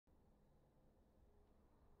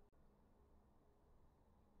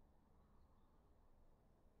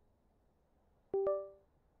Oh,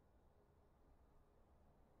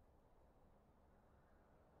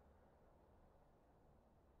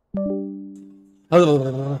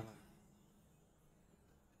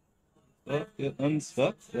 get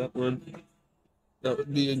unstuck. That would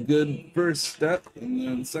be a good first step, and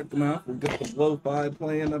then second off, we'll get the lo-fi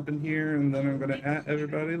playing up in here, and then I'm gonna at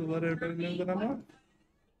everybody to let everybody know that I'm on.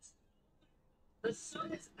 The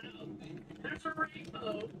sun is out. There's a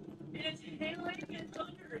rainbow. It's hailing and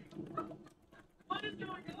thundering. What is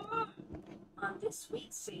going on? On this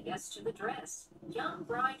week's Say Yes to the Dress, young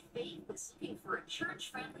bride Faith is looking for a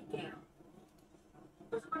church-friendly gown.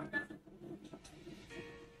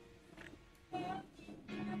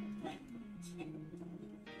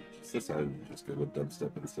 This I just go with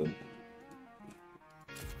dubstep instead.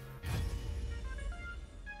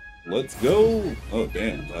 Let's go! Oh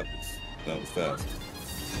damn, that was fast.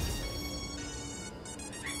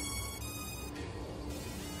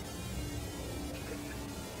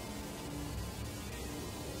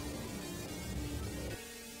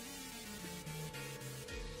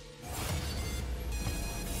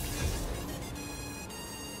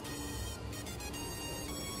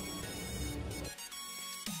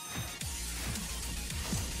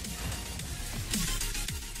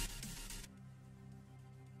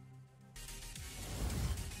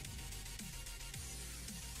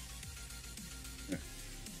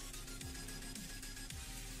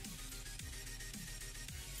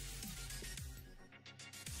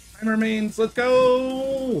 Timer means, let's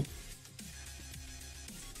go!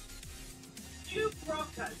 You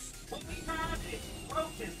broke us. What we had is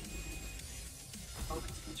broken. Oh,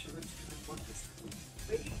 it's insurance.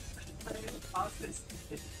 Wait, I didn't pause this.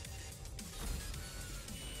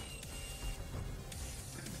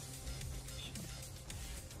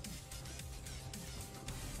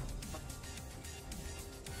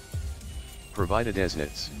 Provided as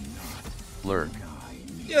nits. Lurk.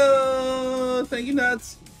 Yo, thank you,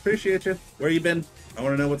 Nuts. Appreciate you. Where you been? I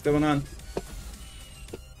want to know what's going on.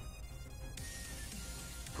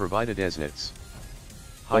 Provided as nits.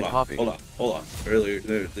 Hi, Poppy. Hold on. Earlier,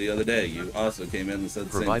 the other day, you also came in and said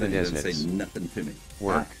the same thing. You didn't say nothing to me.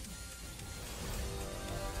 Work.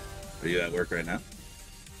 Are you at work right now?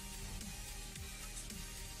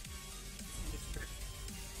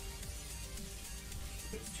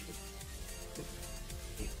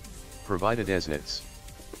 Provided as nits.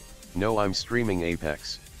 No, I'm streaming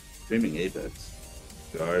Apex. Streaming Apex.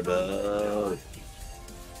 Garbo.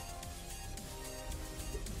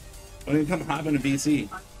 Why don't you come hop into VC?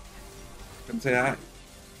 Come say hi.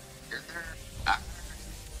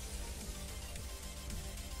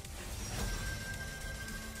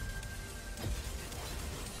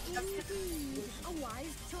 A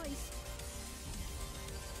wise choice.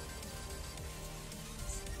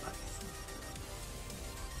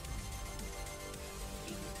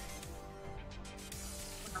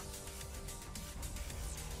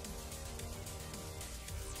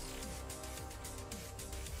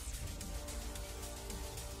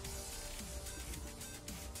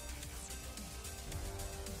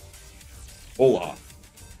 Hola.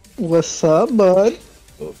 What's up, bud?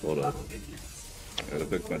 Oh, hold up. I gotta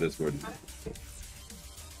fix my Discord.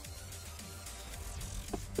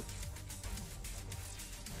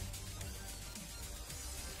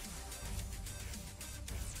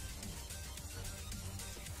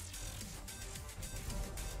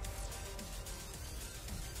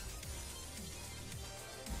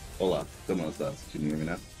 Hola. Come on, Stas. Can you hear me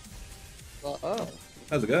now?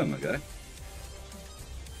 How's it going, my guy?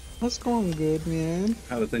 What's going good, man?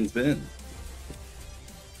 How have things been?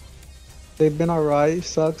 They've been alright.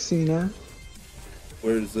 Sucks, you know.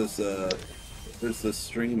 Where's this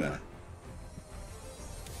stream at?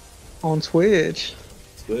 On Twitch.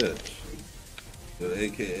 Twitch. So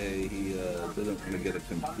AKA he didn't want to get a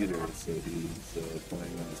computer, so he's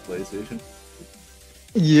playing on his PlayStation.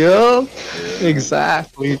 Yep, Yeah.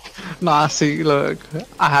 exactly. Nah, see, look,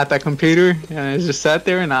 I had that computer and it just sat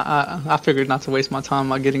there, and I figured not to waste my time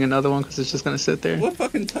by getting another one because it's just gonna sit there. What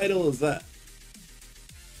fucking title is that?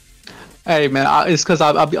 Hey, man, it's because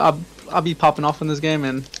I'll be popping off in this game,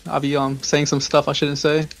 and I'll be saying some stuff I shouldn't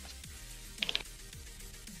say.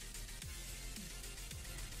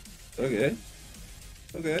 Okay.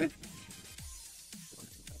 Okay.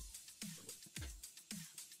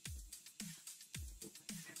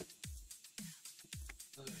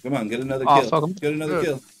 Come on, get another Oh, kill. fuck 'em. Get another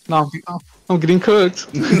kill. No, I'm getting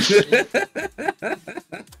cooked.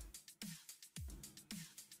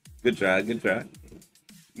 Good try, good try.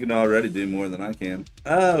 You can already do more than I can.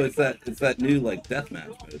 Oh, it's that new like deathmatch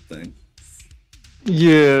mode thing.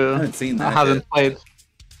 Yeah, I haven't seen that. I haven't played.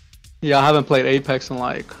 Yeah, I haven't played Apex in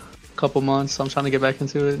like a couple months, so I'm trying to get back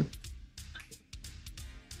into it.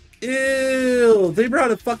 Ew! They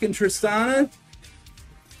brought a fucking Tristana?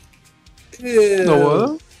 Ew! The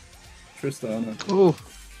what? Tristana. Ooh.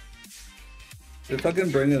 They're fucking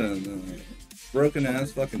bringing a broken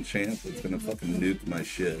ass fucking champ that's gonna fucking nuke my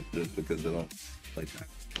shit just because they don't like that.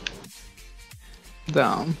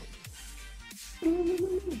 Down.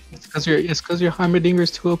 It's because your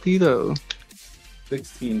Heimerdinger's too OP though.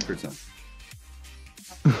 16%.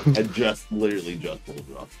 I literally just pulled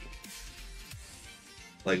it off.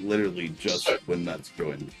 Like literally just when that's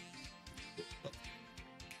joined.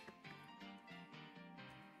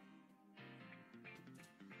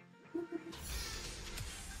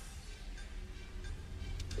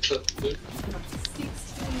 $16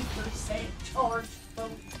 charge.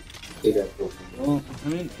 Well, I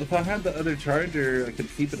mean, if I had the other charger, I could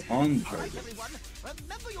keep it on the charger.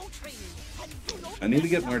 I need to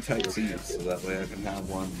get more Type-Cs so that way I can have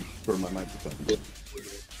one for my microphone.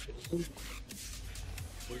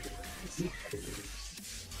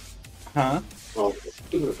 Huh? Oh,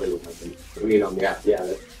 I mean, on the app,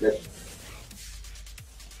 yeah, that's...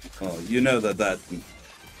 Oh, you know that's not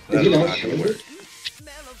gonna work.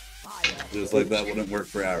 Just like that wouldn't work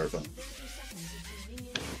for our phone.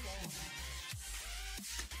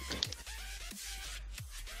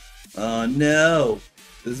 Oh no!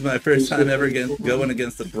 This is my first time ever going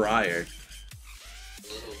against a Briar. A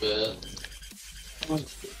little bit.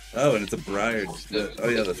 Oh, and it's a Briar. Oh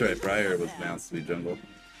yeah, that's right. Briar was announced to be jungle.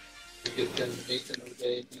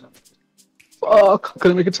 Fuck!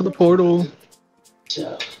 Couldn't make it to the portal.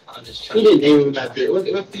 So, I'm just trying. He didn't name him after. What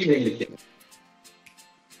do you name it?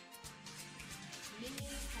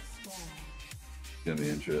 It's gonna be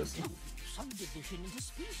interesting. Subdivision into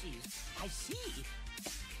species. I see.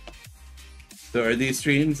 So are these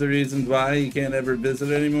streams the reason why you can't ever visit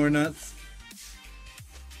anymore, Nuts?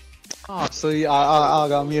 Oh, so yeah, I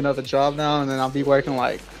got me another job now, and then I'll be working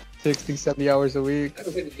like 60, 70 hours a week.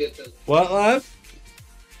 What, love?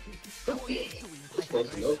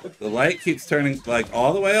 The light keeps turning, like,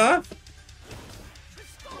 all the way off?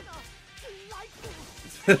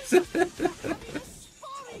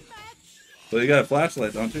 Well, you got a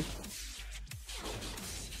flashlight, don't you?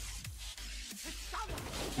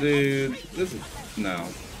 Dude, this is... No.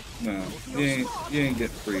 You ain't get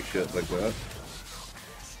free shit like that.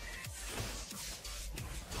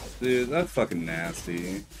 Dude, that's fucking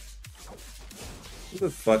nasty. Who the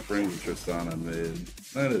fuck brings a Tristana mid?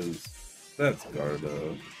 That's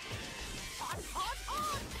Garbo.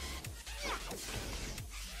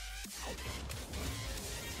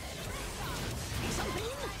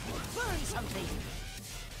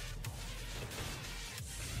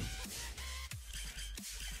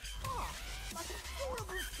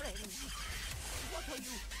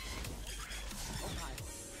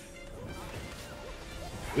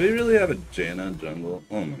 Do we really have a Janna in jungle?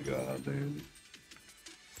 Oh my god, dude.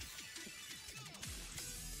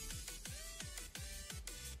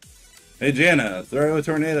 Hey Janna, throw a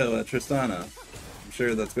tornado at Tristana. I'm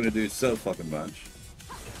sure that's gonna do so fucking much.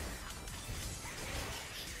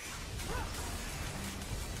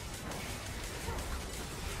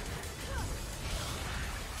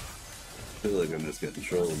 I feel like I'm just getting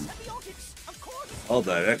trolled. All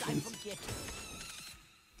directions.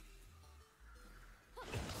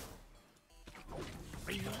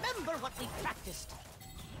 Remember what we practiced.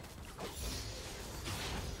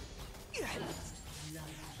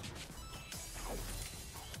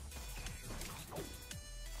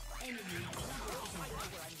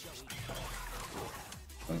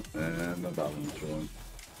 Oh, and my bottom's trolling.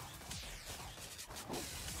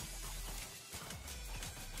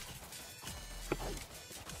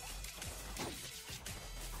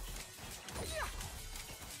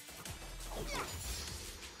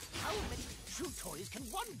 How many true toys can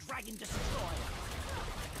one dragon destroy?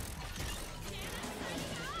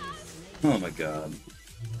 Oh my god.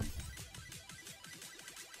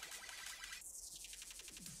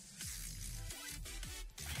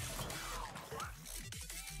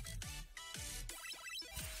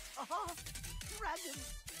 Dragon!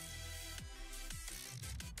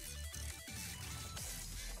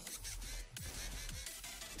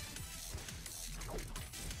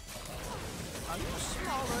 Are you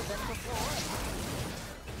smaller than before?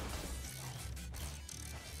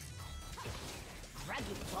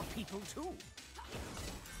 Dragons are people too.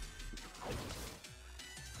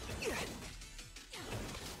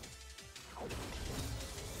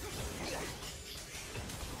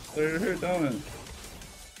 What are her doing?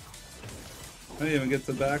 I didn't even get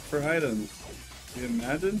to back for items. Can you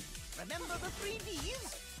imagine? Remember the 3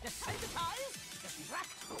 Ds? Desensitize, distract,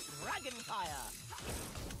 dragon fire.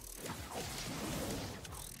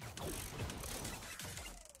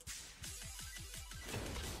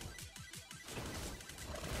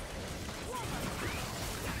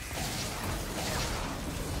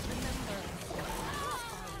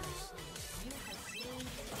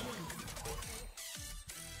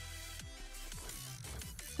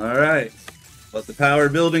 All right, let the power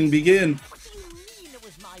building begin. What do you mean it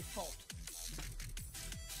was my fault?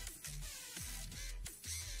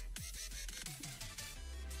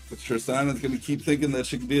 But Tristana's gonna keep thinking that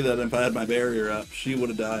she could do that if I had my barrier up. She would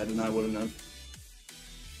have died and I would have known.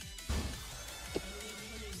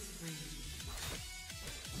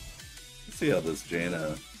 Let's see how this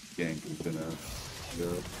Jaina gank is gonna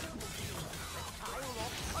go.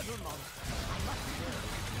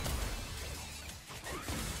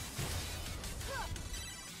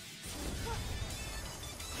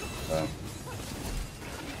 Oh.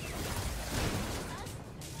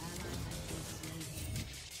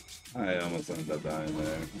 I almost ended up dying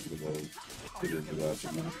there. It is the last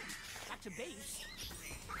one. Back to base.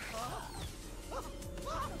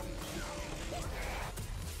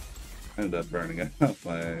 I ended up burning out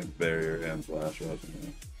my barrier and flash rush.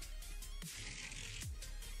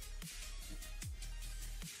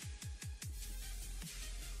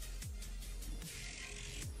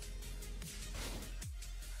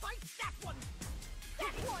 Fight that one.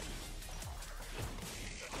 That one.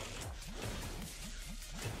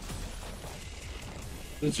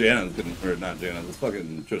 This Jaina's gonna, or not Jaina, this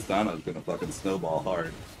fucking Tristana's gonna fucking snowball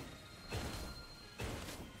hard.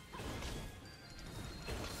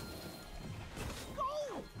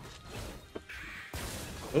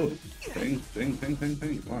 Oh, ping, ping, ping, ping,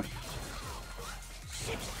 ping, come on.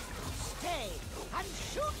 Sit, stay, and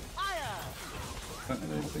shoot fire. Not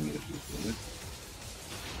anything issues with it.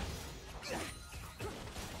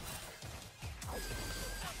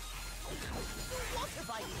 What if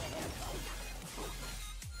I need a haircut?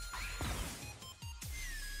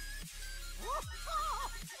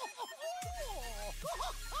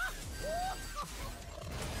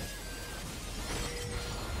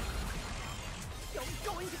 You're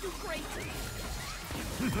going to do great.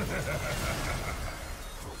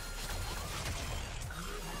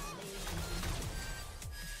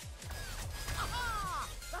 Aha!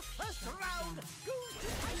 The first round goes to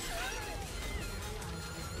my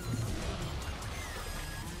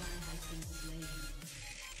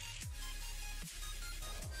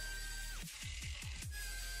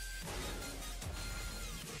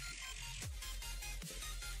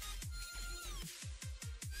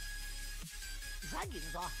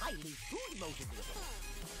Dragons are highly food motivated.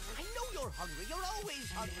 I know you're hungry. You're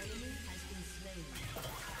always hungry.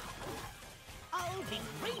 I'll be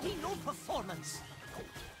rating your performance.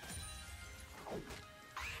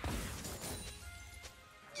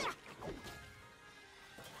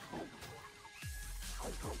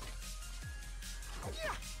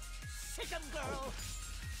 Sit 'em, girl.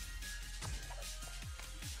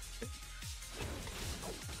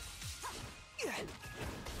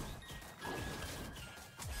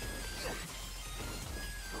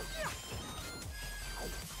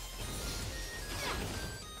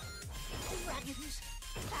 Dragons,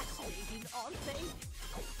 fascinating, aren't they?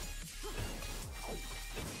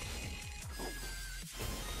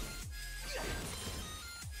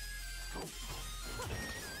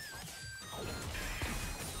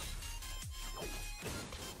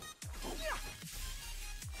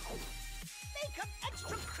 Make 'em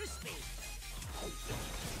extra crispy.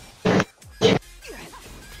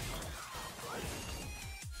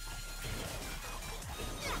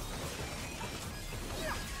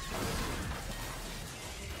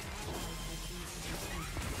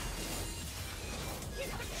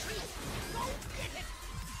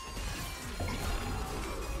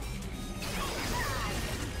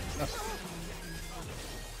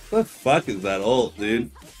 What the fuck is that ult,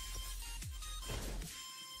 dude?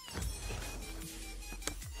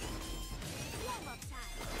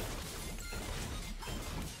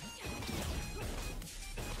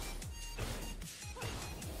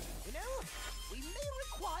 You know, we may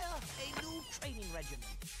require a new training regimen.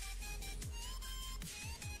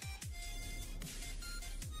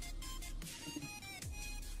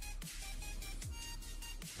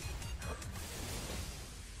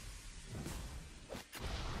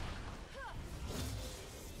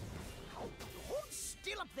 Hold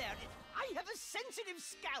still up there. I have a sensitive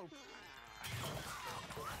scalp.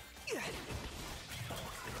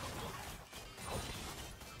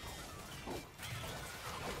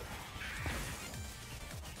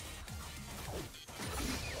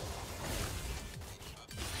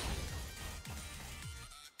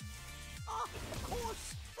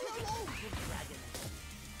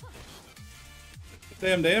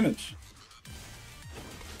 Damn damage.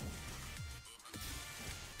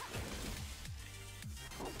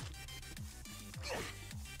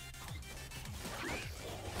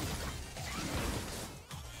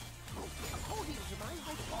 According to my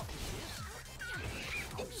hypothesis,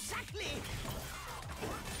 exactly.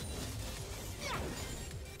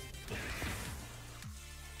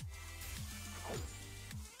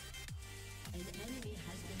 An enemy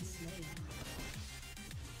has been slain.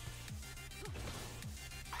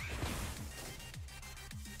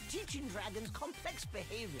 Teaching dragons complex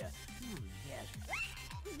behavior. Yes.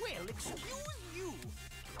 Well, excuse you.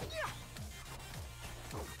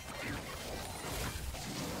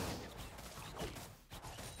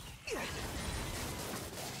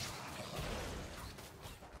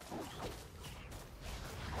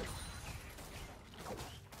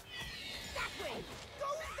 That way! Go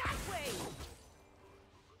that way!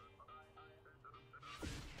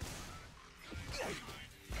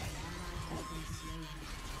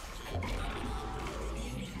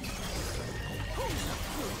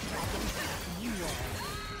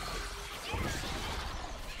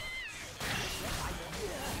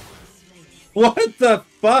 What the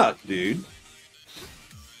fuck, dude?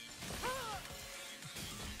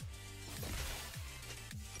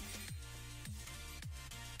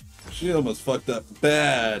 She almost fucked up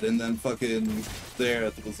bad, and then fucking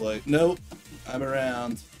there was like, nope, I'm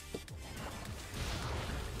around.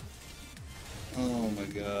 Oh my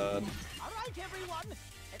god. Alright, everyone,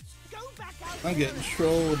 let's go back out. I'm getting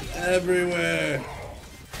trolled everywhere.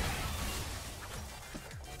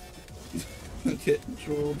 I'm getting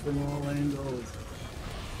trolled from all angles.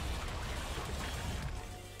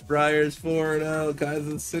 Briar's 4-0,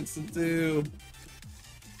 Kaiser's 6-2.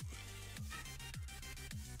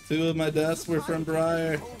 2 of my deaths were from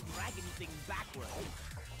Briar. Whole dragon thing backward.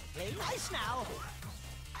 Play nice now.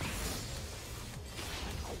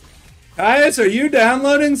 Kaius, are you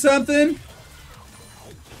downloading something?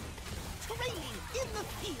 Training in the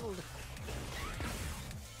field.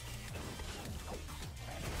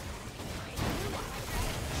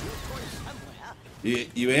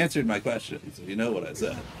 You answered my question, so you know what I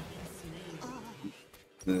said.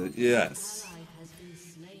 Yes.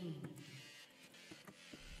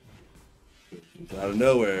 Out of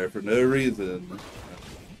nowhere, for no reason,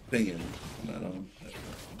 pinging. I don't.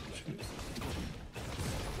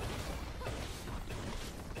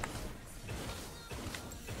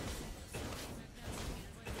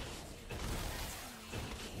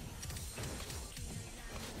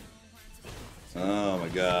 Oh my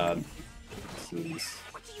god. What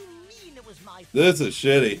do you mean it was my This is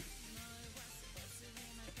shitty.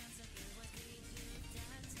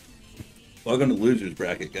 Welcome to Losers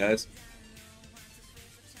Bracket, guys.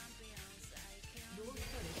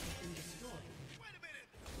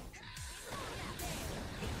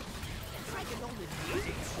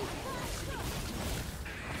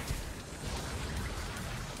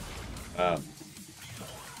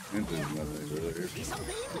 Earlier. Be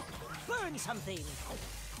something? Burn something.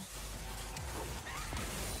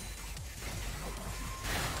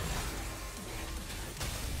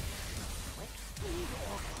 Wet food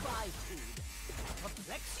or dry food?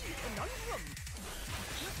 Perplexing conundrum.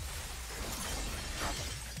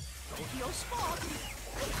 Go to your spot.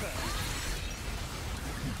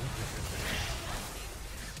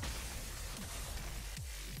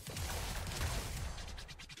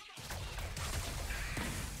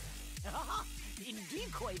 In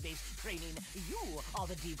decoy-based training, you are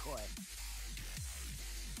the decoy.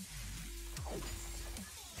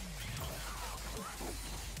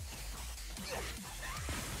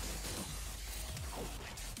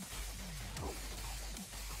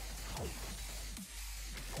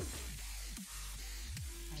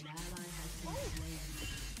 An ally has been slain.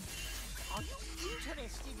 Are you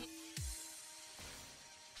interested in...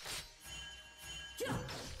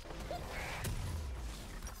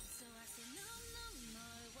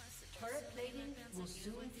 Turret plating will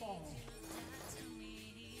soon fall.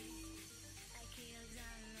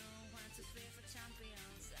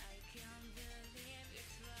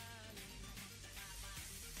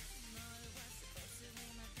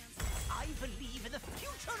 I believe in the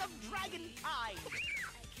future of dragonkind.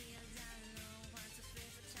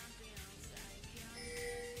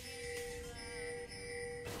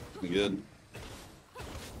 Good.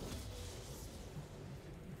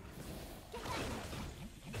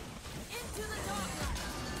 Into the darkness.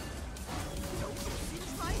 Don't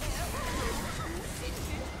singe my hair. Singe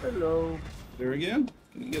it. Hello. Her again?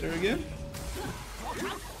 Can you get her again? Watch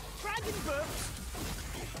out. Dragon burps.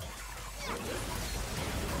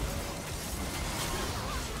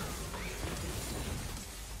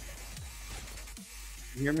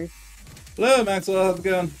 You hear me? Hello, Maxwell. How's it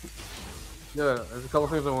going? Yeah, there's a couple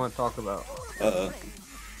things I want to talk about.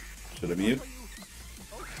 Should I mute?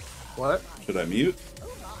 What? Should I mute?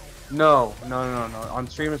 No. On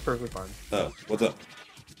stream is perfectly fine. Oh, what's up?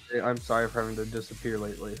 I'm sorry for having to disappear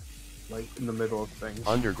lately, like in the middle of things.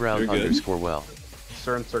 Underground You're good. underscore well.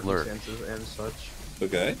 Certain circumstances and such.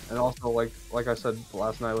 Okay. And also, like I said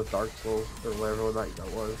last night with Dark Souls, or whatever night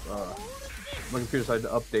that was, my computer decided to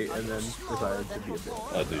update and then decided to be a bit.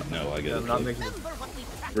 Oh, dude, no, I get I'm it. not making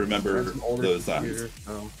Remember it's an older those computer, times.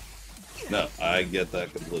 so. No, I get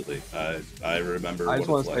that completely. I remember. I just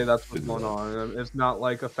what want it's to say like that's to what's do going that. on. It's not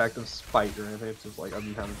like effective spite or anything. It's just like I've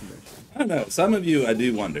been having conviction. I don't know. Some of you I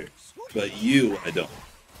do wonder, but you I don't.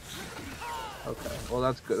 Okay, well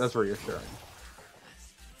that's good. That's reassuring.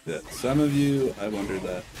 Yeah, some of you I wonder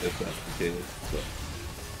that if that's the case. But...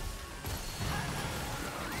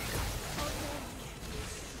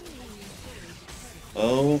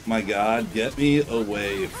 Oh my God! Get me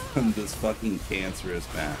away from this fucking cancerous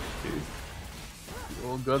map, dude.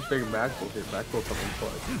 Well, good thing Maxwell's here. Maxwell's coming play.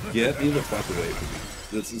 Get me the fuck away from me.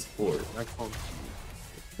 This is horrible. Maxwell's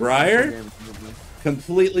Briar,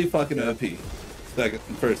 completely fucking OP.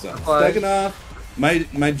 First off. Second off, my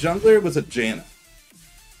jungler was a Janna.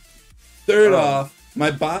 Third off,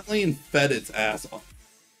 my bot lane fed its ass off.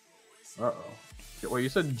 Uh-oh. Wait, you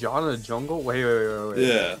said John in the jungle? Wait.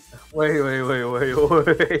 Yeah. Wait.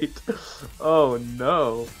 Oh,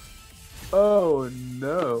 no. Oh,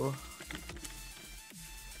 no.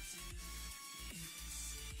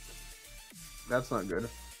 That's not good.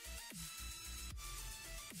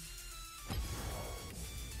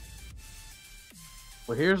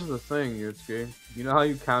 Well, here's the thing, Yutski. You know how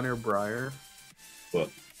you counter Briar?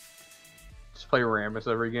 What? Just play Rammus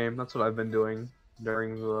every game. That's what I've been doing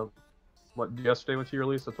during the... What, yesterday when she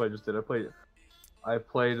released? That's what I just did. I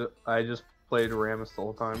just played Rammus the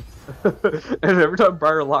whole time. And every time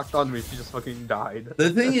Briar locked on me, she just fucking died.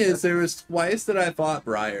 The thing is, there was twice that I fought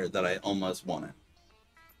Briar that I almost won it.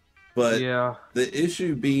 But yeah. The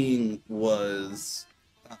issue being was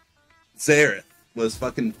Zareth was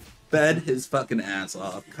fucking fed his fucking ass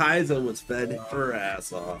off. Kai'Sa was fed her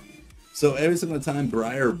ass off. So every single time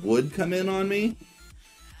Briar would come in on me,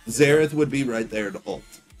 Zareth would be right there to ult.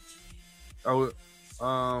 Oh,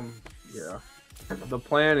 yeah. The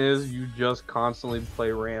plan is you just constantly play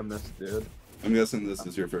Rammus, dude. I'm guessing this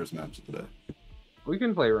is your first match of the day. We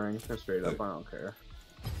can play rank straight up. I don't care.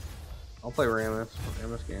 I'll play Rammus.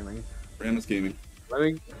 Rammus Gaming. Rammus Gaming.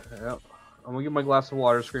 Yep. I'm gonna get my glass of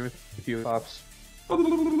water. Scream a few pops.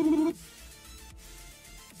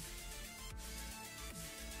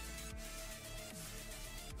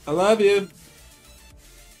 I love you.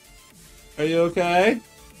 Are you okay?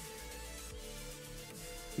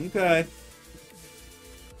 Okay.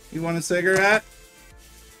 You want a cigarette?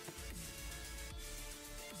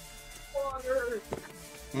 Water.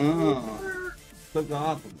 Oh. Took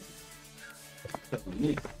off.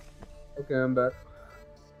 Okay, I'm back.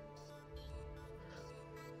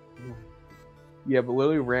 Yeah, but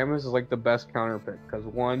literally Rammus is like the best counter pick because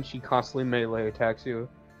one, she constantly melee attacks you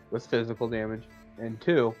with physical damage, and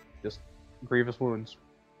two, just grievous wounds.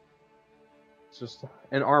 It's just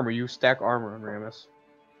and armor. You stack armor on Rammus,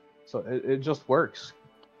 so it just works.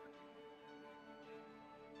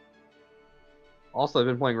 Also, I've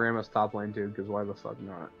been playing Rammus top lane too, because why the fuck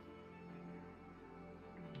not?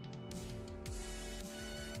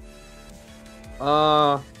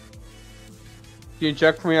 Can you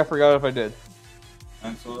check for me? I forgot if I did.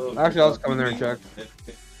 Absolutely. Actually, I'll just come in there and check.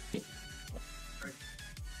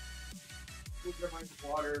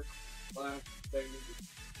 Water,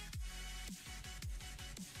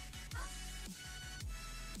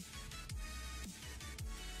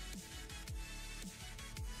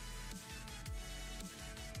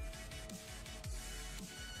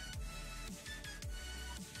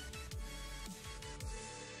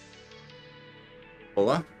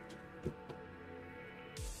 Hola?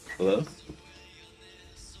 Hello?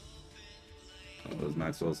 Oh, is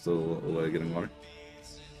Maxwell still away getting water?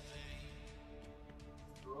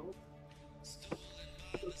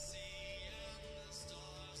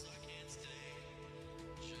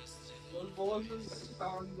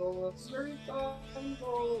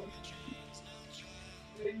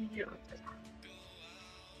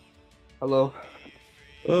 Hello.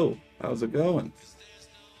 Oh, how's it going?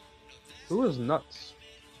 Who is nuts?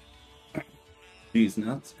 These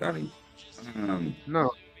nuts, got him.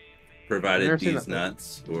 No. Provided these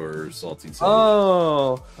nuts or salty soda.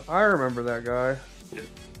 Oh, I remember that guy. Yeah.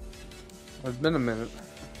 It's been a minute.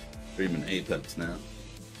 Streaming Apex now.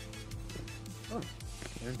 Oh.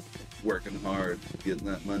 Working hard, getting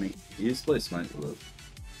that money. He used to play Smite with us.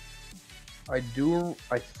 I do.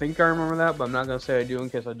 I think I remember that, but I'm not gonna say I do in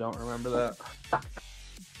case I don't remember that.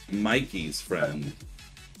 Mikey's friend.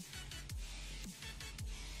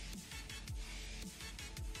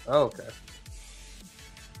 Oh, okay.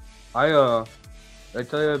 I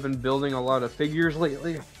tell you, I've been building a lot of figures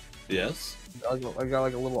lately. Yes. I got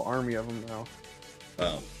like a little army of them now.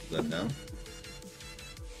 Oh, is that no?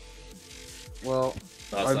 Well,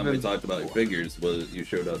 Last time we talked about your figures, was you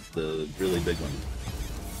showed us the really big one.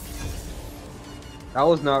 That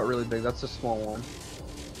was not really big. That's a small one.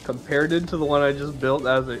 Compared it to the one I just built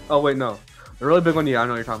as a... Oh, wait, no. The really big one, yeah, I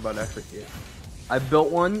know what you're talking about, actually. Yeah. I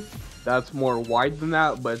built one that's more wide than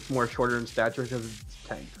that, but it's more shorter in stature because it's a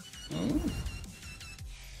tank. Oh.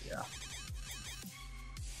 Yeah.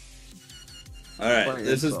 Alright,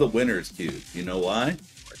 this is the winner's cube. You know why?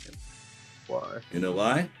 Why? You know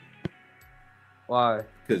why? Why?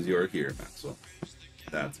 Because you're here, Maxwell.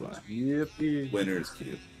 That's why. Yippee. Winner's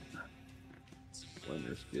cube.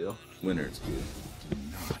 Winner's cube. Winner's cube.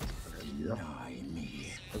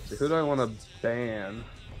 Let's see, who do I want to ban?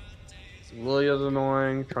 Lily's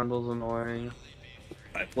annoying, Trundle's annoying.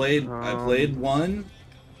 I played one,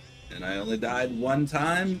 and I only died one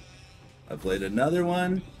time. I played another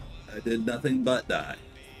one, I did nothing but die.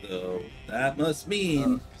 So that must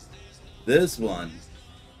mean this one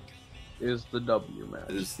is the W match.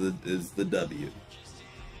 Is the W.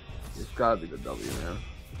 It's gotta be the W, man.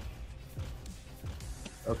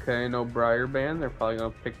 Okay, no Briar ban. They're probably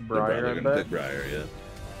gonna pick Briar, I bet. Pick Briar, yeah.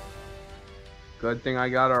 Good thing I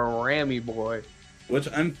got a Rammy boy. Which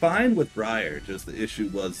I'm fine with Briar, just the issue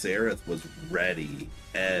was Zareth was ready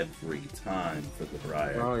every time for the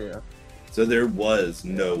Briar. Oh yeah. So there was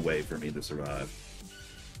no way for me to survive.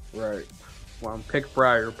 Right. Well, pick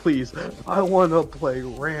Briar, please. I wanna play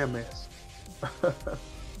Rammus. They're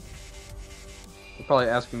probably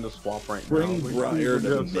asking to swap right Bring now. Briar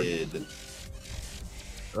to mid.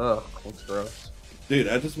 Ugh, looks gross. Dude,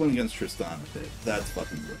 I just went against Tristana. That's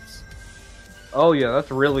fucking gross. Oh yeah, that's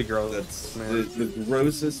really gross. That's man. the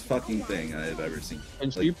grossest fucking thing I've ever seen.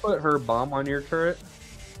 And she put her bomb on your turret?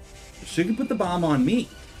 She can put the bomb on me.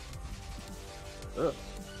 Ugh.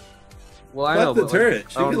 Well, I know the turret.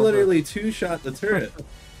 Like, she can literally two-shot the turret.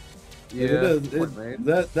 Yeah.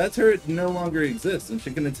 That turret no longer exists, and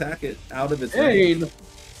she can attack it out of its range. range.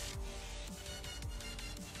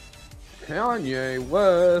 Kanye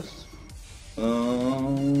West.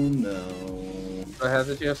 Oh no. Do I have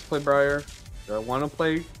the chance to play Briar? Do I want to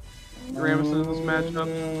play Rammus in this matchup?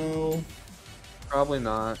 No. Probably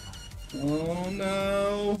not. Oh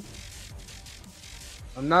no.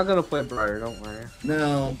 I'm not gonna play Briar, don't worry.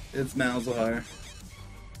 No, it's Malzahar.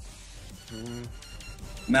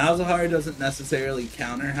 Malzahar doesn't necessarily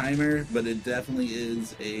counter Heimer, but it definitely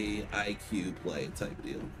is a IQ play type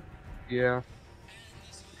deal. Yeah.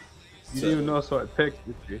 You didn't even notice what I picked,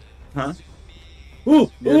 did you? Huh?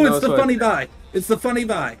 Ooh, it's the funny buy. It's the funny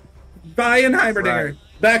buy. Buy in Heimerdinger. Right.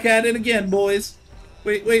 Back at it again, boys.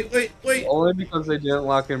 Wait. Only because they didn't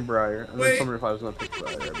lock in Briar. And then somebody was gonna pick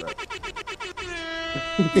Briar, I bet.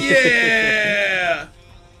 Yeah!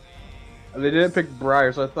 They didn't pick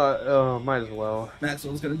Briar, so I thought, oh, might as well.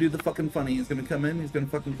 Maxwell's gonna do the fucking funny. He's gonna come in, he's gonna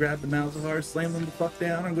fucking grab the Malzahar, slam him the fuck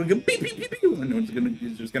down, I'm gonna go beep, beep, beep, beep, and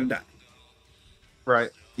he's just gonna die.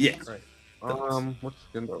 Right. Yeah. Right. What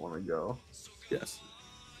skin do I want to go? Yes.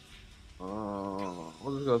 We'll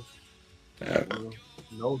just go.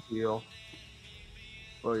 No deal.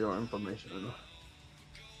 For your information.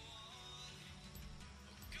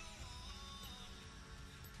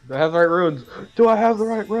 Do I have the right runes? Do I have the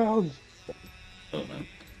right runes? Oh man.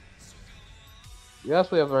 Yes,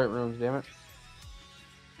 we have the right runes, damn it.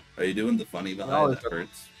 Are you doing the funny Vi? No, That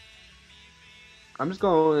hurts. I'm just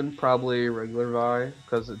going probably regular Vi,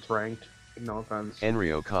 because it's ranked. No offense.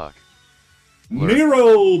 Enrio Cock.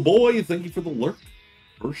 Miro, boy, thank you for the lurk.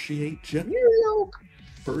 Appreciate you. Miro!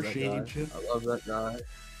 Appreciate you. I love that guy.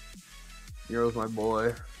 Miro's my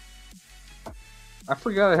boy. I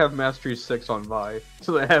forgot I have Mastery 6 on Vi,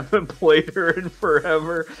 so I haven't played her in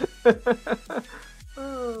forever.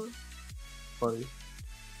 Funny.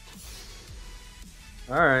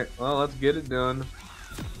 Alright, well, let's get it done.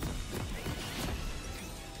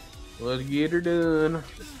 Let's get her done.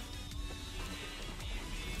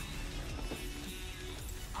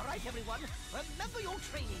 Alright, everyone, remember your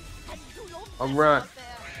training and do your best Alright. out there.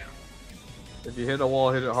 If you hit a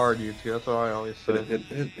wall, hit it hard, Yutski. That's what I always say. Hit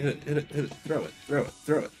it. Throw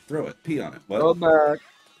it. Pee on it. What? Go back.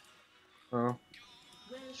 Oh.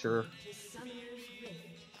 Sure.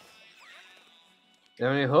 You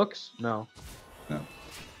have any hooks? No. No.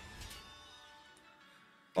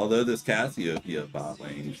 Although this Cassiopeia bot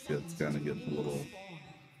lane gets kind of a little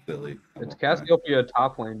Billy. It's Cassiopeia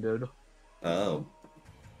top lane, dude. Oh.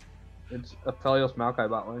 It's Aphelios Maokai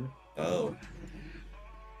bot lane. Oh.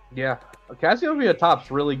 Yeah, Cassiopeia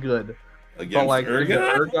top's really good. Against But like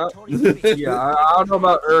Urgot? yeah, I don't know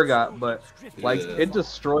about Urgot, but like Yeah. it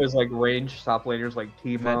destroys like range top laners like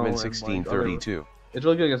Teemo Fatman and 1632. like, it's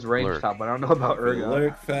really good against range Lurk. top, but I don't know about Good Urgot.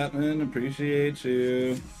 Lurk, Fatman, appreciate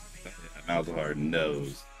you. Malzahar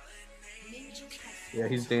knows. Yeah,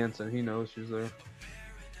 he's dancing. He knows she's there.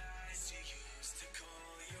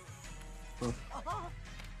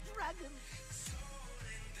 Dragon.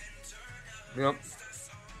 Yep.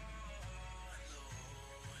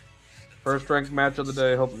 First ranked match of the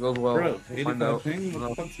day. Hope it goes well. Bro, We'll find out. 85 ping? What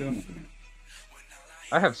the fuck's going on here?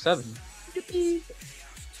 I have 7.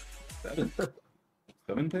 7?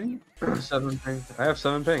 7 ping? 7 ping. I have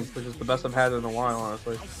 7 ping, which is the best I've had in a while,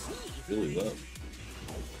 honestly. Really low.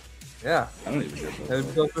 Yeah. I don't even get It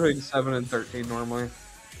that. goes between 7 and 13 normally.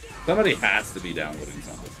 Somebody has to be downloading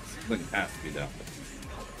something. Something has to be downloading.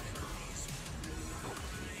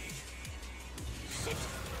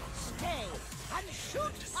 Stay and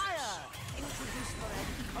shoot fire. Introduce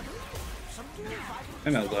some new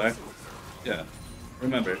Hey, Malzahar. Yeah.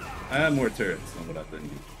 Remember, I have more turrets than what I've been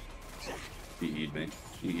using. He eat me.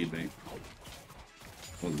 He eat me.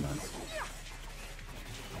 Wasn't nice.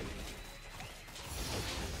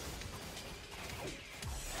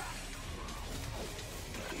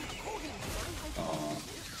 Aw.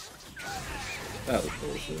 That was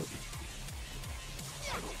bullshit.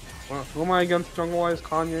 Well, who am I against jungle-wise?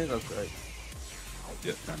 Kanye? That's right.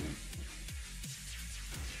 Yeah, I mean.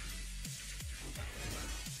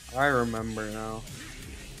 I remember now.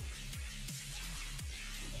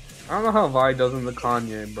 I don't know how Vi does in the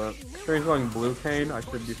Kanye, but if he's going blue cane, I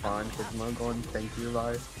should be fine because I'm gonna go and tank you, Vi.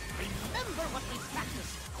 remember what we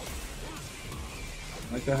practiced.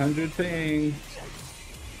 Like 100 ping.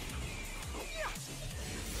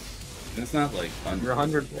 It's not like 100. You're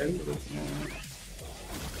 100 ping? But it's more.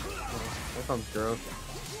 That sounds gross.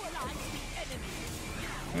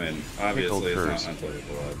 I mean, obviously Pickled it's curse. not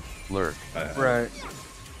unplayable. Lurk. Right.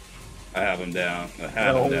 I have him down. I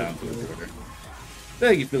have him down to a quarter.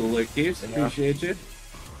 Thank you for the lurk, Keeps. Appreciate you.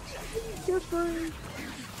 Yes, buddy.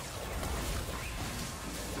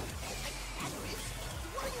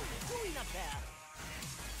 What are you doing up there?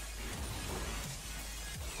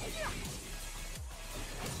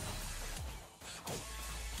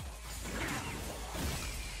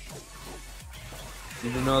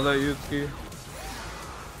 Did you know that, Yutski?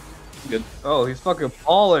 Good. Oh, he's fucking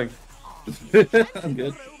falling. I'm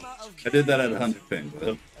good. I did that at 100 ping,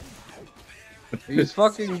 though. He's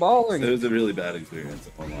fucking balling. It was a really bad experience.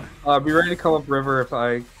 Hold on. Be ready to come up river if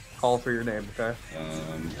I call for your name, okay?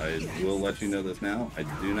 I will let you know this now. I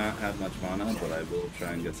do not have much mana, but I will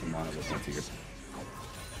try and get some mana with my tier.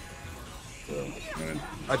 So, alright.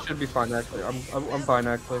 I should be fine actually. I'm fine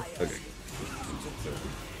actually. Okay. So,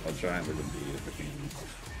 I'll try and let them be if I can.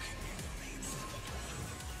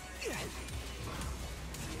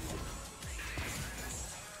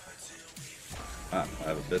 Ah, I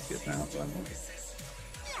have a biscuit now, so I'm okay.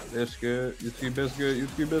 Biscuit, you see biscuit, you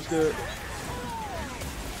see biscuit.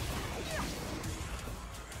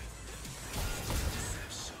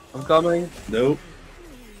 I'm coming. Nope.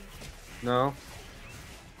 No.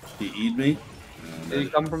 He eat me? Did he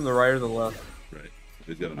come from the right or the left? Right.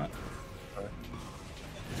 Who's going up?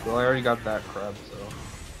 Well, I already got that crab, so.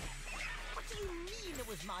 What do you mean it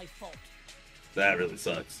was my fault? That really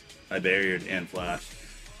sucks. I barriered and flashed.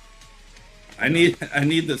 I need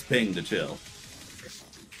this ping to chill.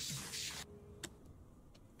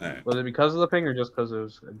 Alright. Was it because of the ping or just because it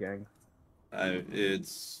was a gang?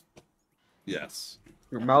 It's yes.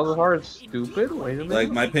 Your Malzahar is stupid? Wait a minute. Like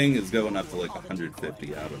my ping is going up to like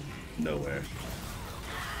 150 out of nowhere.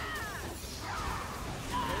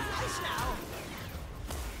 Nice now.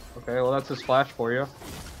 Okay, well that's his flash for you.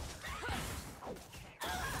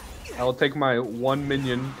 I will take my 1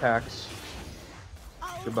 minion tax.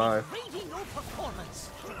 Goodbye. Rating your performance.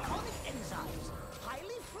 Draconic enzymes.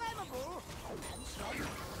 Highly flammable. And some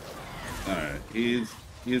Alright,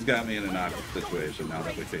 he's got me in an awkward situation now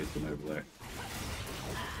that we faced him over there.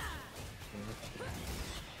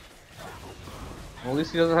 Well, at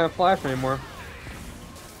least he doesn't have flash anymore.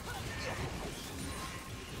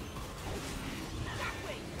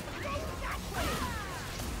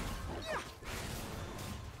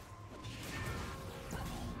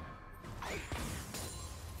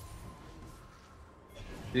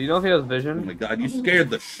 Do you know if he has Oh vision? my god, you scared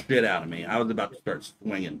the shit out of me. I was about to start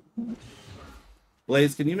swinging.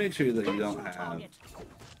 Blaze, can you make sure that you don't have...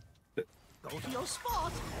 Go to your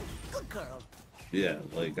spot. Good girl. Yeah,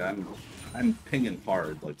 like I'm pinging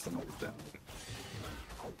hard like somebody's down.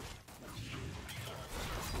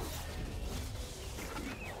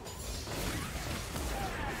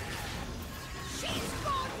 She's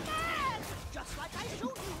gone mad! Just like I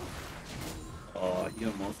showed you. Oh, he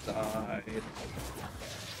almost died.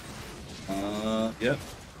 Yep.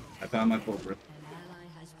 I found my culprit.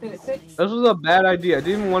 This was a bad idea. I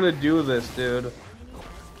didn't even want to do this, dude.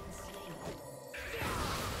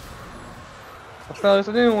 Fellas,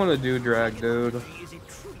 I didn't want to do drag, dude. Did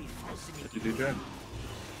you do drag?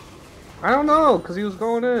 I don't know, because he was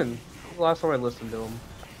going in. The last time I listened to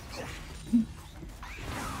him.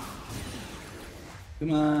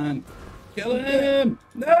 Come on. Kill him!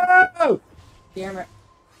 No! Damn it.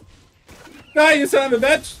 No, you son of a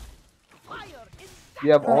bitch!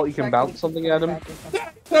 You have all, you can bounce something at him.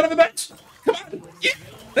 Son of a bitch! Come on! Yeah.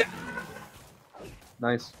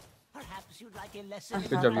 Nice. Perhaps you'd like a lesson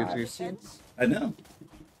Good job, yutski. I know.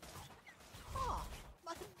 Ah,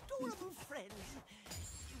 my adorable friends.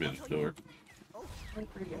 Really dork. Oh,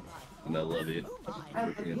 And I love you. oh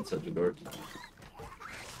my. For being such a dork.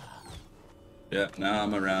 Yeah, now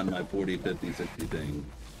I'm around my 40, 50, 60 thing.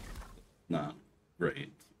 Not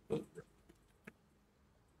great, but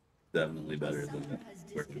definitely better than that.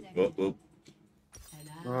 Whoop, whoop.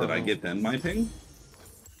 Did I give him my ping?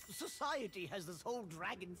 Society has this whole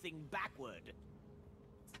dragon thing backward.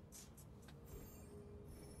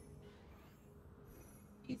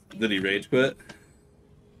 Did he rage quit?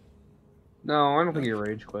 No, I don't think he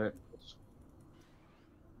rage quit.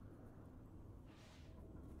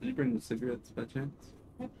 Did he bring the cigarettes by chance?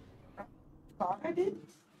 Thought I did.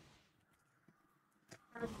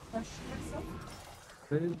 Question myself.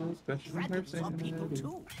 There's no special Dragons are people person.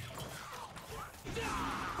 too.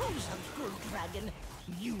 Who's a good dragon?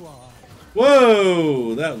 You are.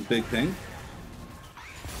 Whoa! That was a big thing.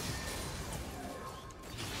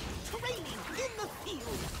 Training in the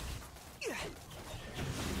field.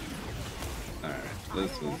 Alright,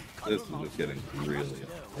 this was just getting really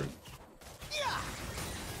awkward.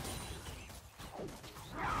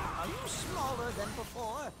 Are you smaller than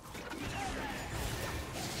before?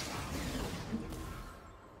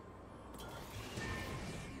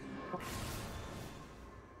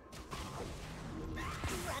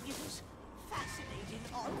 Dragons, fascinating,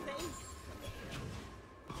 aren't they?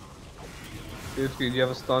 Yutski, do you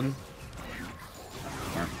have a stun?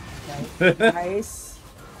 Nice.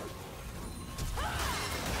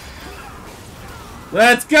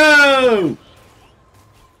 Let's go!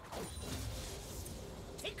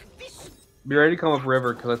 Take this. Be ready to come up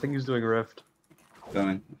river, because I think he's doing rift.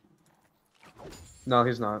 Coming. No,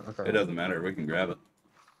 he's not. Okay. It doesn't matter, we can grab it.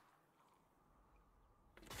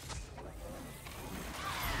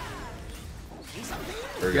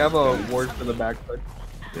 You have a ward for the back foot.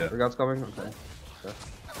 Yeah. Forgot's coming? Okay.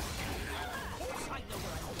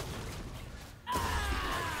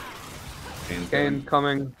 Kane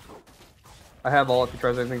coming. I have all if he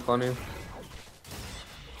tries anything funny.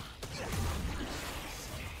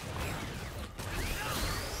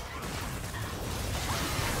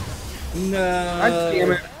 No! God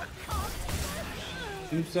damn it.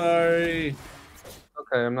 I'm sorry.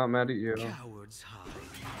 Okay, I'm not mad at you.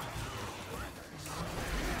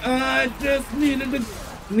 I just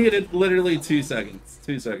needed literally 2 seconds.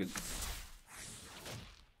 2 seconds.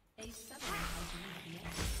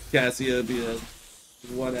 Cassiopeia,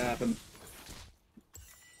 what happened?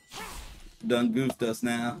 Done goofed us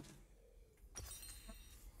now.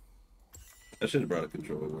 I should have brought a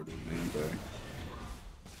controller word with me, I'm sorry.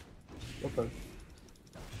 Okay.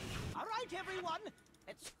 All right, everyone,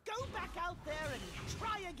 let's go back out there and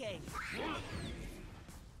try again.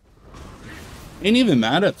 Ain't even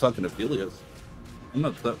mad at fucking Aphelios. I'm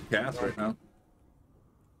upset with Cass right now.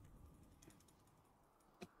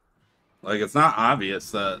 Like, it's not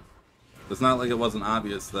obvious that... It's not like it wasn't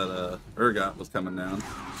obvious that, Urgot was coming down.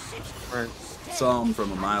 Right. Saw him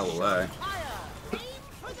from a mile away. Aim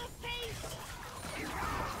for the face.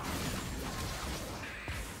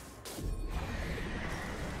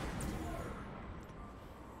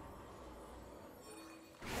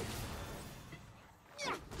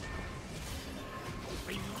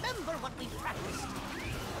 Remember what we practiced.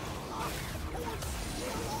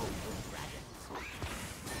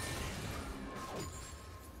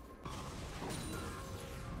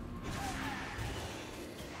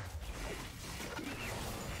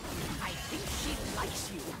 I think she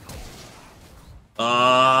likes you.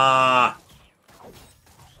 Ah!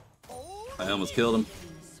 I almost killed him.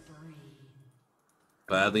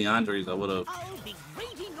 If I had the Andres, I would have. I'll be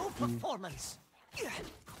rating your performance.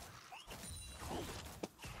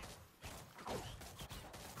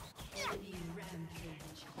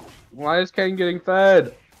 Why is Ken getting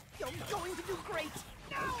fed? You're going to do great.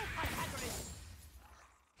 No, Pythagoras.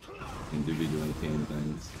 Seem to be doing cane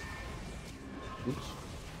things. Oops.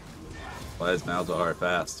 Why is Malzahar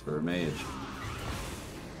fast for a mage?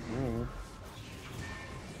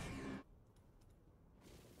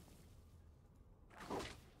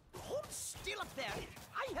 Hold still up there.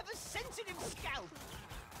 I have a sensitive scalp.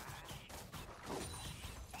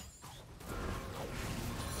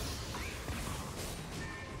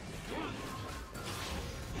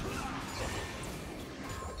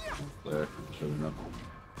 There, showing up.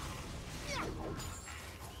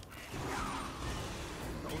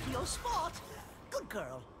 Go to your spot. Good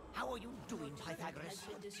girl. How are you doing, Pythagoras?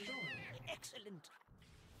 Excellent.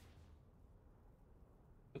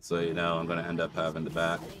 So you know, I'm gonna end up having to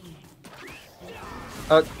back.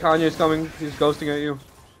 Kanye's coming. He's ghosting at you.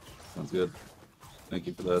 Sounds good. Thank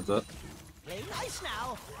you for the heads up. Play nice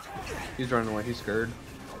now. He's running away. He's scared.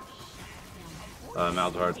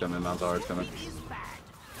 Malzahar's coming. Malzahar's coming. It is bad.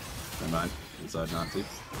 Never mind. Decide not to.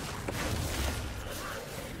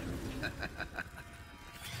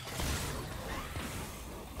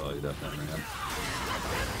 Oh, you definitely ran.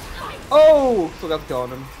 Oh! Still got the kill on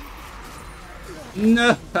him.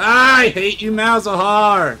 No! I hate you,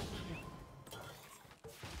 Malzahar!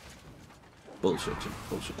 Bullshit,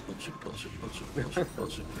 bullshit, bullshit, bullshit, bullshit, bullshit,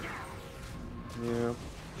 bullshit. Yeah.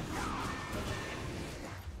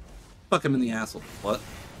 Fuck him in the asshole. What?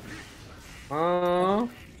 I'm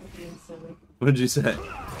being silly. What'd you say?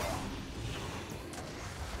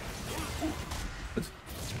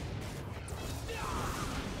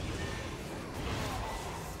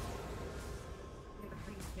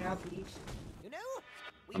 Yeah, beach. You know,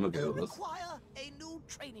 we I'm okay do with this. require a new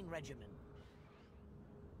training regimen.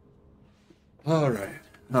 All right,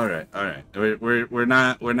 all right, all right. We're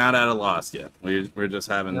not at a loss yet. We're just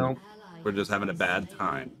having No. we're just having a bad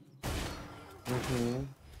time.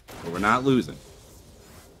 But we're not losing.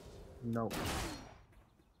 No.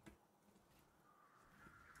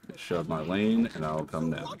 Shove my lane and I'll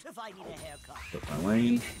come down. What if I need a haircut? Put my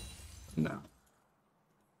lane. No.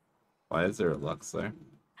 Why is there a Lux there?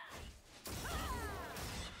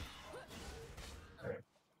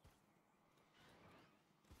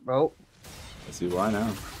 Oh. I see why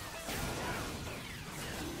now.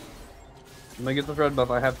 I'm gonna get the thread buff.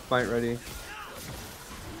 I have fight ready.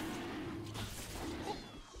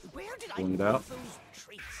 Where did I Pulling it put out. those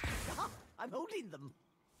treats? Ah, I'm holding them.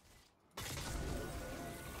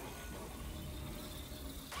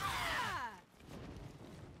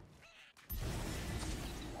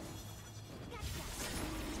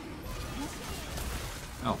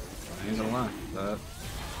 Oh, I ain't gonna lie.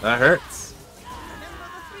 That hurts. Remember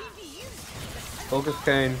the 3 Ds? Focus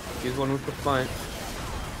Kane. He's one with the fight.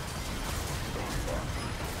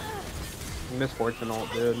 Misfortune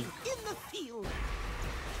ult, dude. In the field.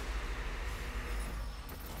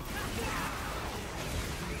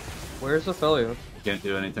 Where's Aphelios? Can't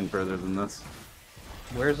do anything further than this.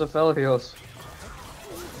 Where's Aphelios?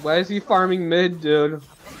 Why is he farming mid, dude?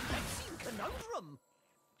 Conundrum.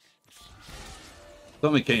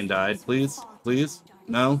 Tell me Kane died, please. Please?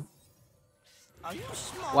 No? Are you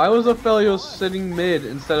smart? Why was Aphelios sitting mid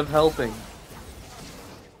instead of helping?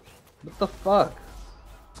 What the fuck?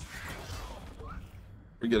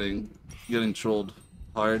 We're getting trolled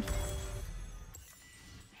hard.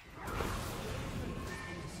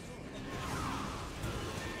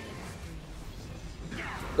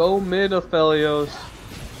 Go mid, Aphelios.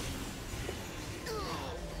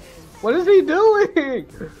 What is he doing?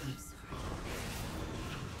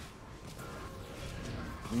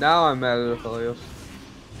 Now I'm mad at Aphelios.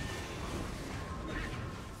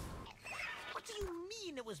 What do you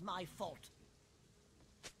mean it was my fault?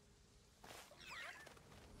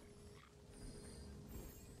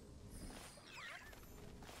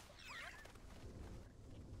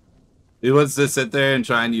 He wants to sit there and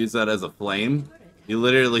try and use that as a flame. He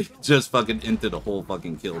literally just fucking inted a whole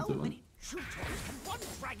fucking kill How to him. many true toys can one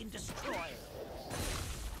dragon destroy?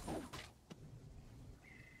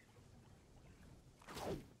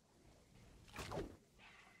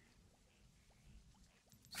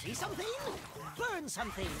 See something? Burn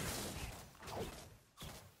something!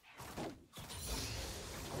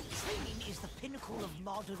 Training is the pinnacle of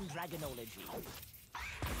modern dragonology.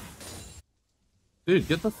 Dude,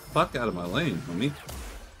 get the fuck out of my lane, homie.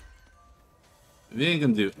 He ain't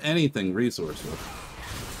gonna do anything resourceful.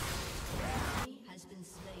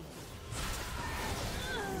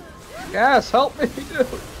 Yes, help me, dude.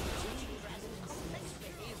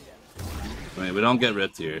 I mean, we don't get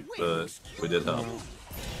ripped here, but we did help.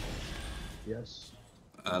 Yes.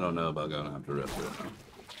 I don't know about going after ripped right now.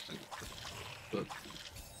 But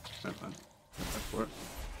Never mind. Back for it.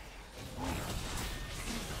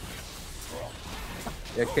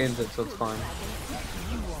 Yeah, Kane's it, so it's fine.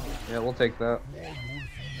 Yeah, we'll take that.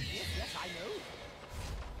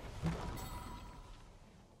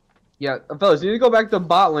 Yeah, fellas, you need to go back to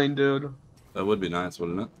bot lane, dude. That would be nice,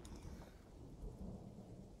 wouldn't it?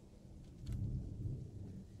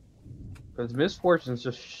 Because Miss Fortune's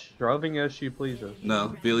just shoving as she pleases.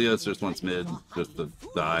 No, Velios just wants mid, just to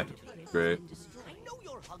die. Great. I know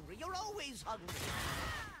you're hungry. You're always hungry.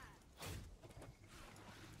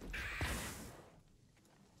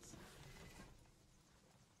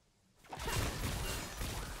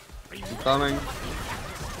 I'm coming.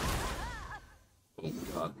 Oh my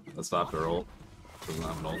god, that stopped her ult. Doesn't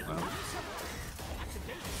have an ult now.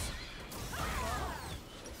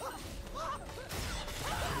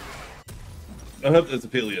 I hope this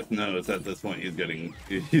Aphelios knows at this point he's getting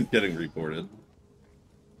reported.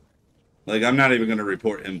 Like, I'm not even going to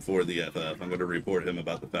report him for the FF. I'm going to report him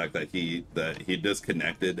about the fact that he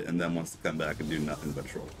disconnected and then wants to come back and do nothing but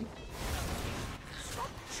troll. Stop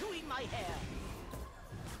chewing my hair.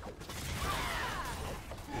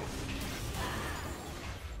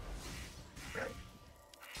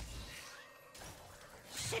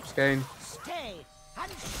 Sit, Kane. stay,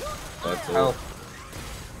 and shoot. That's Help. all.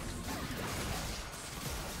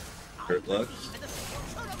 Hurt Lux. For the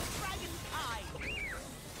future of dragonkind.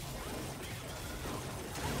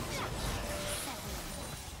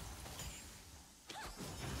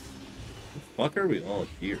 Fuck are we all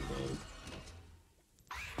here, though?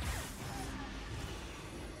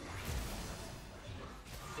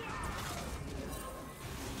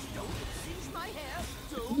 Don't singe my hair.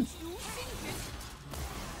 Don't you singe it.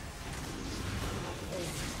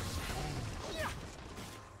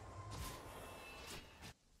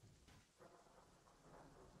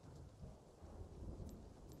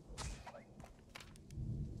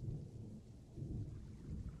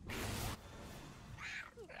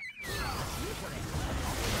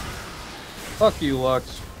 Fuck you,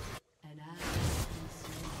 Lux.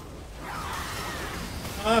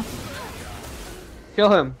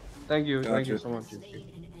 Kill him. Thank you. Thank you Gotcha. so much.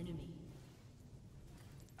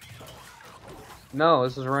 No,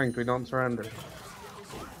 this is ranked. We don't surrender.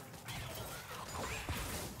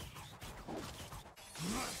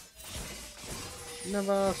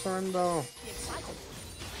 Never surrender. Oh,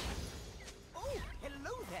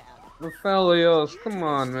 hello there. Raphelios, come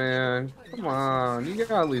on, man. Come on. You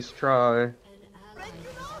gotta at least try.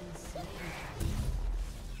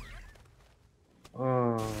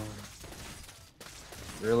 Oh.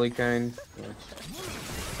 Really, Kane?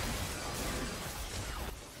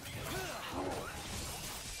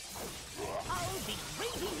 I'll be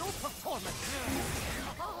rating your performance.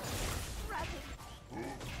 Oh, rabbit.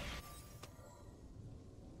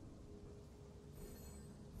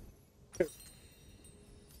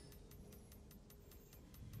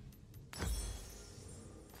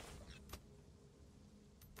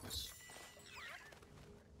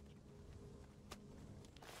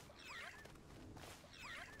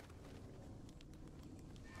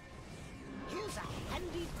 Here's a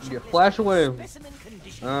handy Yeah, checklist flash of away. specimen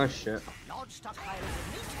condition. Oh shit. Large stockpiles of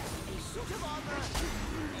meat, a suit of armor,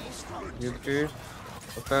 a strong Yutski.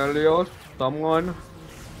 Raphelios. Someone.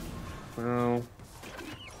 No.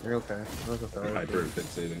 You're okay. That's okay. Hyper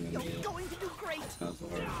fixating in You're the going to do great. not so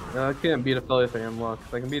hard. No, I can't beat Aphelios if I am Lux.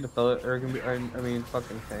 I can beat Aphelios, or I can be, I mean,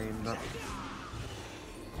 fucking Kane. Not...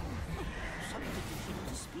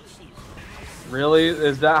 Really?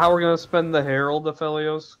 Is that how we're gonna spend the Herald,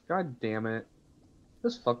 Aphelios? God damn it.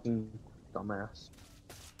 This fucking dumbass.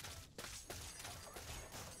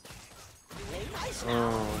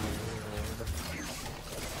 Oh,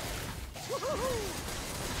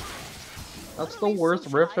 that's the worst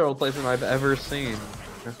Rift Herald placement I've ever seen.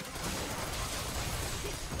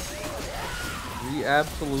 The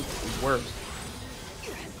absolute worst.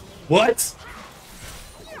 What?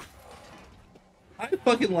 I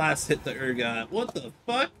fucking last hit the Urgot. What the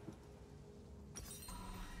fuck?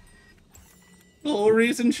 The whole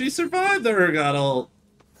reason she survived the Urgot ult.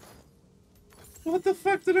 What the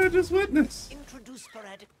fuck did I just witness? Introduce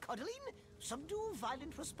sporadic cuddling, subdue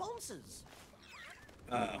violent responses.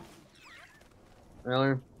 Oh.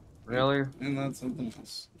 Really? Really? And that's something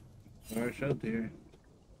else. What I showed here.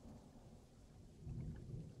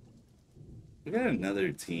 We got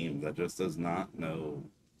another team that just does not know.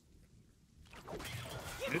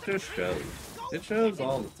 It just shows. It shows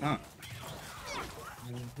all the time.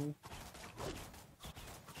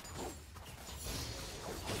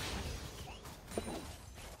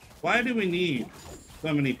 Why do we need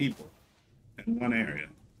so many people in one area?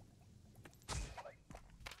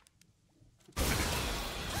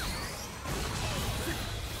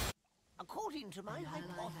 to my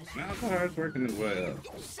hypothesis. Malzahar's working his way up.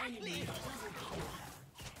 Exactly.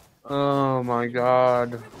 Oh my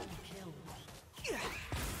god.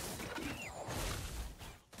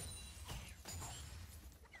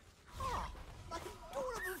 Ah, like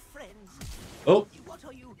adorable friends. Oh! What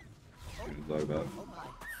are you? What are you talking about? Oh my.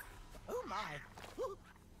 Oh my.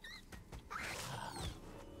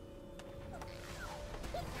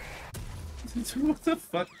 What the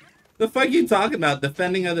fuck? The fuck you talking about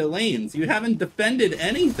defending other lanes? You haven't defended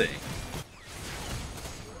anything.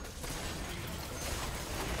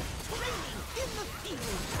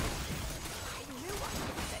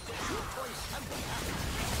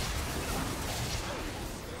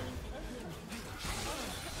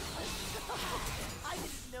 I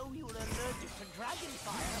didn't know you were allergic to dragon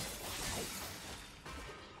fire.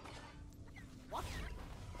 What?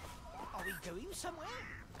 Are we going somewhere?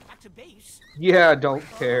 Back to base? Yeah, don't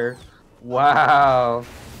care. Wow.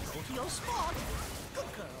 Go to your spot. Good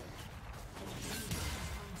girl.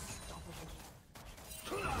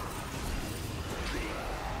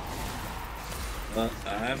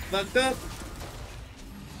 I fucked up.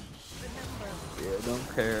 Yeah,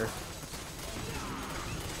 don't care.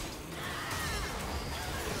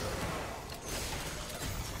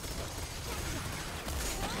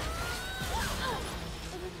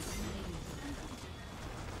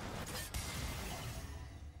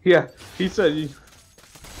 Yeah, he said you.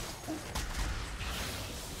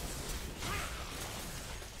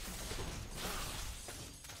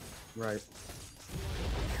 Right.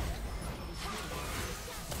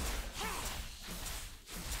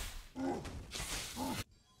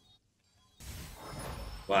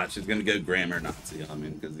 Watch, he's gonna go grammar Nazi on me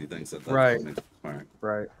because he thinks that that's Right. funny. Alright.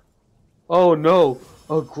 Right. Oh no,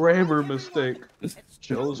 a grammar mistake.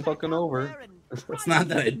 Show's fucking over. It's not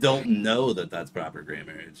that I don't know that that's proper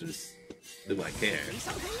grammar. It's just, do I care?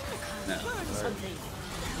 No.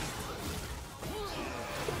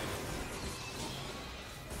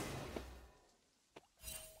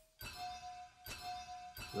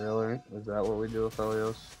 Really? Is that what we do with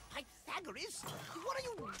Helios? Pythagoras? What are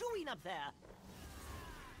you doing up there?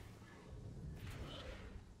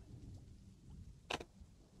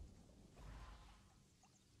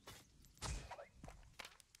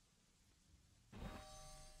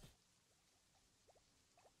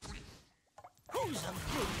 Who's a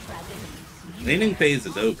good dragon? Laning phase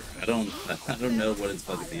is over. I don't know what his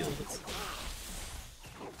fucking deal is.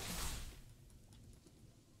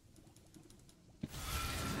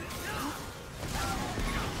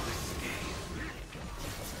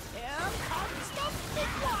 Here comes the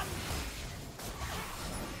big one.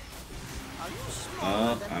 Are you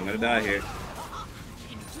smaller Oh, I'm gonna die here.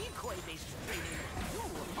 in decoy-based training? You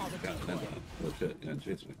are the Got decoy. it. Oh shit, yeah,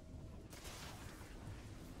 chase me.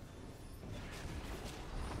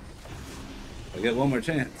 I get one more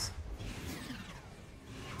chance.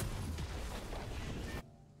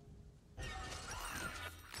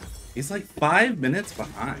 He's like 5 minutes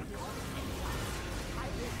behind.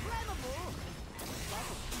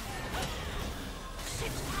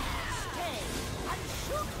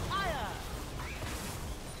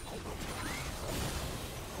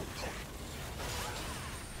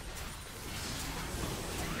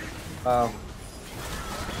 Um.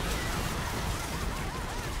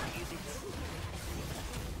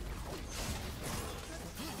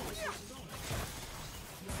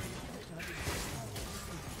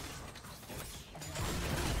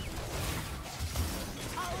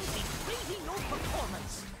 I'll be rating your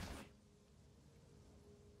performance.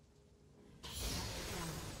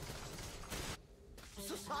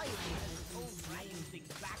 Society has old dragon things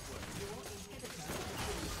backwards.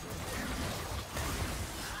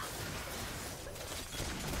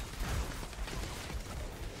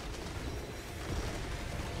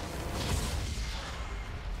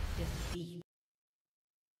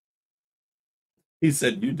 He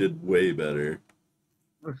said you did way better.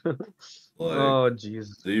 Like, Oh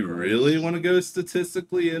Jesus. do you really want to go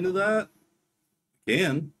statistically into that?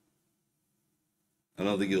 Can. I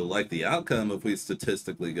don't think you'll like the outcome if we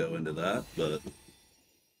statistically go into that, but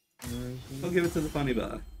I'll give it to the funny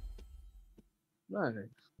guy. Nice.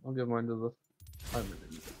 I'll give mine to the.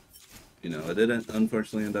 You know, I didn't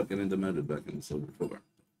unfortunately end up getting demoted back in Silver 4.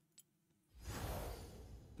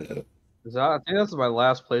 Is that, I think that's my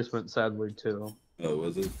last placement, sadly, too. Oh,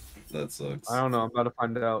 was it? That sucks. I don't know. I'm about to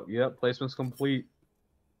find out. Yep, placement's complete.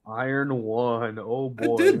 Iron 1. Oh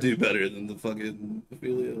boy. I did do better than the fucking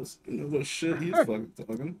Aphelios. You know what shit he's fucking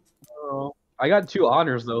talking. Oh, I got 2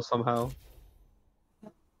 honors though somehow.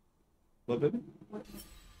 What, baby?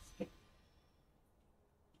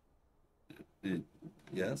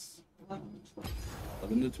 Yes.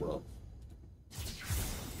 11 to 12.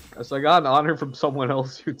 So I got an honor from someone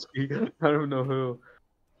else, yutski. I don't know who.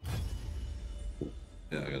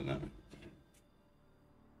 Yeah, I got an honor.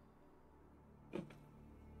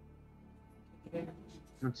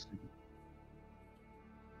 Let's see.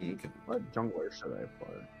 Okay. What jungler should I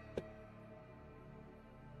play?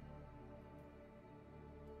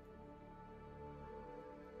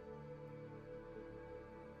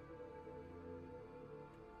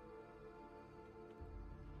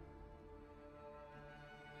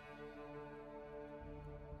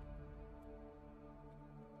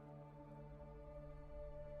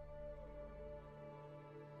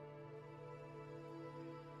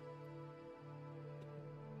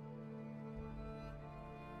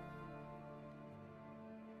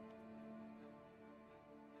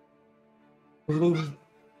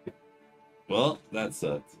 Well, that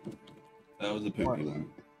sucked. That was a poopy one.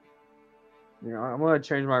 Yeah, I'm gonna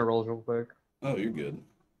change my roles real quick. Oh, you're good.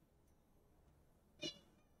 You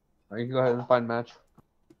can go ahead and find match.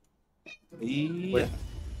 Yeah. Wait.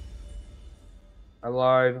 I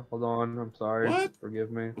lied. Hold on. I'm sorry. What?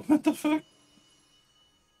 Forgive me. What the fuck?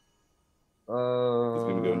 Is it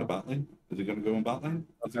gonna go in the Uh, bot lane? Is it gonna go in bot lane?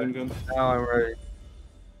 Is it gonna go in? now I'm ready.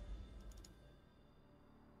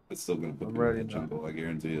 It's still gonna put I'm me in ready that now. jungle. I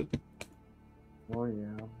guarantee it. Oh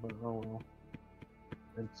yeah, but oh well.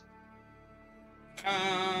 It's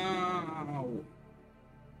Ow!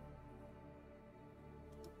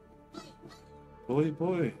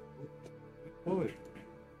 Boy.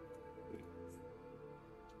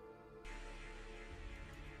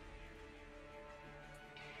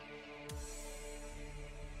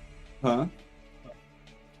 Huh?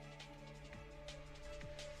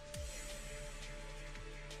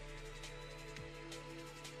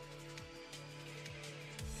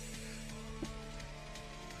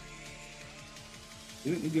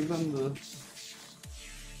 Didn't you give them the...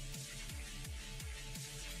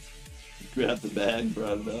 Grab the bag,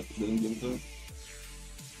 brought it up, didn't give it to him?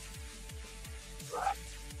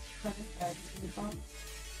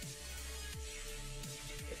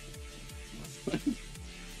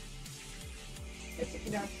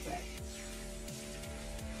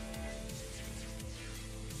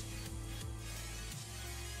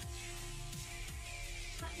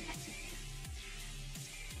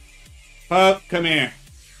 Pup, come here.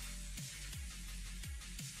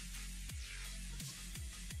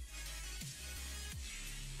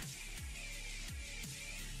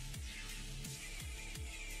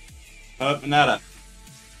 Pup, nada.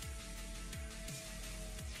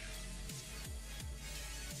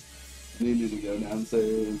 I need you to go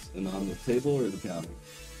downstairs and on the table or the counter?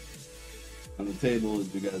 On the table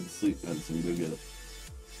is you guys' sleep medicine. Go get it.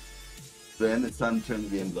 Then it's time to turn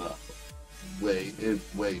the games off.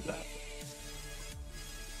 It's way past.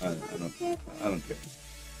 I don't care.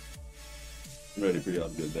 I'm ready for y'all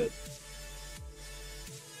to go to bed.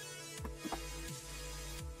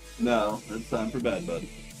 No, it's time for bed, bud.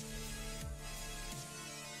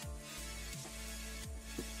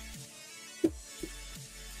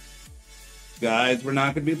 Guys, we're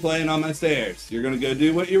not going to be playing on my stairs. You're going to go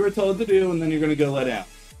do what you were told to do, and then you're going to go let out.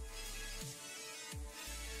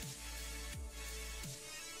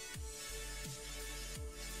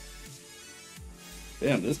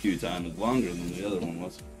 Damn, this queue time is longer than the other one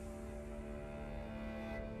was.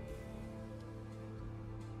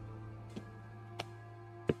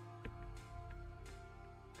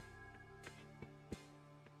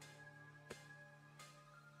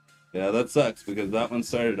 Yeah, that sucks because that one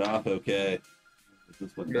started off okay. It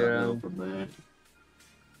just went downhill from there.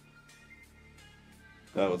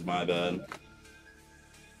 That was my bad.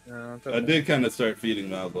 yeah, I did kind of start feeding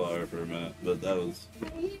Malglar for a minute, but that was...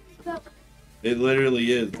 It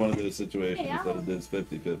literally is one of those situations that it is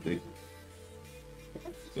 50-50.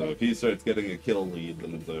 So if he starts getting a kill lead,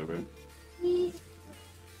 then it's over.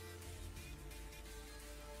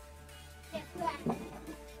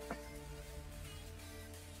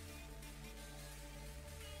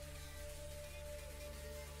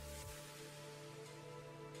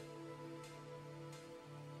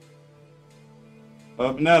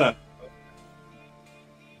 Oh, Panetta.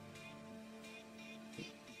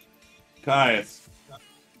 Caius.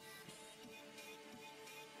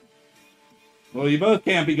 Well, you both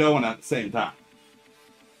can't be going at the same time.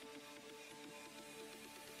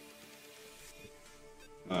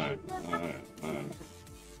 Alright.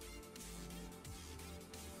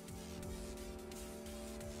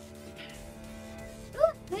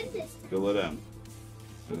 Oh, goodness. Go let down.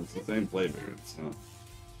 It's the same flavor. It's not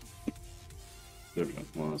different.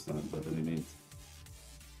 Well, it's not by any means.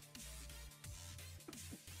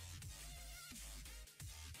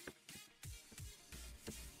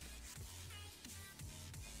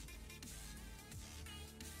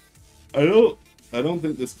 I don't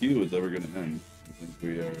think this queue is ever gonna end. I think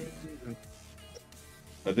we are.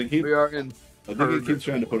 I think he. We are in. I think he keeps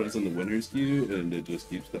trying to put us in the winners queue, and it just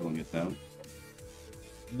keeps telling us down.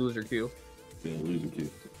 Loser queue. Yeah, loser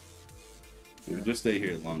queue. We'll just stay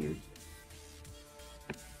here longer.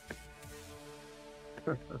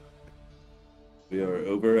 We are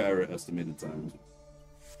over our estimated time.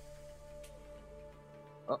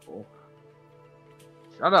 Uh-oh.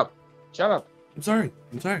 Shut up. Shut up. I'm sorry.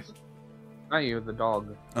 I'm sorry. Not you, the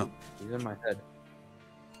dog. Oh. He's in my head.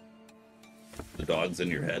 The dog's in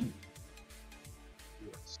your head?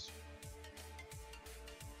 Yes.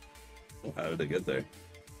 Well, how did it get there?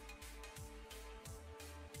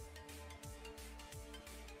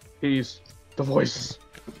 Peace. The voices.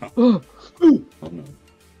 Oh no.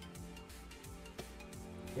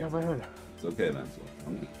 Yeah, my head. It's okay, Maxwell.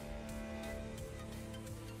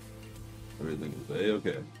 Everything is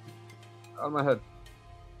A-okay. On my head.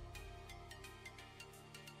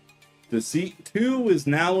 Deceit 2 is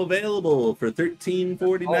now available for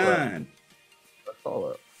 $13.49. That's all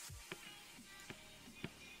that.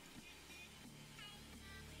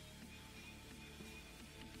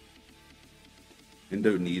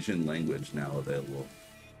 Indonesian language now available.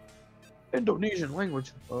 Indonesian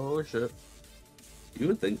language. Oh shit. You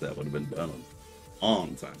would think that would have been done a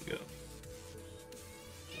long time ago.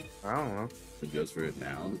 I don't know. It goes for it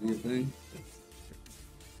now, do you think?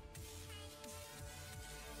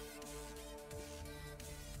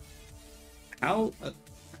 How?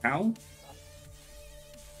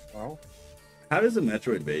 Well, How does a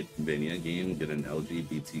Metroidvania game get an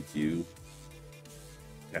LGBTQ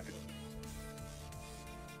tag?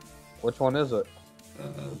 which one is it?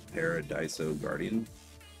 Paradiso Guardian.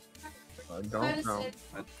 I don't know.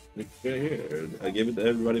 It's right here. I gave it to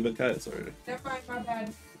everybody but Kyle. Sorry. Never mind, my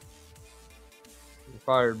bad. You're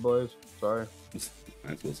fired, boys. Sorry.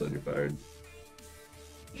 Maxwell said you're fired.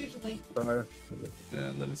 Usually, Sorry. Yeah,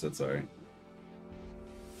 and then he said sorry.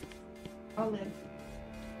 I'll live.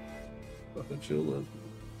 But then she'll live.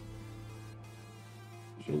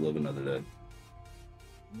 She'll live another day.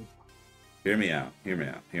 Hear me out. Hear me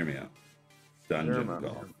out. Hear me out. Dungeon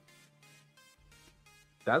golf.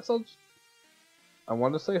 That sounds. I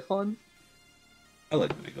want to say fun. I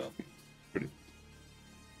like mini golf. Pretty.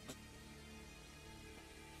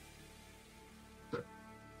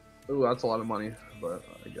 Ooh, that's a lot of money, but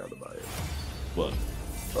I gotta buy it. What?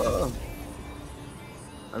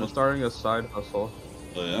 I'm starting a side hustle.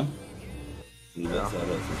 Oh yeah? Yeah.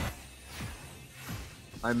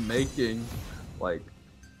 I'm making like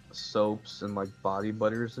soaps and like body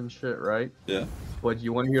butters and shit, right? Yeah. But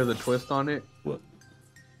you want to hear the twist on it? What?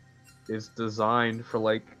 It's designed for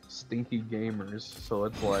like stinky gamers. So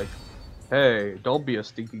it's like, hey, don't be a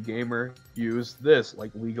stinky gamer. Use this,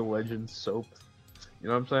 like League of Legends soap. You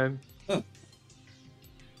know what I'm saying?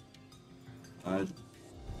 Huh.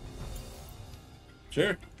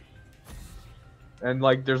 Sure. And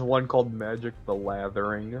like, there's one called Magic the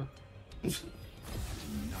Lathering.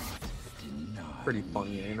 Pretty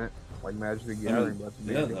funny, ain't it? Like Magic the Gathering, but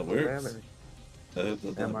yeah, Magic that the works. Lathering.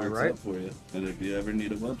 That Am I works right? out for you. And if you ever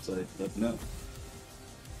need a website, let me know.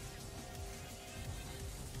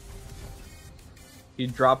 He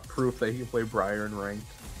dropped proof that he can play Briar in ranked.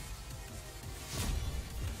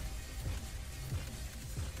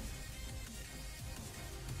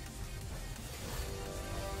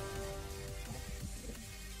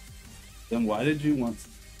 Then why did you want?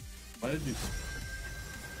 Why did you?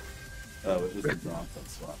 Oh, it was a drop that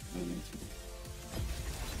swap. Indeed,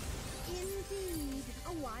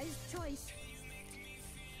 a wise choice.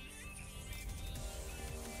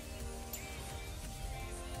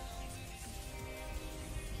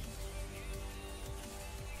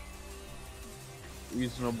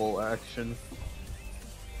 Reasonable action.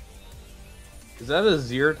 Is that a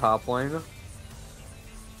Zir top lane?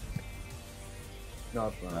 No,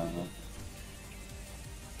 it's not.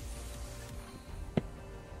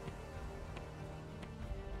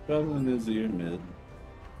 Probably is your mid.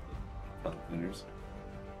 Top winners.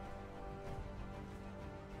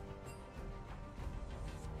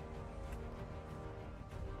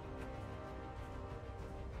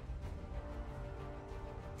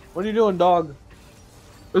 What are you doing, dog?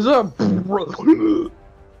 Is that?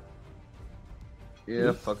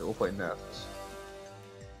 Yeah, fuck it. We'll play Nests.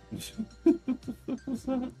 What's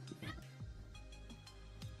that?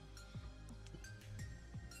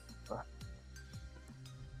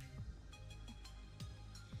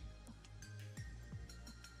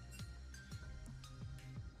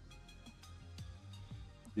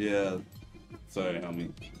 Yeah, sorry, homie.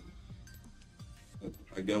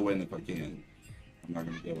 I go in if I can. I'm not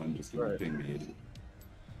gonna go in just because you ping me.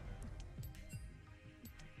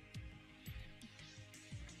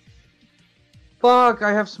 Fuck,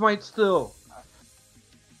 I have smite still.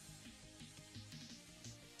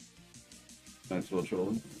 Maxwell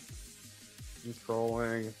trolling. I'm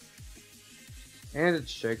trolling. And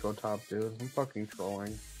it's Shaco top, dude. I'm fucking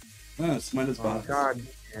trolling. No, smite his Oh, box. God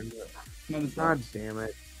damn it. Smite his God box. damn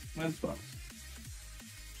it. Smite his box.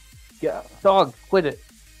 Yeah, dog, quit it.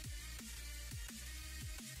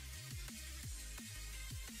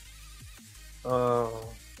 Oh,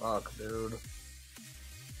 fuck, dude.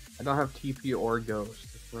 I don't have TP or Ghost.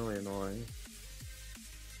 It's really annoying.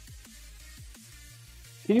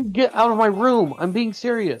 Can you get out of my room? I'm being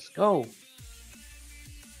serious. Go.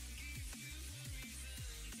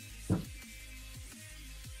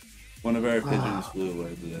 One of our pigeons flew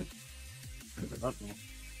away today.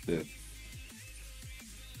 Yeah.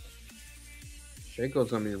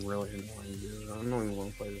 Shaco's gonna be really annoying, dude. I don't even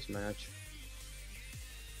want to play this match.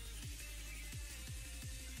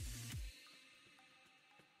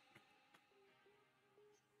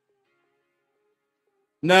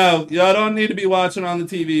 No, y'all don't need to be watching on the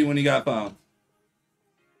TV when you got phone.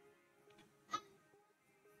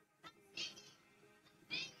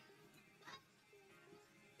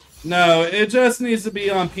 No, it just needs to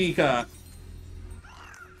be on Peacock.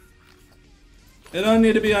 It don't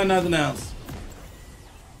need to be on nothing else.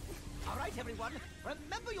 All right, everyone,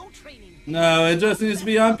 remember your training. No, it just needs to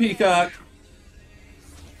be on Peacock.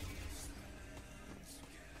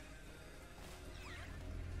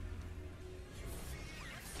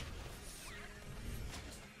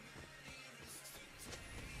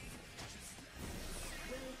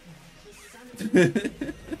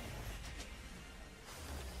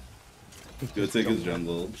 Go take his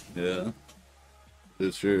jungle. Yeah,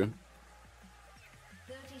 it's true.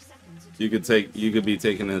 You could be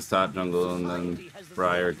taking his top jungle, and then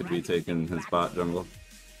Briar could be taking his bot jungle.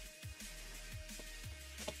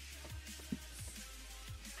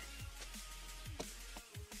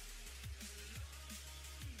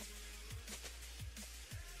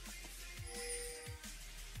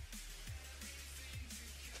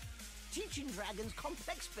 Teaching dragons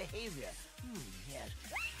complex behavior. Yes.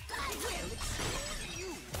 I will expose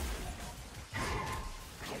you.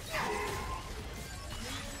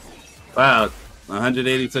 Wow,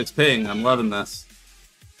 186 ping. I'm loving this.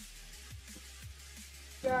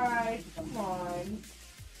 Guys, come on.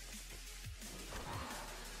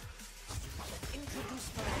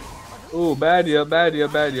 Ooh, bad ya, bad ya,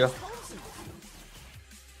 bad ya.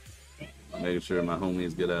 Making sure my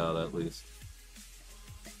homies get out at least.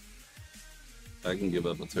 I can give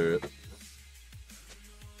up a turret.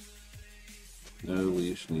 No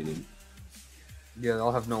leash needed. Yeah,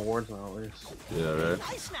 they'll have no wards now at least. Yeah, right.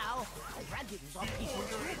 Nice now. Dragons are people.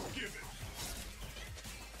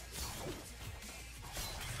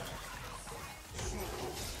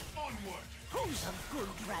 Who's a good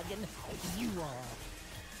dragon? You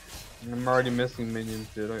are. I'm already missing minions,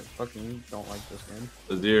 dude. I fucking don't like this game.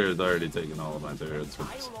 The deer has already taken all of my turrets.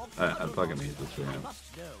 I fucking hate this game.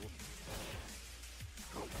 Must go.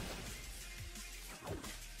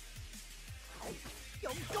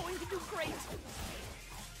 You're going to do great.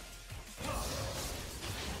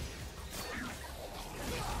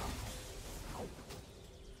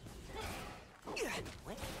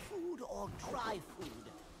 Wet food or dry food?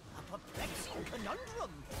 A perplexing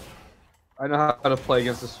conundrum. I know how to play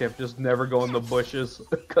against this champ. Just never go in the bushes,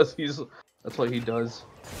 because that's what he does.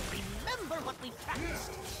 Remember what we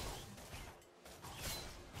practiced.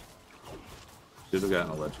 Should have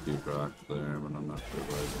gotten electrocute proc there, but I'm not sure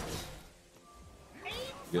why.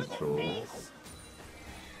 Get troll.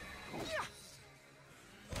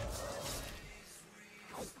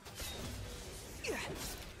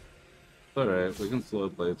 Alright, we can slow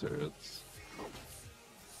play turrets.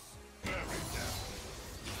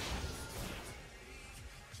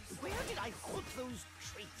 Where did I put those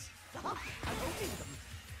treats? I'm opening them.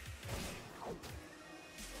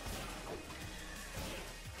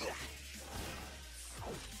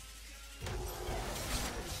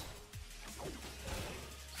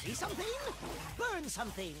 See something? Burn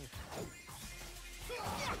something.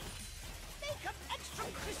 Make them extra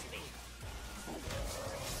crispy.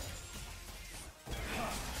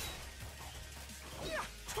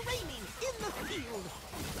 Training in the field.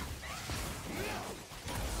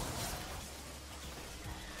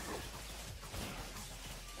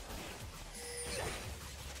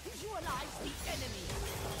 Visualize the enemy.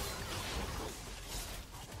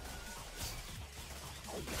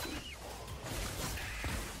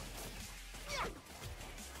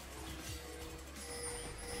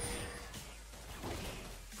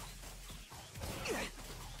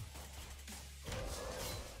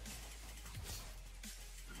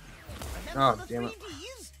 Oh, damn it.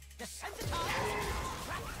 Desensitize,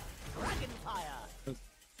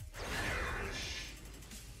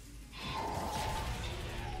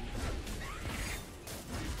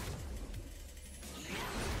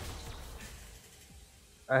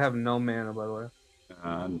 I have no mana, by the way.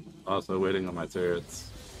 I'm also waiting on my turrets.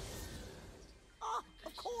 Ah,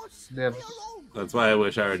 of course. They have... That's why I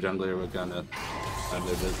wish our jungler would kind of have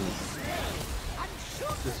their business.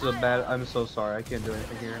 This is a bad... I'm so sorry. I can't do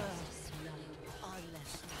anything here.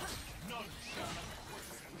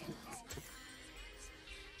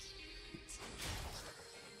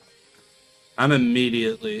 I'm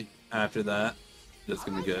immediately after that just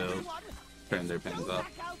gonna go turn their pings off.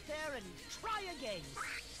 Back out there and try again.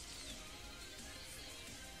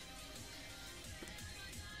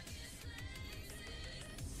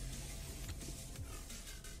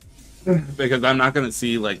 Because I'm not gonna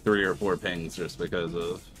see like 3 or 4 pings just because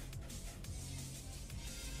of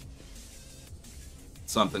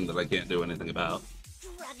something that I can't do anything about.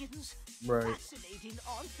 Dragons. Right. Fascinating,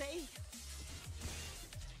 aren't they?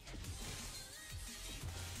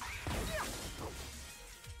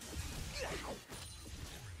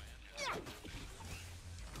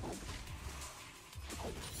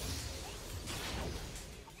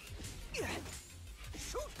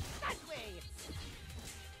 Shoot that way.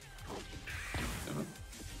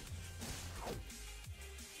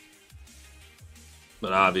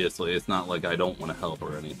 But obviously, it's not like I don't want to help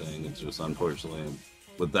or anything. It's just unfortunately,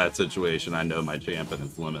 with that situation, I know my champ and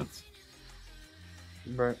its limits.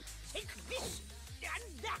 Right. Take this and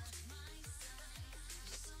that.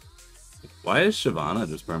 Why is Shyvana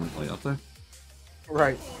just permanently up there?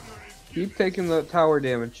 Right. Keep taking the tower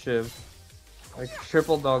damage, Shiv. I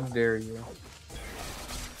triple dog dare you.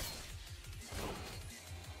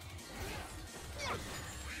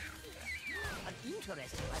 An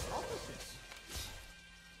interesting hypothesis.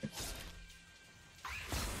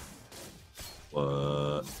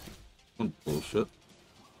 What? Oh, bullshit.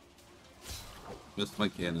 Missed my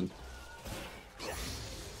cannon.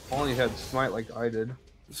 Only had smite like I did.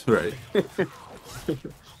 That's right. How are you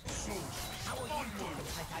doing,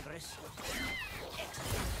 Pythagoras?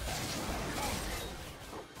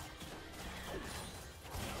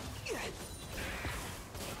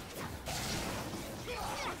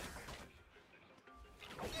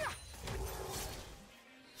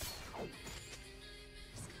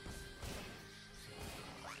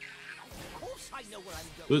 Of course I know where I'm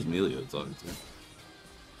going. Who's Melio talking to?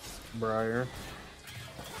 Briar.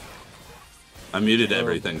 I muted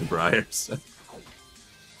everything to Briar, so.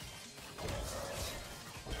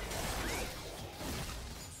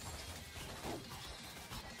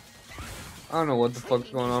 I don't know what the fuck's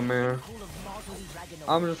going on, man.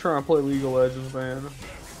 I'm just trying to play League of Legends, man.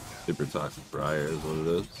 Super toxic Briar is what it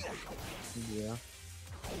is. Yeah.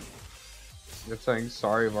 You're saying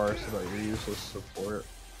sorry, Varus, about your useless support.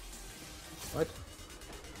 What?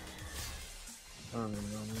 I don't even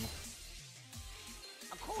know, man.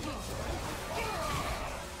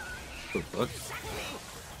 What the fuck?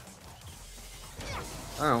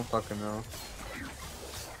 I don't fucking know.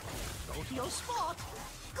 Go to your spot.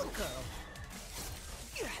 Good girl.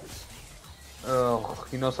 Oh,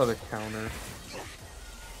 he knows how to counter.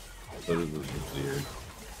 What is this weird?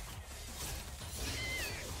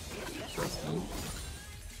 Interesting.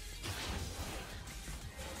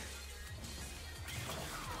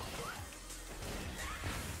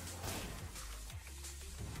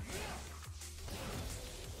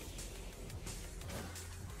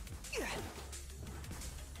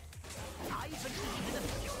 I believe in the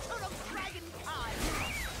future of dragonkind.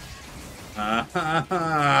 Ah ha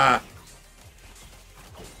ha!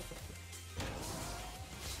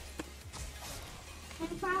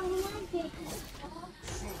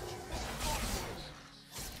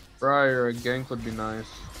 Briar, a gank would be nice.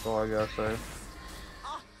 That's all I gotta say.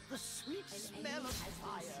 Ah, the sweet smell of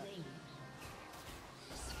fire.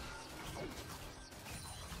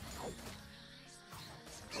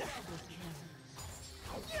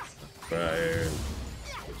 Briar.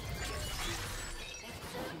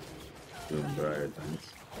 Doing Briar things.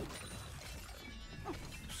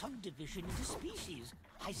 Subdivision into species.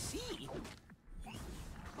 I see.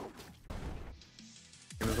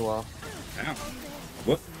 As well. Ow.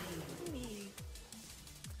 What?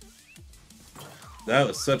 That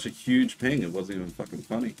was such a huge ping, it wasn't even fucking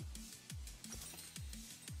funny.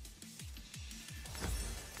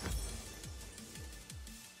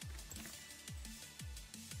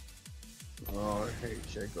 Oh, I hate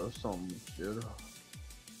Shaco so much, dude.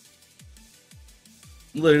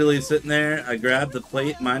 Literally sitting there, I grabbed the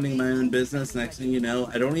plate, minding my own business. Next thing you know,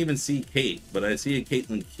 I don't even see Kate, but I see a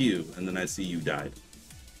Caitlyn Q, and then I see you died.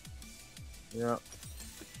 Yeah.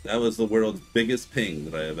 That was the world's biggest ping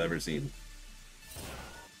that I have ever seen.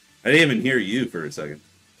 I didn't even hear you for a second.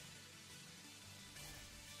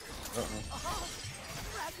 Uh-oh.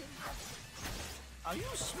 Are you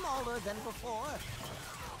smaller than before?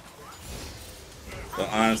 But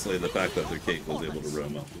honestly, the fact that their Kate was able to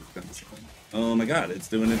roam up is kind of something. Oh my god, it's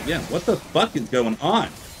doing it again. What the fuck is going on?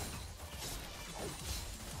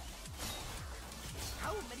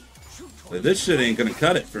 This shit ain't gonna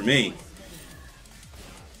cut it for me.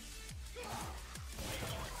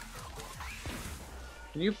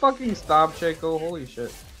 Can you fucking stop, Chaco? Holy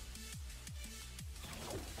shit.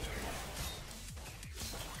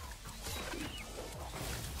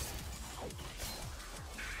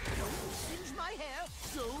 Singe my hair,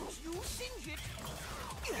 don't you singe it.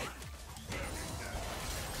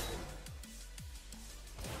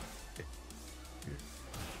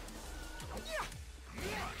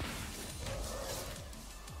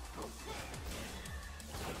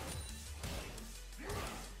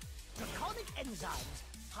 Draconic enzymes,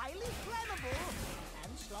 highly flammable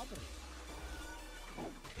and slobbery.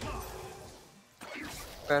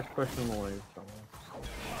 Fast question in the way somewhere.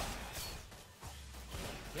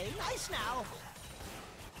 Play nice now.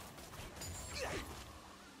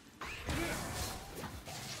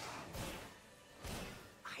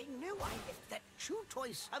 I knew I left that chew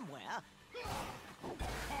toy somewhere.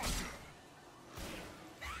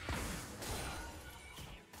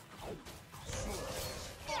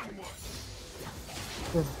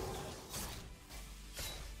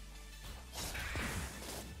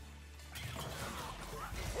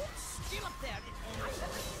 Still up there. I have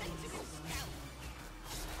a sensitive smell.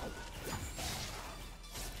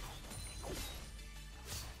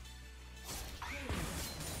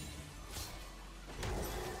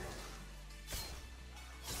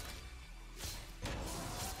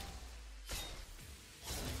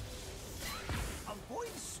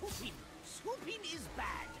 Avoid swooping. Swooping is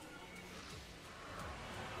bad.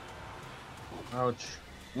 Ouch.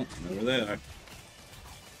 Oh, over there.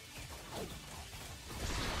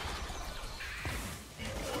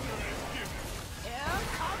 Here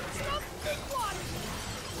comes the big one.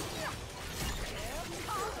 Here comes the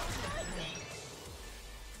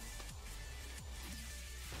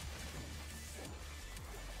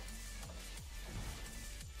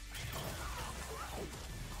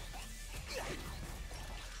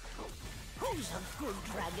Who's a good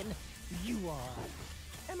dragon? You are.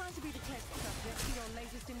 Am I to be the test subject for your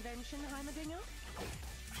latest invention, Heimerdinger?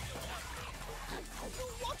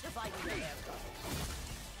 What have I done?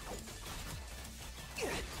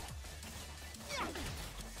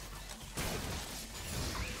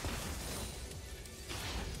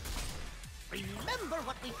 Remember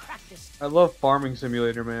what we practiced. I love Farming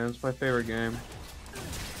Simulator, man. It's my favorite game.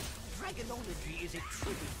 Dragonology is a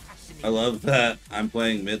truly fascinating. I love that I'm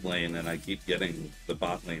playing mid lane and I keep getting the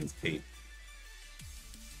bot lane's Kate.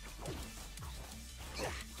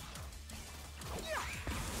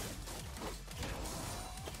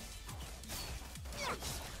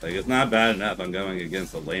 Like, it's not bad enough I'm going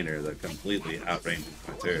against a laner that completely outranges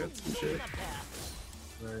my turrets and shit.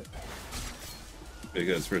 Right.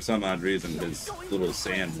 Because for some odd reason, his little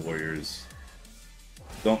sand warriors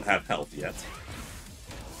don't have health yet.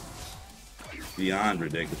 Beyond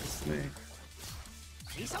ridiculous to me.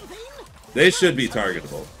 See something? They should be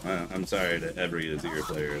targetable. I'm sorry to every Azir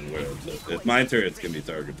player in the world, but if my turrets can be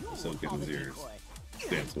targetable, so can Azir's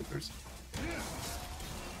Dance Whippers.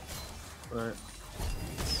 Right.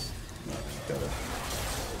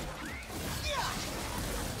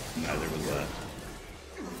 Neither was that.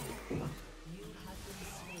 You have been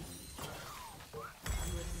slain.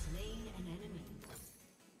 You have slain an enemy.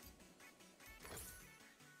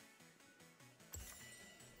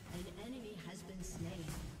 An enemy has been slain.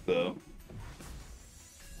 So,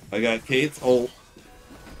 I got Kate's ult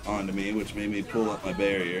onto me, which made me pull up my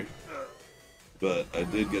barrier. But I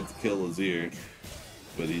did get to kill Azir.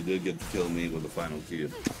 But he did get to kill me with the final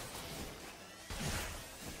cube.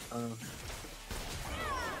 What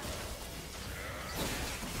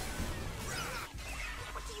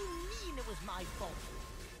do you mean it was my fault?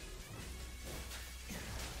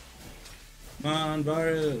 Come on,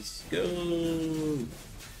 Varus, go!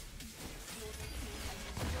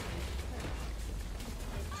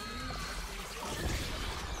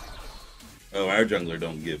 Oh, our jungler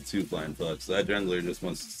don't give two flying fucks. That jungler just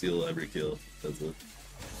wants to steal every kill. That's it.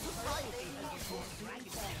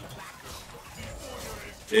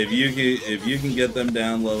 If you can get them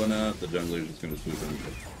down low enough, the jungler's just gonna swoop in.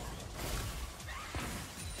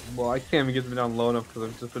 Well, I can't even get them down low enough because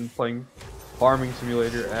I've just been playing Farming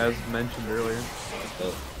Simulator as mentioned earlier.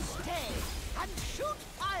 Oh. Stay and shoot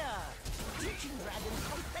fire. Teaching dragons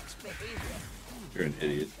complex behavior. You're an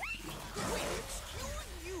idiot. Well, excuse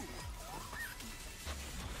you.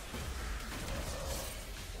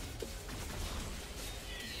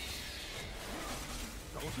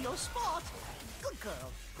 Go to your spot. Good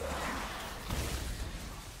girl.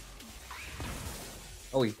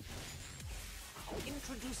 Oh,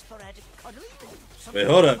 Introduce sporadic cuddling. Wait,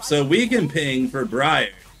 hold up. So we can ping for Briar.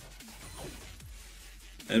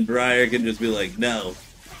 And Briar can just be like, no.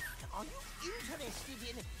 Are you interested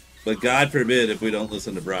in But God forbid if we don't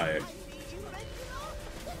listen to Briar.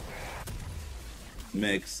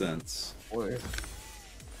 Makes sense. boy.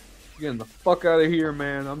 Getting the fuck out of here,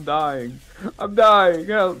 man. I'm dying. I'm dying.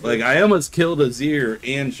 Help. Like, I almost killed Azir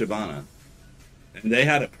and Shyvana. And they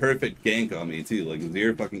had a perfect gank on me, too. Like,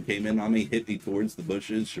 Azir fucking came in on me, hit me towards the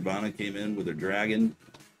bushes. Shyvana came in with her dragon.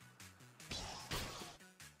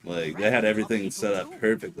 Like, they had everything set up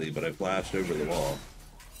perfectly, but I flashed over the wall.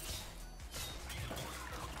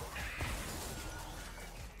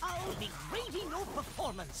 I'll be rating your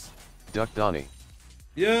performance. Duck Donnie.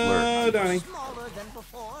 Yo, Donnie. Smaller than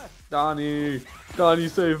before. Donnie. Donnie,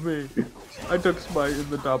 save me. I took Smite in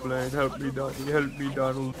the top lane. Help me, Donnie. Help me,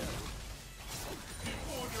 Donald.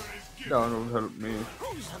 Donald, help me.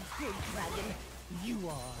 Who's a good dragon? You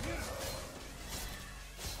are.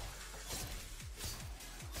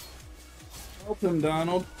 Help him,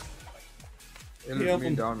 Donald. Help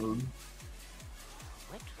me, Donald.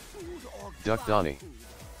 Wet food or Duck dry Donnie. food?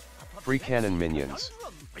 A Free cannon minions.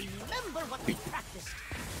 Remember what we practiced.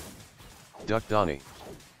 Duck Donnie.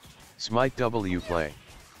 Smite W play.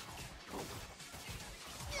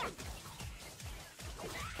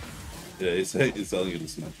 Yeah, he's telling you to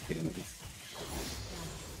smash cannons.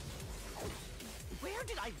 Where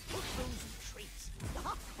did I put those traits?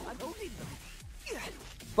 I'm holding them.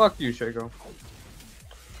 Fuck you, Shaco.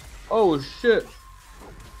 Oh, shit.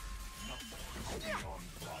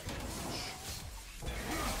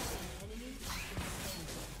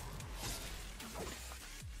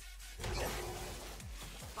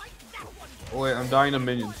 Oh, wait, I'm dying to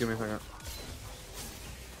minions. Give me a second.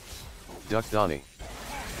 Duck Donnie.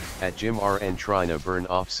 At Jim RN trying to burn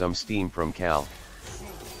off some steam from Cal.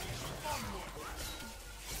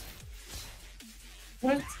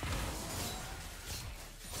 What?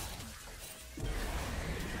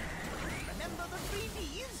 Remember the 3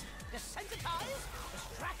 Ds? Desensitize,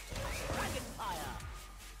 distract, dragon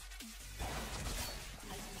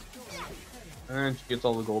fire. And she gets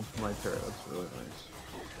all the gold from my turret. That's really nice.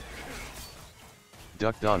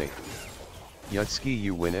 Duck Donnie. Yutski,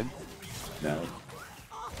 you winning? No.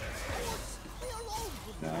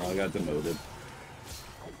 No, I got demoted.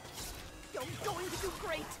 You're going to do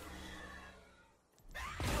great.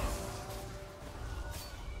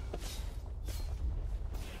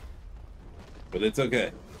 But it's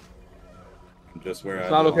okay. I'm just where It's I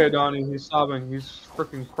not belong. okay, Donnie. He's sobbing. He's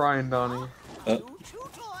freaking crying, Donnie.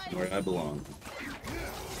 Where I belong.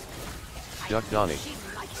 Duck Donnie.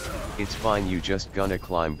 It's fine, you just gonna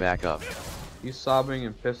climb back up. He's sobbing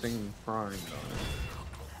and pissing and crying, Donnie.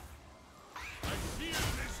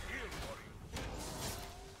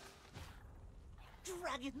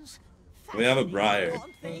 Dragons. We have a Briar.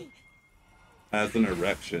 Aren't they? Has an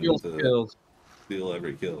erection Steals to kills. steal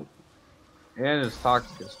every kill. And it's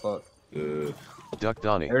toxic as fuck. Duck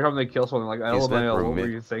Donnie. Every time they kill someone, like, Is that LMAO, what room were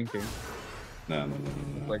mid? you thinking? No.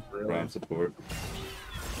 Like, really? Prime support.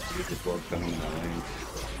 Get the fuck coming in my lane.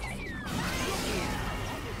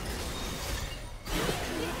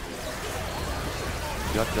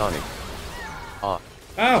 Duck Donnie. Ah.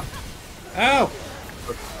 Ow! Ow!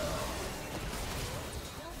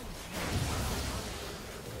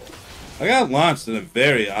 I got launched in a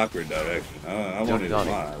very awkward direction. I won't even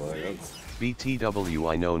Donnie. lie. Like, that's,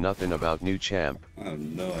 BTW, I know nothing about new champ. I have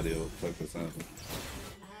no idea what the fuck this happened.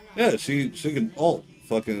 Yeah, she can ult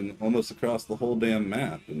fucking almost across the whole damn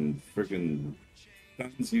map and freaking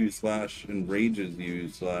stuns you / enrages you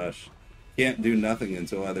 / can't do nothing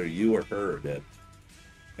until either you or her are dead.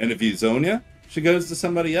 And if you zone ya, she goes to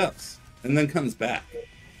somebody else and then comes back.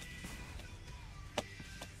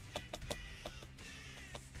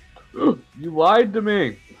 You lied to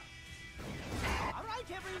me.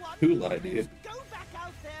 Who lied to you?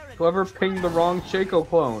 Whoever pinged the wrong Shaco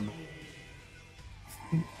clone.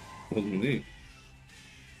 Wasn't me.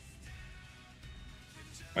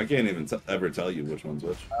 I can't even ever tell you which one's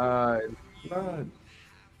which. God.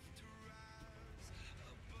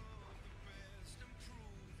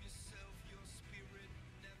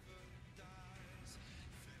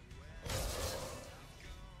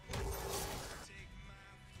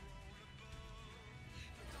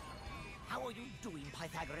 How are you doing,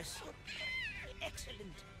 Pythagoras?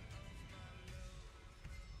 Excellent.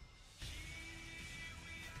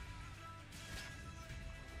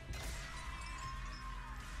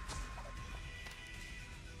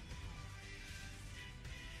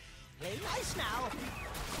 Play nice now.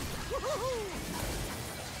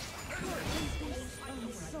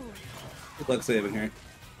 Good luck saving her.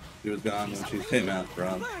 She was gone when she came out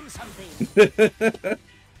from. Learn something.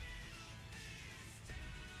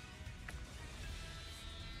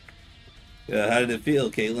 Yeah, how did it feel,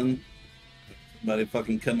 Caitlin? Somebody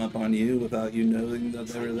fucking come up on you without you knowing that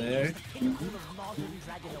they were there? Pinnacle of modern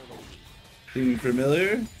dragonology. Seem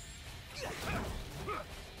familiar?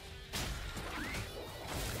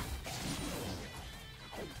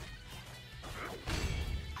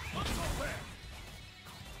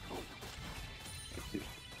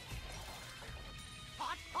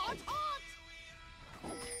 Hot, hot, hot!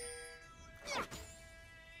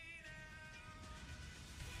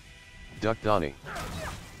 Duck Donnie.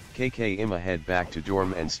 KK Imma head back to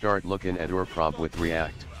dorm and start looking at Urprob with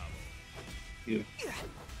React. Yeah.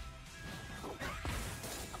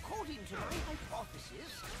 According to my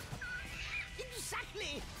hypothesis,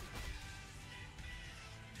 exactly.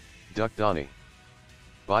 Duck Donnie.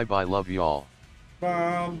 Bye bye, love y'all.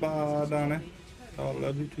 Bye bye, Donnie. I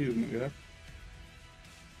love you too, my guy.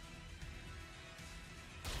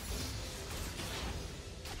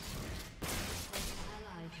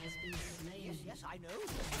 Yes, yes, I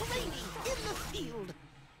know. Training in the field.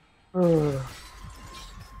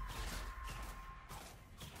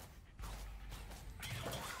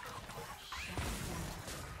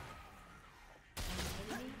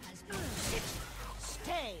 Sit,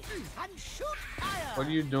 stay, and shoot fire. What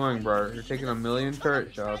are you doing, bro? You're taking a million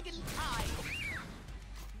turret shots. Dragon tide.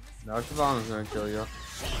 Now Siobhan is gonna kill you.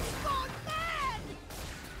 She's gone mad.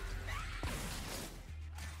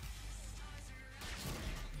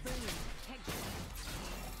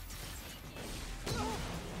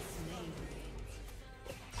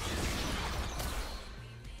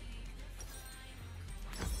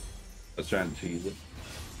 I was trying to cheese it.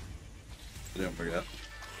 I didn't forget.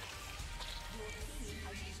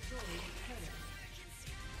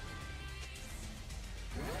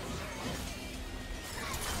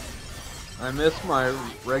 I miss my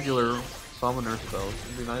regular summoner spells.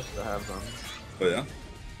 It'd be nice to have them. Oh yeah?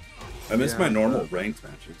 I miss Yeah. my normal ranked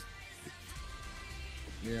matches.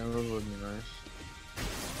 Yeah, those would be nice.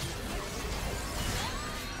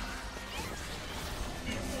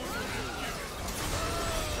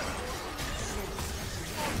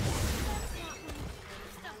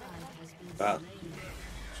 Wow.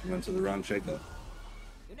 She went to the wrong shake-up.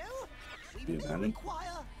 You know, we Can you will imagine?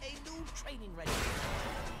 require a new training regimen.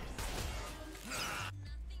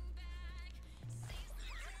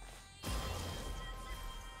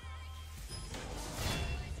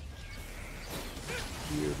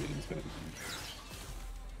 European's gonna be.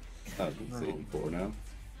 I've been saving 4 now.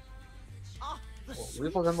 Ah, the Well,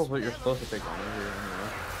 lethal Temple's what you're supposed to take on here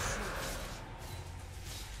anyway.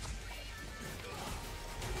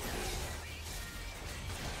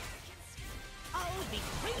 I'll be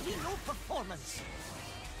grading your performance.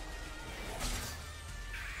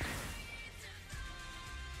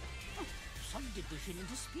 Some division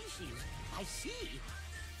into species. I see.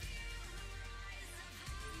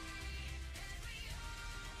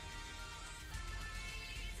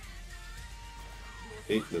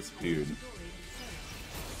 Hate this beard.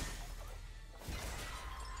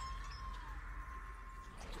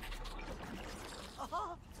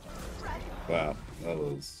 Wow, that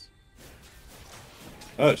was.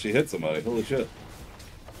 Oh, she hit somebody. Holy shit.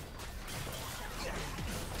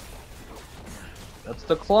 That's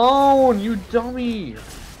the clone, you dummy!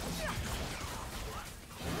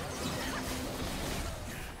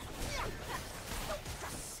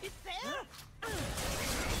 Sit there.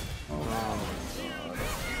 Oh,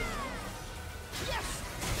 Yes.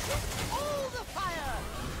 Shoot all the fire.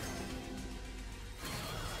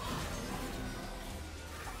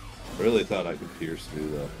 I really thought I could pierce through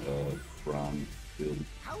that Braum field.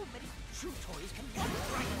 How many true toys can one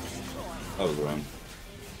dragon destroy? I was wrong.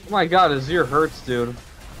 Oh my god, his ear hurts, dude.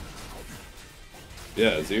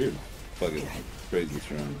 Yeah, his ear fucking crazy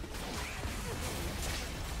strong.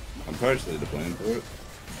 I'm partially to blame for it.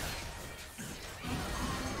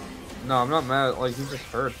 No, I'm not mad. Like, he just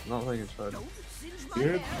hurts. I'm not saying it's hurt. Don't singe my You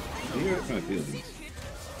hurt, hair. you hurt my feelings.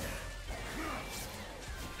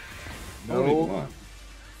 I No. don't even want.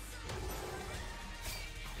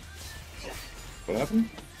 What happened?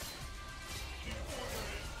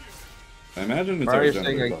 I imagine it's Why are you always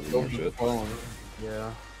saying I about more killed the shit. clone?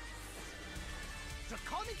 Yeah.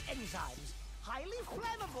 Draconic enzymes, highly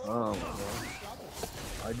flammable. Oh my god.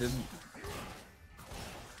 I didn't.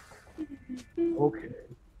 Okay.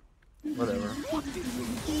 Whatever. It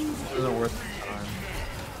isn't worth the time.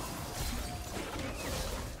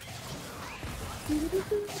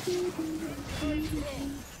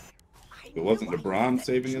 If it wasn't LeBron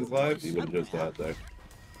saving his life, he would have just died there.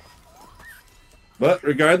 But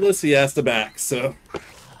regardless, he has to back, so.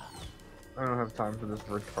 I don't have time for this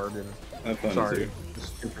retarded. Have fun, Sorry, too. this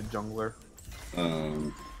stupid jungler.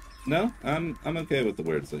 No, I'm okay with the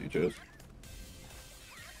words that you chose.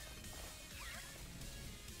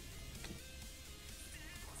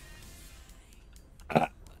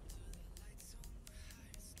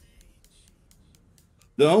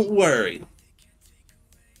 Don't worry.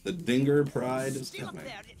 The Dinger Pride is coming.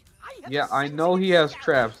 Yeah, I know he has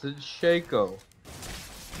traps. It's Shaco.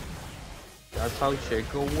 That's how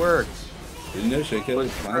Shaco works. Didn't know Shaco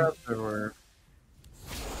was fine? Traps everywhere.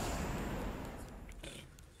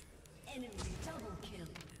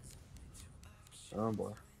 Oh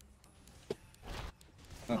boy.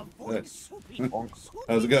 Oh, hey.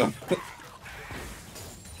 How's it going?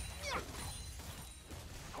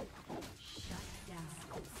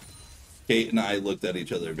 Kate and I looked at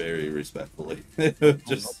each other very respectfully.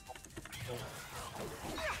 Just,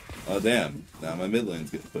 oh damn! Now my mid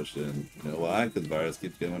lane's getting pushed in. You know why? Because Varus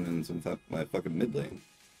keeps going in my fucking mid lane.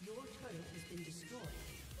 Your turret has been destroyed.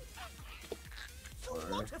 So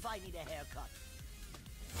what if I need a haircut?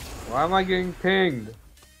 Why am I getting pinged?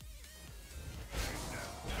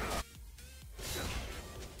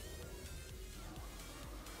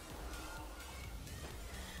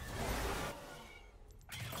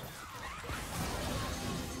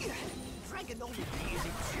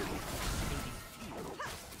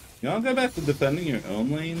 Y'all go back to defending your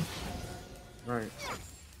own lane? Right.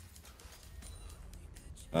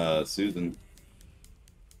 Susan.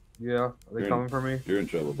 Yeah, are they coming for me? You're in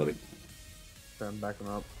trouble, buddy. Okay, I'm backing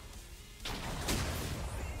up.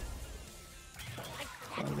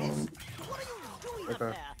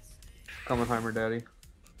 Okay. Commenheimer daddy.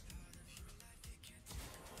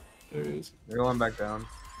 There he is. They're going back down.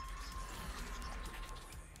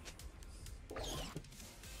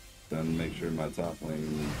 Then make sure my top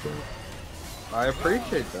lane is I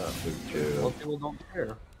appreciate that. good. Most people don't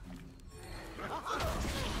care.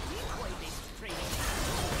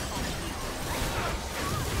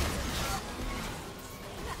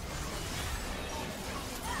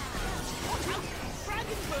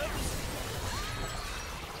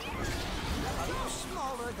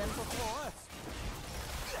 Smaller than before.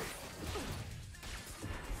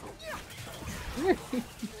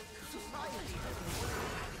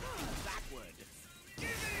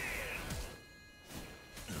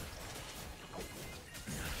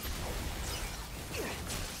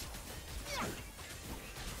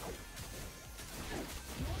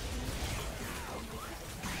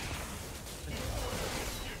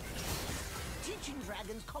 Teaching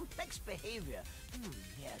dragons complex behavior.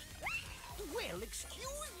 Yes. Well,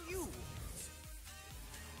 excuse you.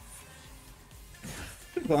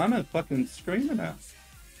 Well, I'm a fucking screaming now.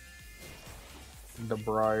 The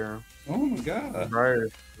Briar. Oh my god. The Briar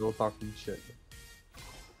is still talking shit.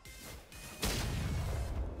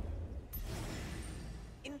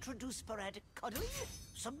 Introduce sporadic cuddling.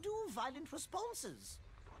 Subdue violent responses.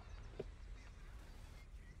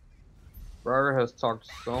 Briar has talked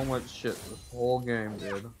so much shit this whole game,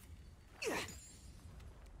 dude.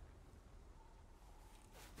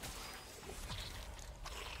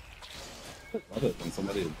 Love it when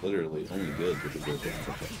somebody is literally only good because they're doing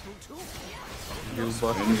something. You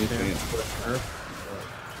busted him.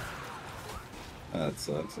 That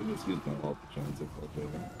sucks. I just used my ult to try and take that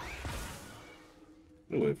over.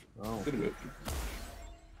 Get away from Get away from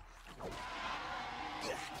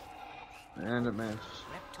And it managed.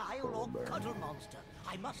 Reptile or cuddle monster?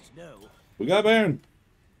 I must know. We got Baron!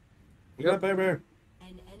 We got Bear!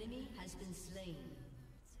 An enemy has been slain.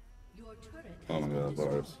 Your turret Oh has my been god,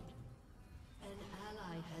 destroyed. bars. An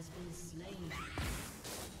ally has been slain.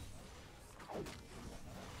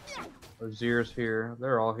 Azir's here.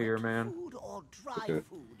 They're all here, man. Food or dry Okay.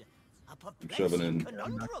 food? A I'm shoving in.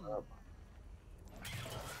 conundrum.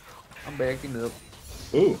 I'm backing up.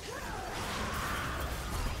 Ooh!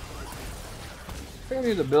 I think I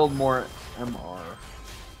need to build more MR.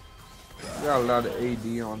 They got a lot of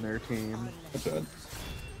AD on their team. Not bad.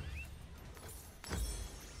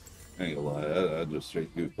 I ain't gonna lie, I just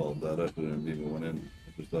straight goofballed that. I couldn't even went in.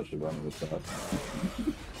 I just thought Shyvana was top.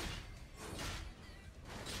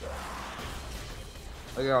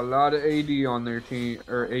 They got a lot of AD on their team,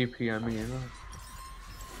 or AP, I mean.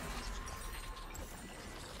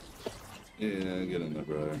 Yeah, get in there,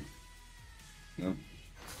 brother. No?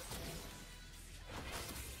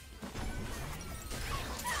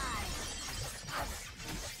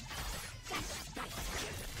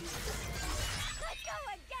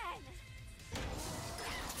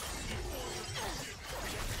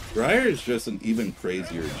 Briar is just an even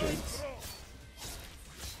crazier Jinx.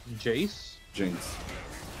 Jace? Jinx.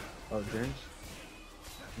 Oh, Jinx?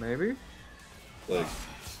 Maybe? Like,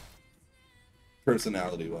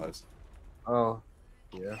 personality-wise. Oh,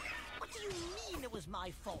 yeah. What do you mean it was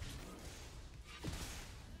my fault?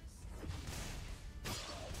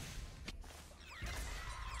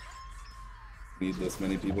 Need this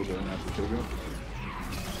many people going after children?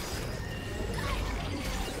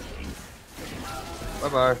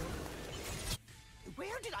 Bye-bye.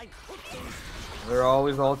 Where did I put those? They're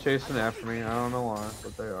always all chasing after me. I don't know why,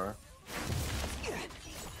 but they are.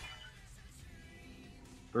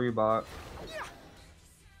 3 bot.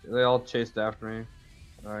 They all chased after me.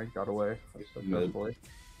 I got away successfully.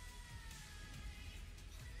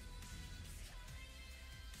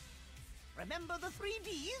 Remember the 3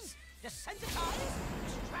 Ds? Desensitize,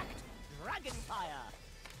 distract, dragon fire.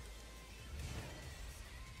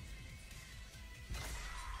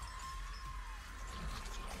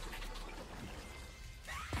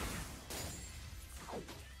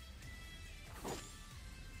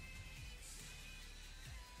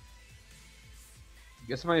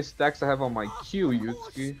 Guess how many stacks I have on my Q,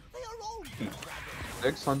 Yutski?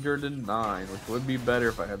 609, which would be better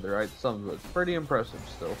if I had the right sums, but it's pretty impressive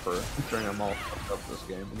still for considering I'm all fucked up this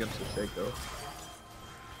game against the Shaco.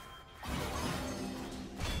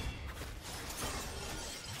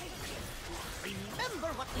 Remember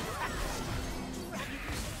what we practiced.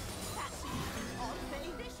 That's on me.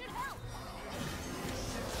 This should help.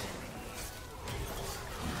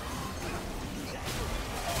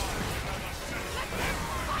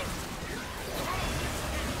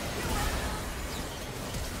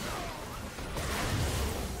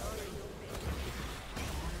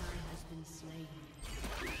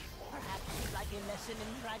 Lesson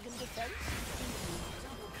in dragon defense?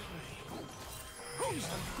 Who's a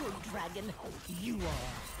good dragon? You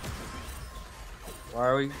are. Why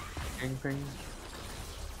are we ping?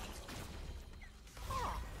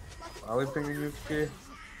 Why are we pinging Yutski?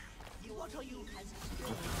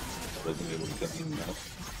 Wasn't able to get him out.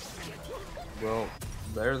 Well,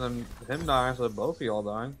 better than him dying, so both of y'all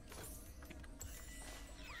dying.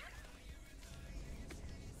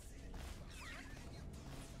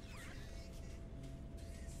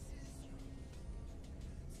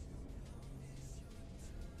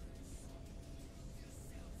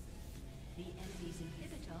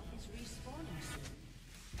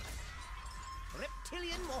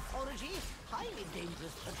 Reptilian morphology, highly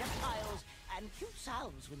dangerous projectiles, and cute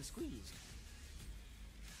sounds when squeezed.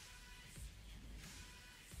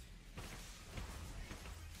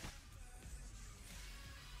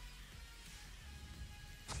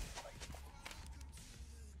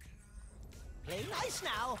 Play nice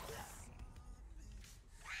now.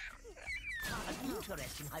 An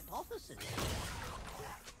interesting hypothesis.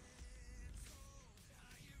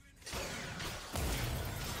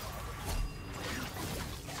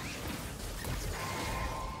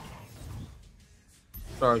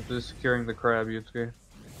 Start just securing the crab, Yutski.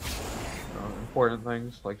 Important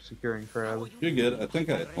things like securing crab. You're good. I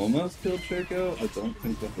think I almost killed Shaco. I don't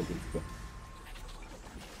think that was it.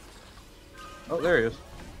 Oh, there he is.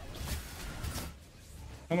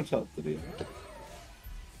 How much health did he have?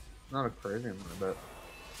 Not a crazy amount, I bet.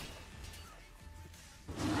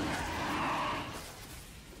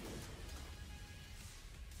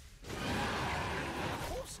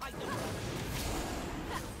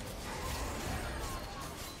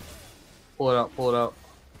 Pull it out, pull it out.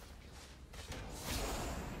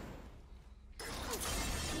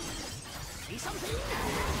 See something?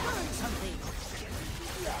 Learn something.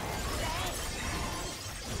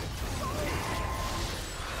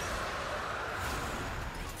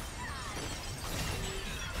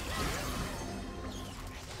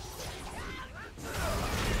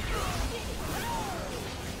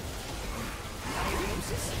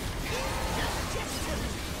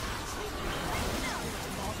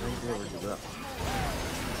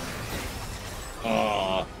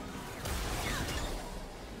 Ah.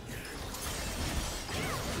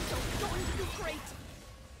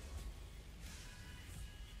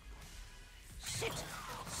 Sit,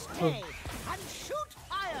 stay, and shoot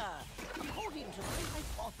fire. According to my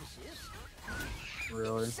hypothesis.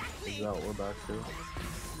 Really? Is that what we're back to?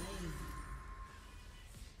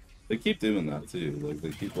 They keep doing that too. Like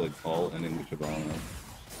they keep like all ending the Shyvana.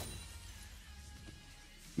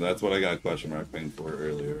 That's what I got question mark ping for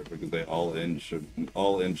earlier because they all in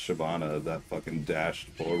Shyvana that fucking dashed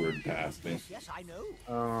forward past me. Yes, I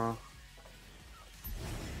know.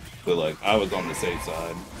 But like I was on the safe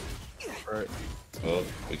side. Right. Oh,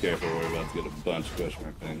 be careful, we're about to get a bunch of question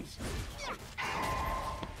mark things.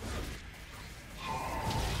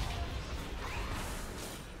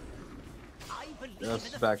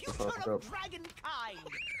 Just back the fuck up.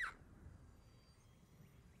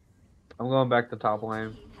 I'm going back to top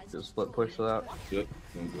lane. Just split push that. Yep,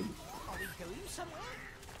 sounds good. Are we going somewhere?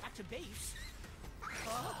 Back to base?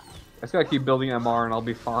 I just gotta keep building MR and I'll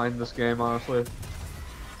be fine this game, honestly.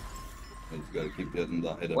 I just gotta keep getting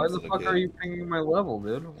the items. Why the that I fuck get. are you pinging my level,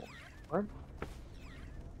 dude? What?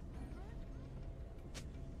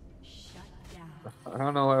 I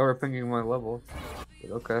don't know why we're pinging my level,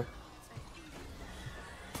 but okay.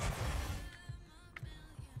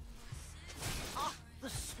 Ah, the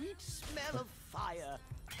sweet smell of fire.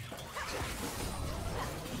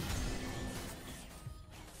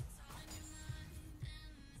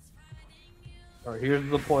 Alright, here's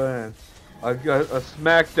the plan. I've got a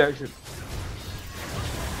smack that shit.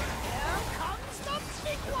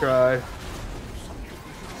 I tried.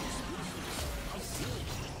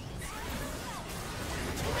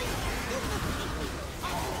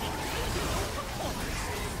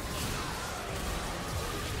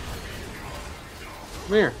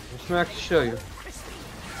 Come here, I'll smack to show you.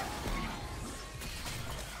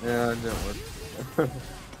 Yeah, it didn't work.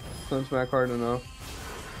 Don't smack hard enough.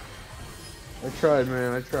 I tried,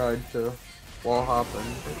 man. I tried to wall hop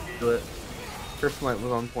and do it. First Smite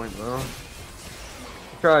was on point, though. I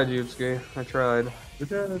tried, Yutski. I tried. Good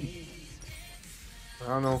job. I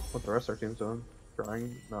don't know what the rest of our team's doing.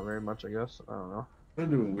 Trying. Not very much, I guess. I don't know. They're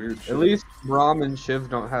doing weird shit. At least Braum and Shiv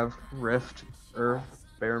don't have Rift or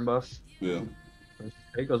Baron buffs. Yeah.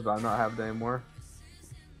 Keiko's about to not have it anymore.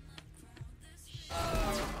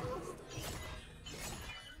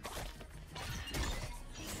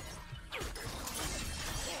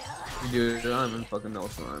 Dude, I don't even fucking know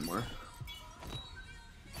what's going on anymore.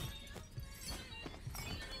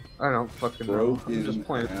 I don't fucking know. I'm just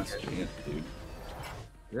playing. Ass chant, dude.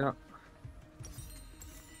 Yeah.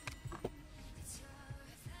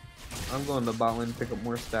 I'm going to bot lane to pick up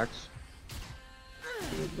more stacks.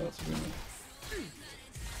 Good, that's good.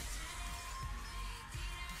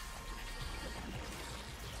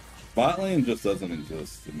 Bot lane just doesn't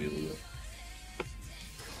exist immediately.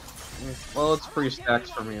 Well, it's free stacks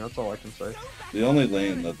for me, that's all I can say. The only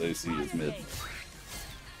lane that they see is mid.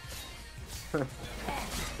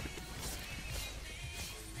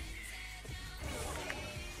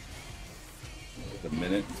 A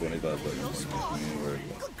minute and 25 seconds.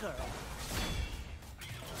 Good girl.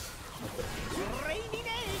 Raining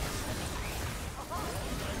eggs.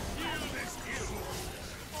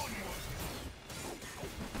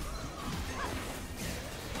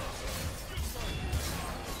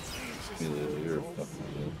 You're a fucking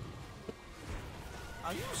good.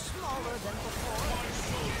 Are you smaller than before?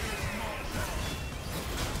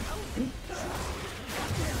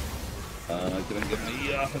 Couldn't get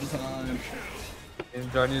me off in time. And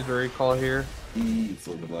John needs to recall here. It's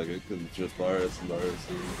looking like it because it's just Varus and Varus is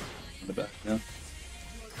in the back now.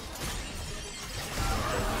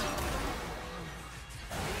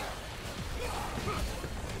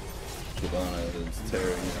 Shyvana is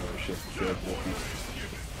tearing our ship to ship.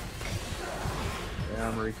 Yeah,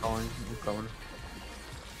 I'm recalling. I'm coming.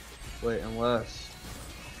 Wait, unless.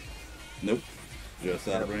 Nope. Just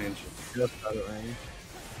out of range. Just out of range.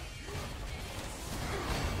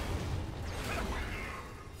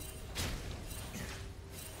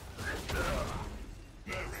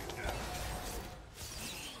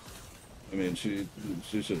 I mean, she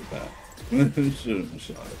should have backed. Should have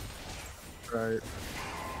shot it. Right.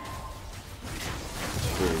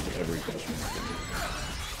 For every question.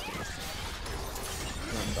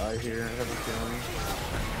 I'm gonna die here, I have a feeling.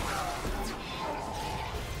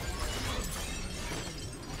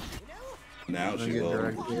 Now she get will.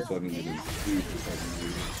 dragged She's here. fucking getting super fucking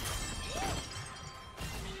weird.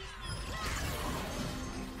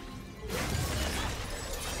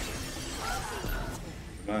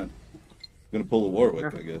 Come on. Gonna pull a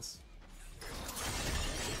Warwick, I guess.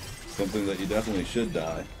 Something that you definitely should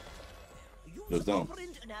die. Just don't.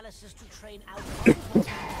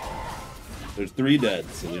 There's 3 dead,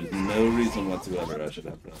 so there's no reason whatsoever I should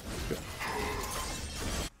have that.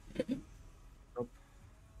 Okay. Nope.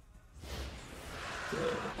 So,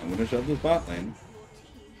 I'm gonna shove this bot lane.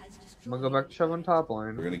 I'm gonna go back to shoving top We're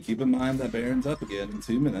lane. gonna keep in mind that Baron's up again in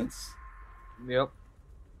 2 minutes. Yep.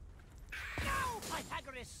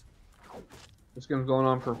 This game's going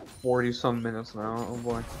on for 40 some minutes now. Oh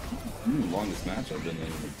boy. Longest match I've been in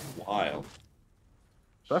a while.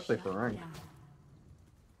 Especially for rank.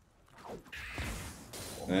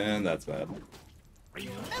 And that's bad.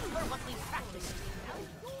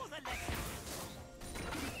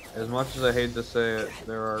 As much as I hate to say it,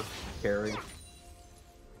 there are carry.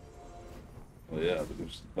 Well, yeah, but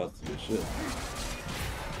there's about to be shit.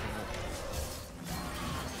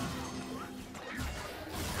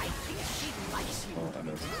 Oh, I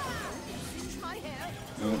missed.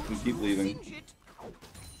 No, we keep leaving.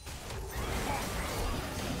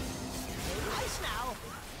 Nice now.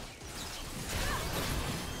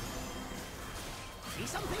 See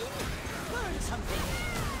something? Learn something.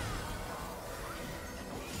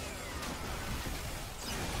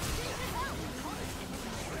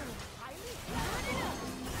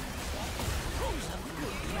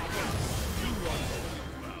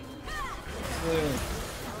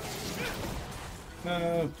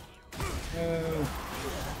 No. No.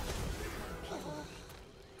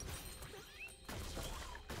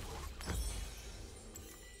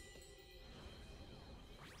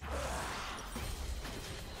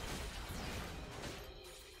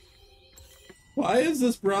 Why is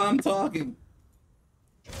this Braun talking?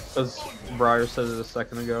 Because Briar said it a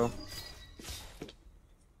second ago.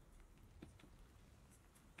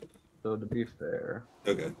 So to be fair.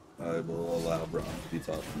 Okay, I will allow Braun to be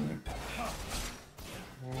talking there.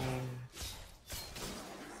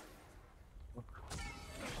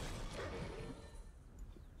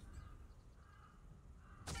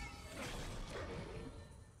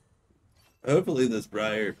 Hopefully this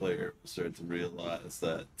Briar player will start to realize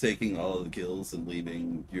that taking all of the kills and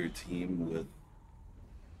leaving your team with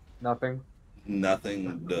Nothing.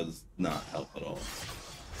 nothing does not help at all.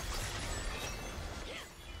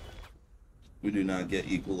 We do not get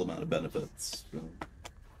equal amount of benefits.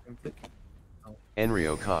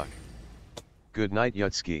 Enrio Cock. Good night,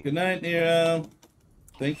 Yutski. Good night, Nero.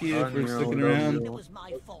 Thank you for Nero, sticking love around. you. It was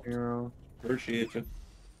my fault. Nero. Appreciate you.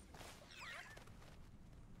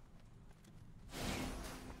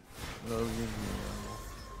 Love you,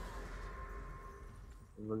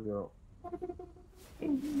 Nero. Look out.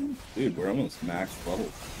 Dude, we're almost max level.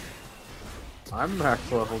 I'm max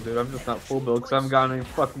level, dude. I'm just not full build because I haven't gotten any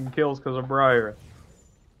fucking kills because of Briar.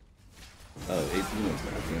 Oh, 18 was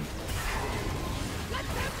max, man.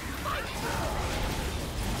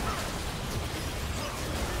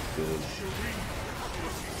 Good.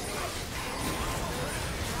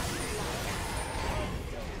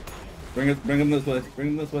 Bring him this way. Bring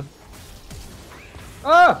him this way.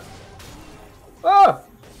 Ah! Ah!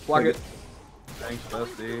 Block it. Thanks,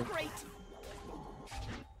 bestie.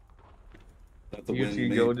 That's a win. UT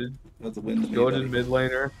mate. goaded. That's a win. Goaded mid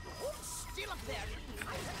laner.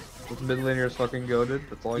 This mid laner is fucking goaded.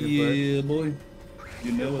 That's all I can say. Yeah, boy.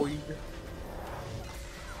 You know it.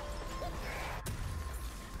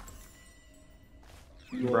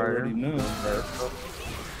 You already know.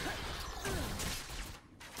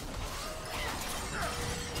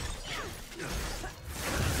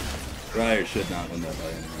 Briar should not win that by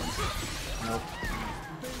any means. Nope.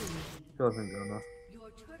 Doesn't go enough. Your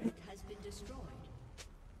turret has been destroyed.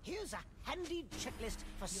 Here's a handy checklist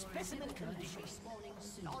for specimen condition.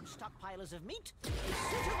 Large stockpiles of meat, a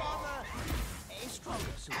suit of armor, a stronger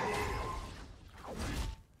suit.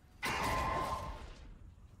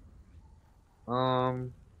 I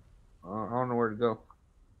don't know where to go.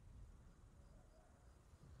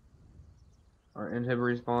 Our inhib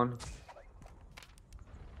respawn.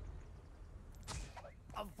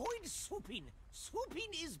 Avoid swooping.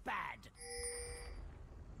 Swooping is bad.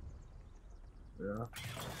 Yeah.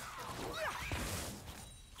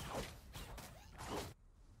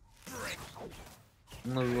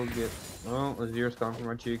 I'm gonna go get. Oh, the tears coming from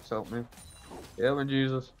my cheeks. Help me. Yeah, my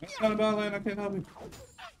Jesus. It's not about land. I can't help you.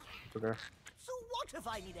 Okay. So what if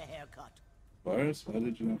I need a haircut? Boris, how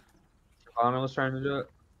did you know? Anna was trying to do it,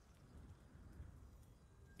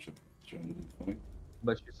 Trying to be funny.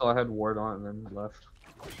 but she saw I had ward on and then left.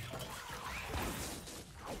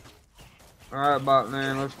 Alright, bot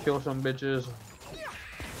man, let's kill some bitches.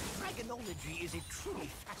 Dragonology is a truly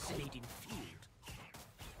fascinating field.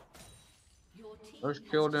 Your team Let's has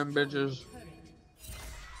kill them destroyed bitches. a turret.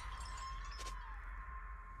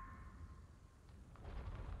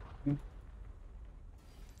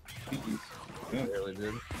 Yeah. Barely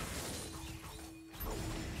did.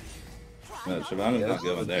 No, Shyvana's not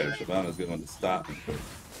going there. Shyvana's going to stop.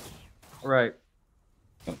 Right.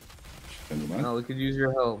 Oh, never mind. No, we could use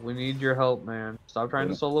your help. We need your help, man. Stop trying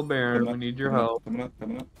to solo Baron. Coming We up, need your coming up, help. Coming up,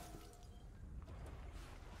 coming up.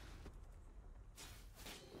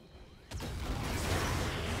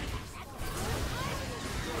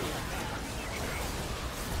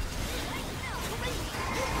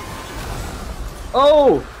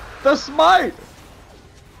 Oh! The smite!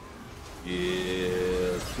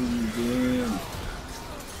 Yeah, too good.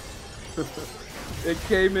 It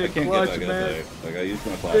came I in can't clutch, get back up man. there. Like, I used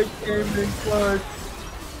my flash. It came in clutch.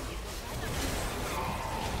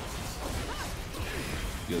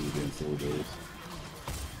 You guys are being soldiers.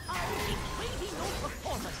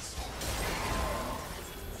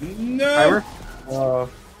 No! Timer? Ally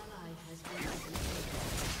has been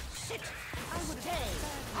slain.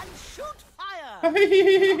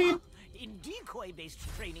 In decoy-based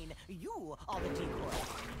training, you are the decoy.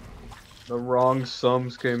 The wrong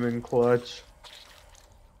sums came in clutch.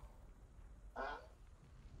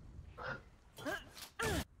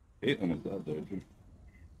 Eight almost out there, too.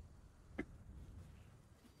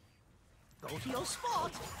 Go to your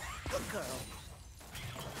spot. Good girl.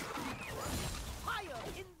 Higher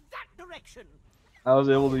in that direction. I was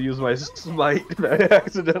able to use my smite and I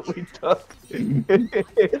accidentally ducked.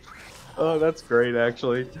 Oh, that's great,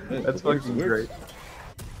 actually. That's fucking great.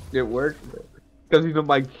 It worked. Because even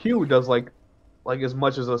my Q does like as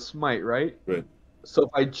much as a smite, right? Right. So if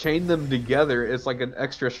I chain them together, it's like an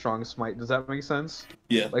extra strong smite. Does that make sense?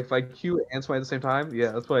 Yeah. Like if I Q and smite at the same time?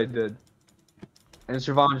 Yeah, that's what I did. And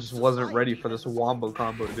Siobhan just wasn't ready for this wombo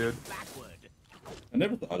combo, dude. I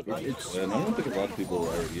never thought about it, and I don't think a lot of people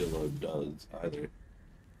are ELO does either.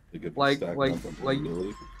 They get Like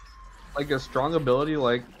a strong ability,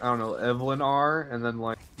 like I don't know, Evelyn R, and then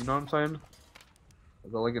like you know what I'm saying?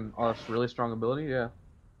 Like a really strong ability, yeah.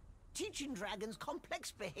 Teaching dragons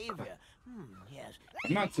complex behavior. Yes.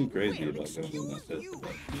 I'm not too crazy about going that test.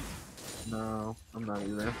 No, I'm not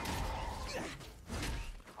either.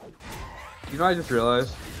 You know, I just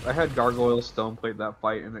realized I had Gargoyle Stoneplate that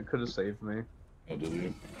fight, and it could have saved me. Oh, did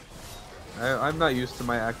you? I'm not used to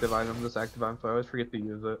my active item, this active item, so I always forget to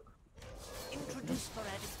use it.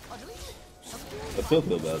 I still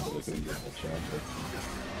feel bad that I couldn't get that shot. But...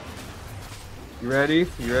 You ready?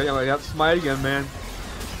 You ready? I got smite again, man.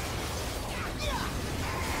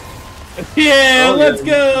 Yeah, oh, let's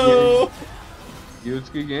go!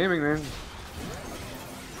 Yutski Gaming, man.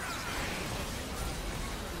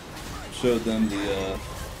 Showed them the,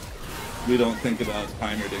 we don't think about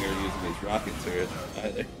Heimerdinger using his rocket turret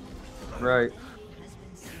either. Right.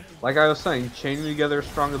 Like I was saying, chaining together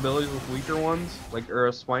strong abilities with weaker ones, like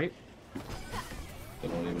a smite. I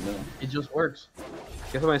don't even know. It just works.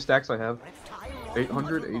 Guess how many stacks I have?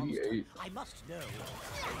 888. I must know.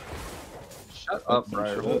 Shut up,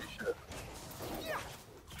 Briar. Holy shit.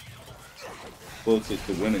 Closest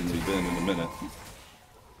to winning we've been in a minute.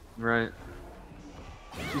 Right.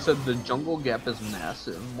 She said the jungle gap is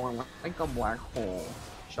massive, more like a black hole.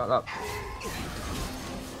 Shut up.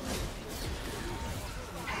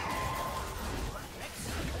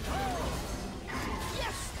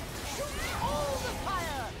 Yes! Shoot all the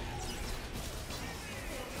fire!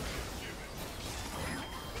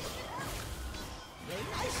 Very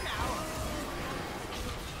nice now.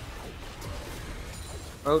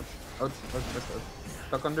 Ouch. Ouch. Ouch. Ouch. Ouch.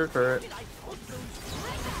 Stuck under turret.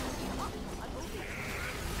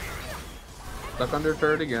 Stuck under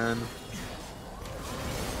turret again.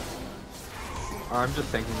 I'm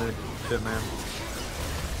just tanking the shit, man.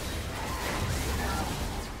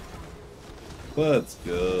 Let's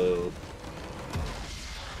go.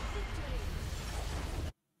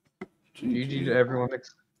 GG to everyone.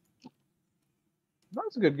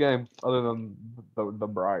 That's a good game, other than the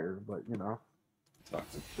Briar, but you know.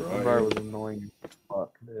 Toxic The Briar. Briar was annoying as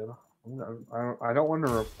fuck, dude. I don't want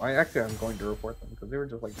to. I'm going to report them because they were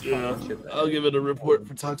just like. Yeah, shit I'll give it a report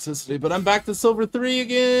for toxicity, but I'm back to silver 3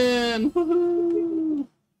 again. Woohoo!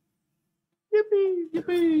 Yippee!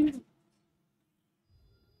 Yippee!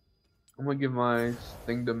 I'm gonna give my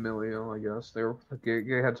thing to Milio, I guess. They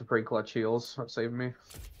had some pretty clutch heals that saved me.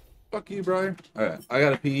 Fuck you, Brian. Alright, I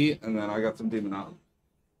got a pee, and then I got some demon out.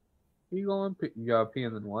 You going? You got a pee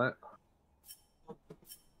and then what?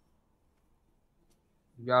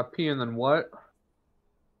 You got a pee and then what?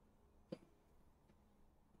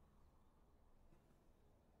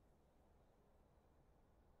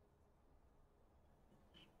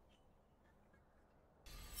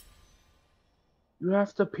 You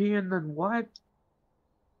have to pee and then what?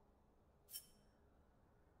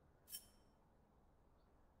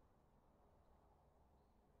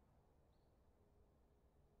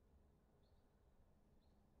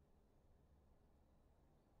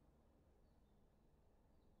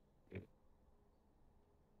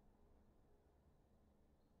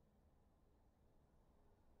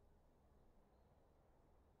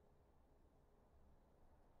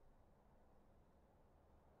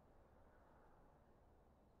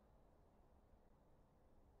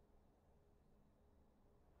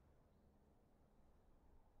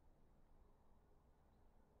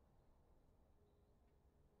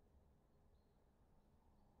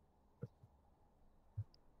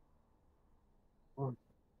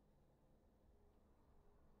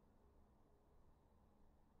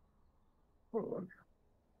 Hold on.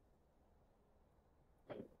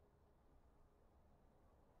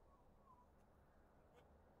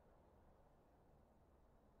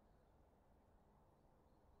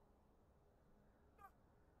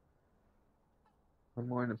 I'm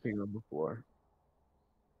going to pee on the floor.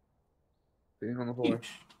 Peeing on the floor.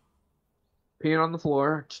 Peeing on the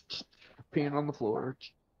floor. Peeing on the floor.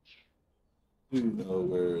 Do you know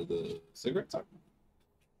where the cigarettes are?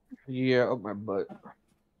 Yeah, up my butt.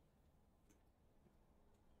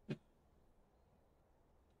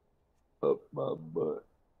 Up my butt.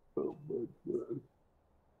 Up my butt.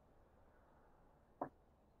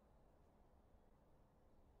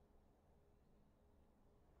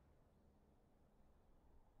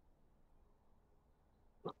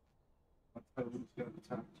 I was gonna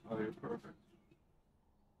tap. Oh, you're perfect.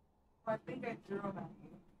 I think I drew them.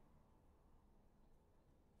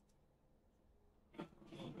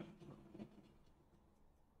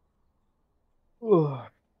 Ugh.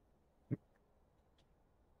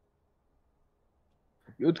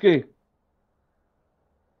 Yutski.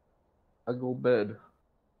 I go bed.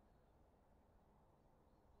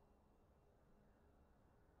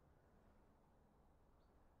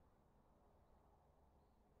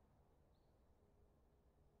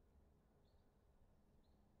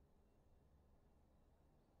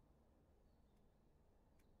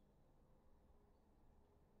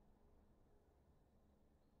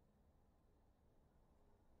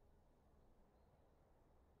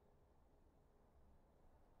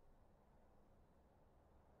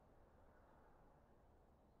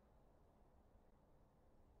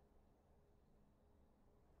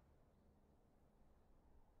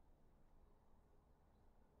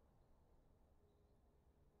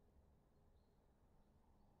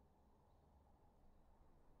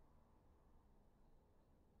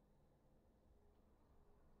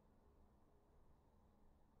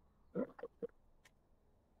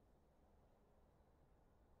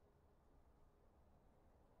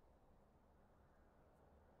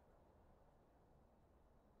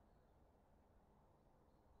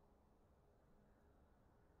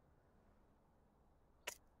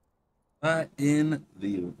 In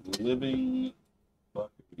the living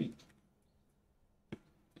fucking meat.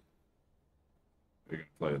 You're gonna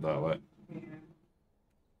play it that way. Yeah.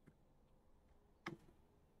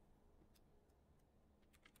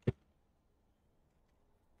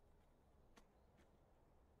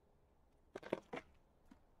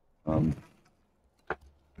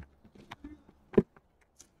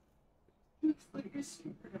 Looks like you're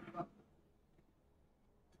super about.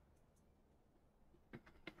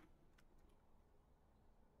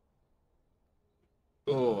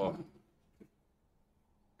 Oh.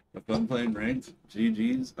 If I'm playing ranked,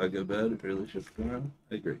 GG's, I go bed, early shift tomorrow.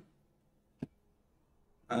 I agree.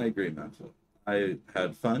 I agree, Maxwell. I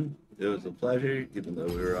had fun. It was a pleasure, even though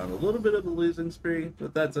we were on a little bit of a losing spree,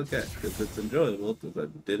 but that's okay, because it's enjoyable, because I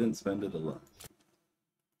didn't spend it alone.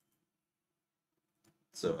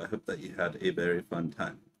 So I hope that you had a very fun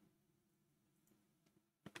time.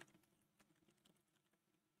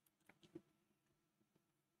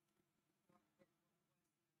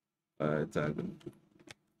 Tag them.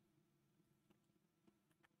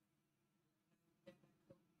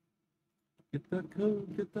 Get that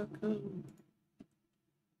code, get that code.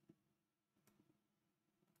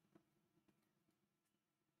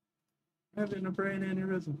 Having a brain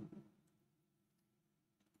aneurysm.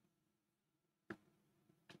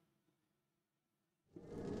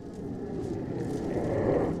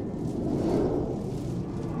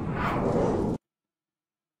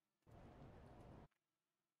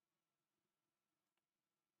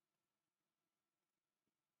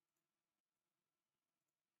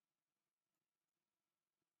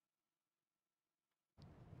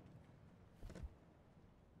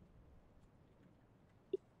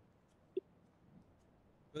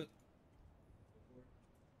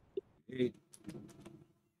 Eight.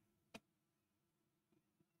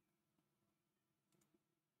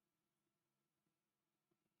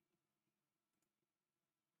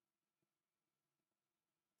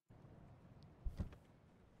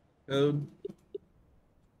 Code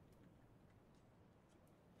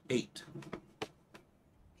 8.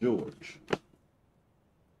 George.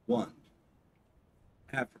 1.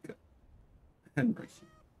 Africa. Henry.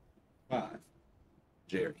 5.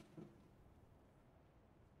 Jerry.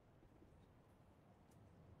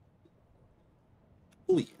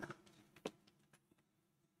 Oh yeah.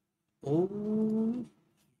 Oh.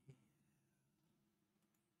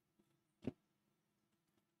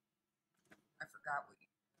 I forgot what you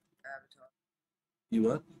avatar. You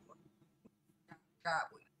what? I forgot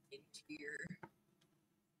what you did to your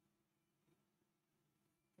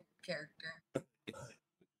character.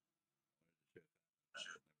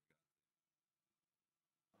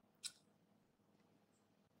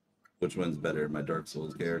 Which one's better, my Dark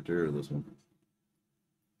Souls character or this one?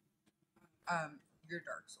 Your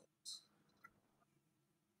Dark Souls.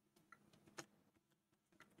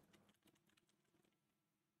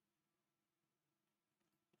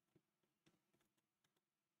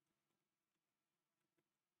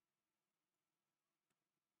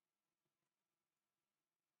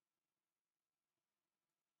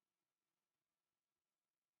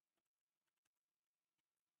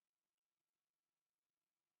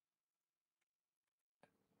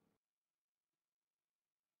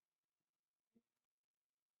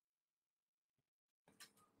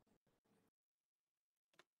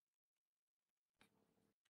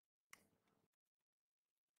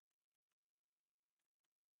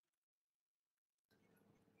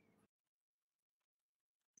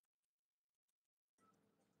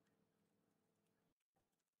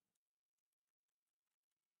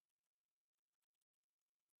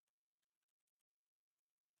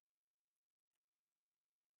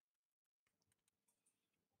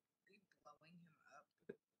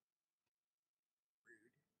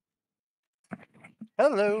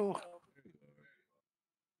 Hello.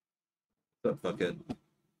 What's up, fuckhead?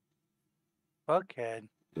 Fuckhead.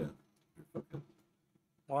 Yeah. Fuckhead.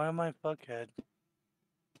 Why am I fuckhead?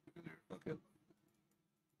 Fuckhead.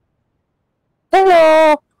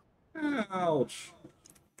 Hello. Ouch.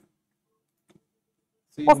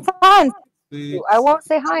 See, Well, fine. see, I won't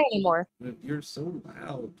say hi anymore. you're so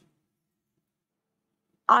loud.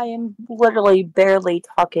 I am literally barely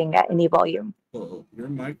talking at any volume. Well, your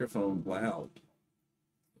microphone's loud.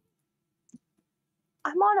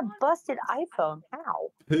 I'm on a busted iPhone. How?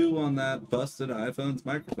 Who on that busted iPhone's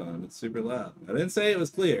microphone? It's super loud. I didn't say it was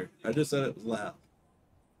clear. I just said it was loud.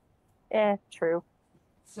 True.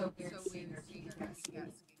 So weird.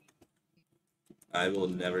 Yes. I will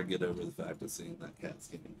never get over the fact of seeing that cat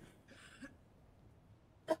skinny.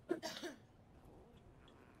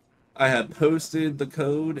 I have posted the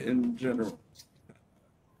code in general.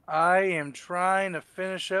 I am trying to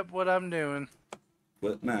finish up what I'm doing.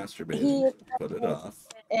 Quit masturbating. Put it off.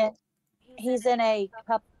 He's in a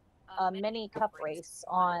mini cup race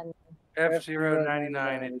on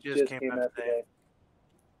F-099. It just came out today.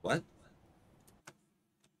 What?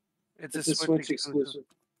 It's a Switch exclusive.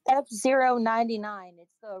 F-099.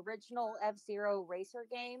 It's the original F-Zero racer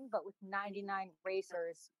game, but with 99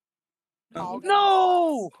 racers.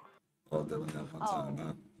 No! All doing that one time,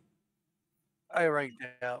 huh? I ranked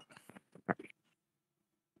it out.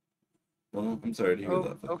 Well, I'm sorry to hear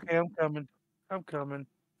that. Okay, I'm coming. I'm coming.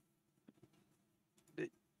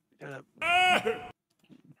 Shut up.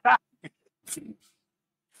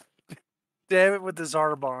 Damn it with the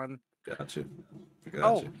Zarbon. Gotcha.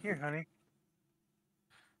 Oh, here, honey.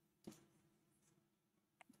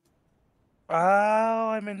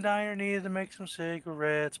 Oh, I'm in dire need to make some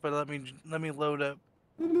cigarettes, but let me load up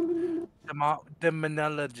the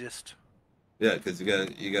monologist. Yeah, because you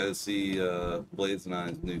gotta see Blaze and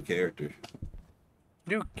I's new character.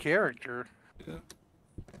 New character? Yeah.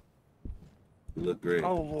 You look great.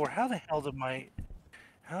 Oh Lord, how the hell did my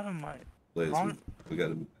Blaze, we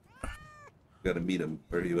gotta meet him.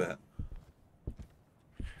 Where are you at?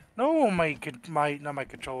 No, not my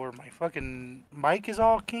controller, my fucking mic is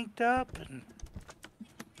all kinked up and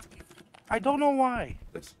I don't know why.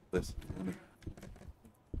 Listen.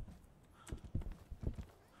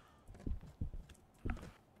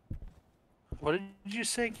 What did you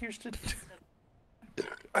say, Kirsten?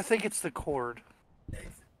 I think it's the cord.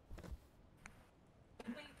 It's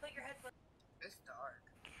dark.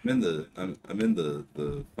 I'm in the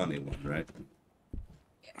funny one, right?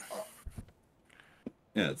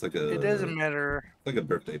 Yeah, it's like a. It doesn't matter. It's like a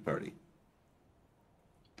birthday party.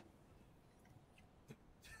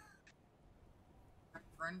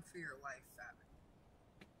 Run for your life, Fat.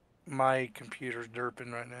 My computer's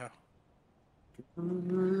derping right now.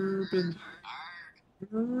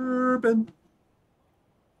 Durban.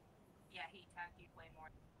 Yeah, he attacked you way more.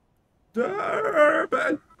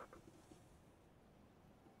 Durban.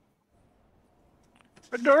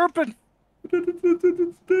 Derping.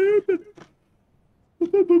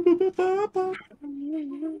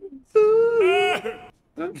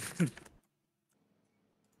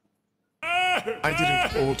 I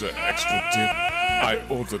didn't order extra dip. I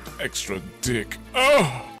ordered extra dick.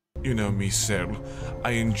 Oh! You know me, Sel.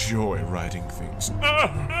 I enjoy writing things.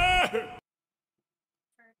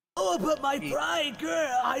 Oh, but my pride,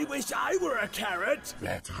 girl, I wish I were a carrot.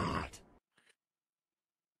 That's hot.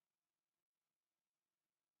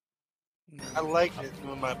 I like it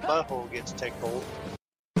when my butthole gets tickled.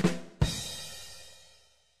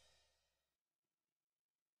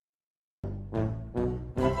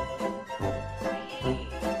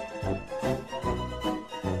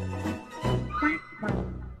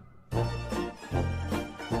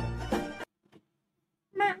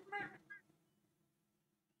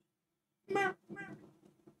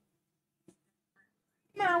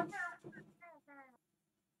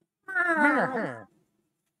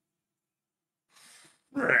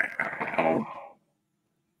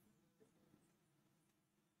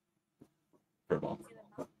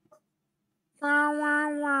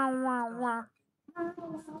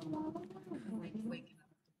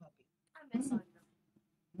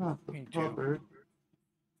 Me too.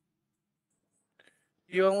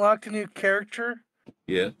 You unlocked a new character?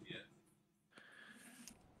 Yeah.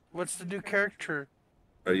 What's the new character?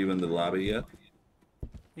 Are you in the lobby yet?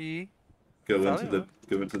 Go into the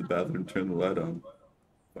bathroom, turn the light on,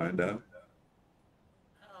 find out.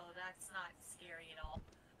 Oh, that's not scary at all.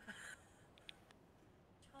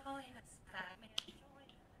 Join us, Batman. Join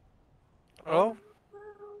us. Oh.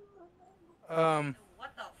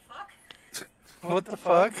 What the fuck? What the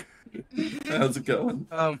fuck? How's it going?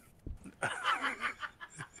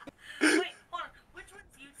 Wait, hold on. Which one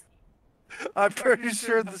I'm pretty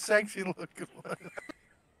sure the sexy looking one.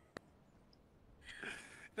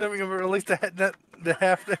 Then we're gonna release the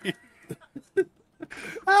half day.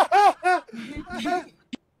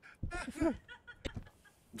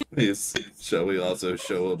 Please, shall we also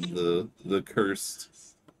show them the cursed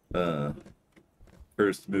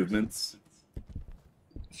movements?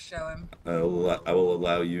 Show him. I will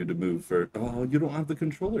allow you to move for. Oh, you don't have the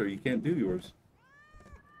controller. You can't do yours.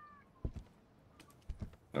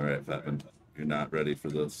 All right, Fapin, you're not ready for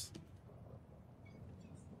this.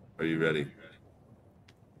 Are you ready?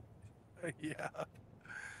 Yeah.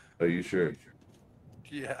 Are you sure?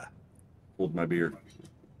 Yeah. Hold my beer.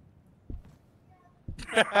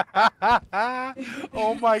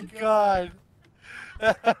 Oh my god.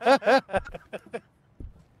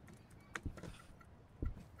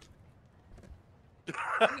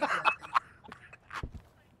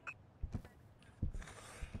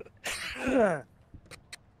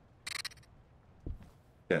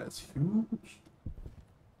 Yeah, it's huge.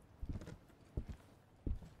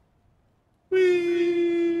 Whee!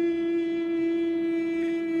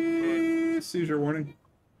 Seizure warning.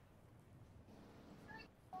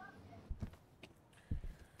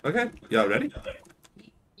 Okay, y'all ready?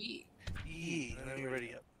 Yeah, let me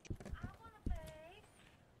ready up.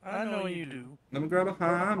 I know you do. Let me grab a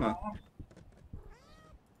hammer.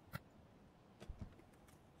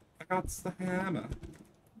 I got the hammer.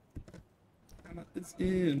 Hammer is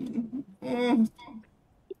in. Oh.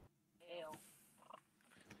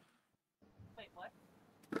 Wait, what?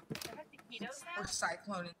 Or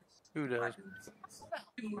cycloning. Who does?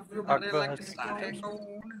 Everybody like to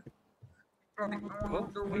cyclone. I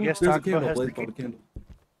guess There's a Taco candle. has Blaze the called a candle.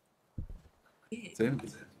 Sam.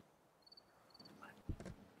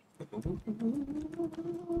 I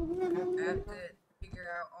have to figure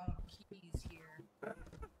out all keys here.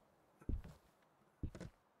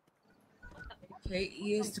 Okay,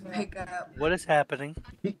 E is to pick up. What is happening?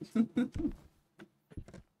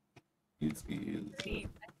 Yutski is.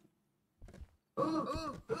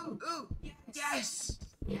 Ooh, yes!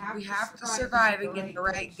 We have to survive and get the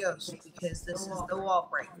right ghost because this is the wall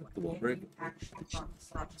break. The wall break?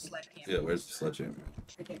 Yeah, where's the sledgehammer?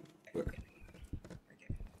 Where?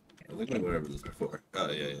 I think I went over this before. Oh,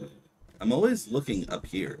 yeah. I'm always looking up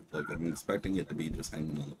here. Like, I'm expecting it to be just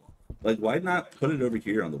hanging on the wall. Like, why not put it over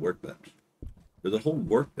here on the workbench? There's a whole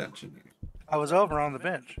workbench in here. I was over on the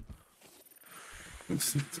bench.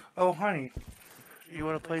 Oh, honey, you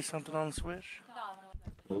want to play something on the Switch?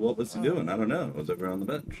 Well, what was he doing? I don't know. I was over on the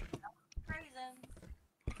bench.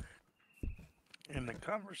 And the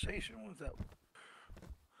conversation was up.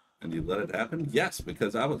 And you let it happen? Yes,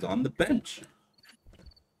 because I was on the bench.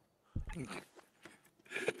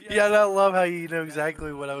 Yeah, I love how you know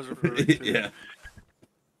exactly what I was referring to. Yeah.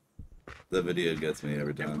 The video gets me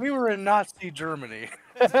every time. If we were in Nazi Germany.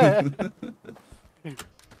 Yeah.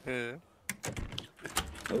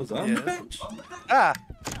 I was on the bench. Ah.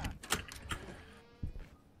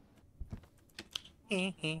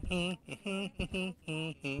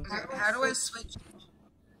 How do I switch?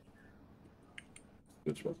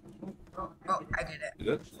 Which one? Oh, I did it. You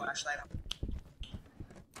did? Flashlight on.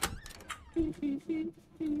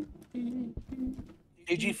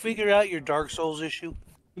 Did you figure out your Dark Souls issue?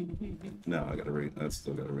 No, I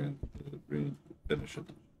still gotta finish it.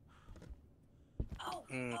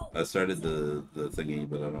 I started the thingy,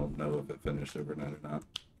 but I don't know if it finished overnight or not.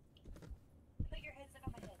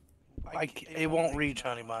 It won't reach,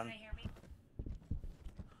 honey bun.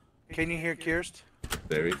 Can you hear Kirst?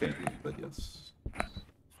 Very faintly, but yes.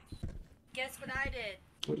 Guess what I did?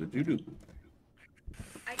 What did you do?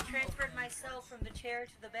 I transferred myself from the chair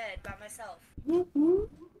to the bed by myself.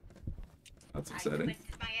 That's I exciting.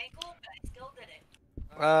 twisted my ankle, but I still did it.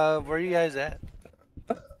 Where are you guys at?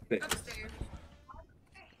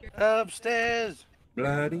 Upstairs.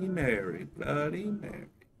 Bloody Mary, Bloody Mary,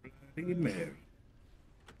 Bloody Mary.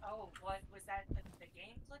 Oh, what was that? The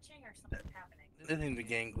game glitching or something happening? I think the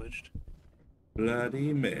game glitched.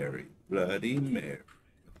 Bloody Mary, Bloody Mary,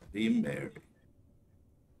 Bloody Mary.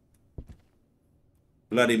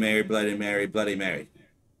 Bloody Mary, Bloody Mary, Bloody Mary.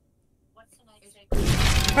 What's the next day?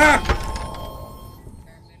 Ah!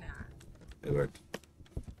 It worked.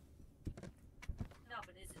 No,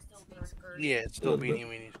 but is it still being Yeah, it's still beanie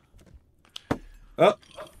weenies. Oh!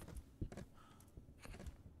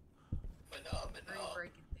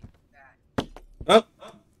 Oh!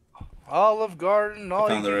 Olive Garden, all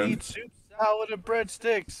you found the can room. eat soup, salad, and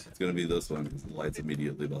breadsticks. It's gonna be this one because the light's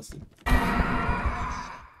immediately busted.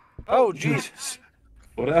 Oh, Jesus.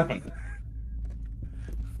 What happened?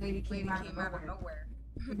 Lady came out of nowhere.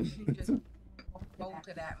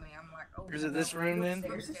 bolted at me. I'm like, oh. Is it this room then?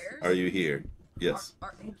 Upstairs? Are you here? Yes.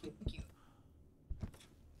 Thank you. Thank you.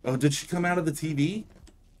 Oh, did she come out of the TV?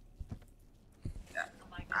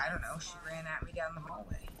 I don't know. She ran at me down the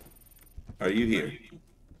hallway. Are you here?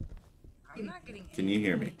 I'm not getting. Can you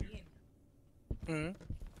hear me? Hmm.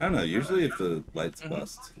 I don't know. Usually, if the lights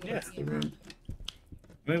bust, that's the room.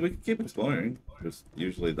 I mean, we can keep exploring. Just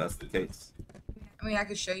usually, that's the case. I mean, I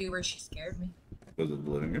could show you where she scared me. Was it the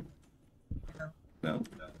living room? No.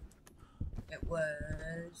 It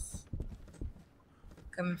was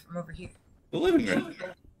coming from over here. The living room.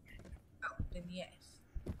 Oh, then yes.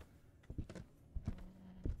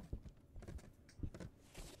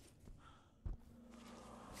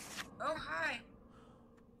 Oh, hi.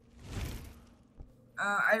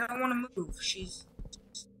 I don't want to move. She's.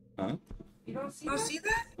 Huh? You don't see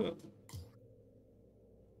that? What?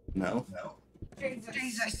 No.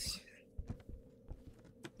 Jesus.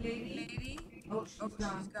 Lady? Oh, she's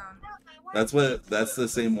gone. That's the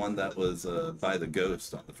same one that was by the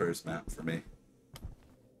ghost on the first map for me.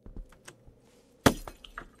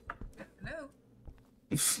 Hello?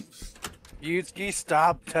 Yutski,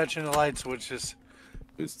 stop touching the light switches.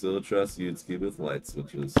 We still trust Yutski with light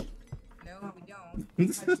switches. No, we don't.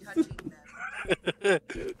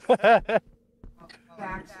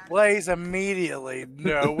 Blaze immediately.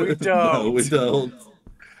 No, we don't. No, we don't.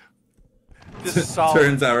 Just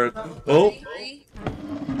solid.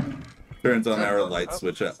 Turns on our light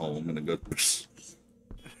switch at home and it goes.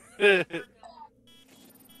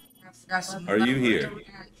 Are you here?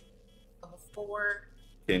 Level 4.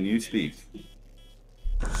 Can you speak?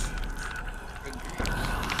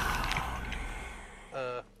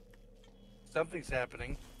 Something's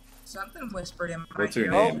happening. Something whispered in my What's your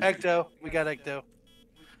ear. name? Oh, Ecto. We got Ecto.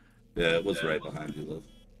 Yeah, it was right behind you, love.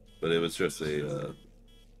 But it was just a.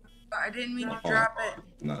 I didn't mean to drop it.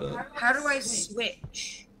 Not a. How do I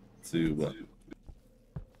switch? To what?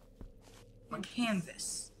 My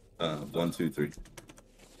canvas. 1, 2, 3.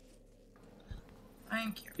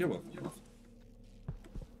 Thank you. You're welcome.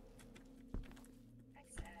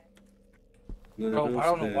 Oh, I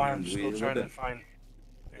don't know why I'm still trying to find.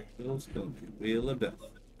 Little spinning wheel of death.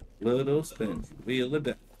 Little spinning wheel of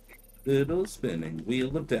death. Little spinning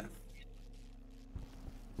wheel of death.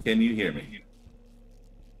 Can you hear me?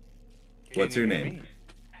 What's your name?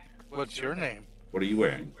 What's your name? What are you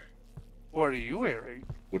wearing? What are you wearing?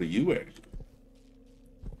 What are you wearing?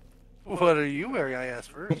 What are you wearing? I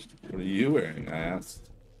asked first. What are you wearing? I asked.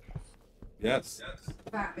 Yes.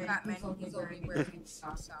 Batman, he's only wearing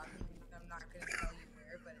socks on. I'm not going to tell you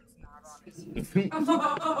where, but it's not on his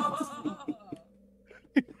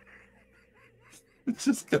It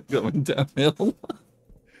just kept going downhill.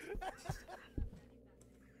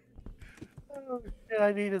 Oh shit!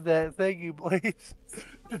 I needed that. Thank you, Blaze.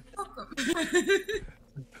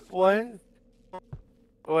 What?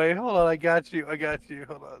 Wait, hold on. I got you.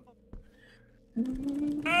 Hold on.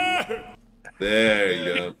 There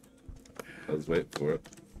you go. I was waiting for it.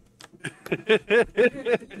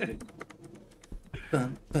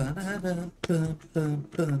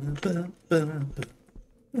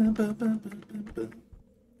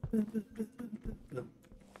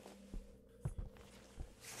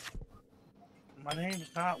 My name's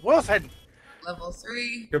not Wilson. Level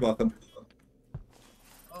 3. You're welcome.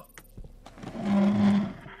 Oh.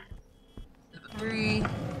 Level 3.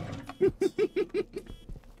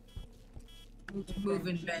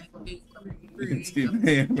 Moving back. You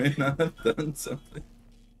may or may not have done something.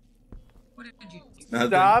 What did you do? Nothing.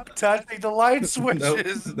 Stop touching the light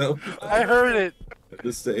switches. Nope. I heard it.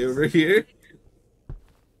 Just stay over here.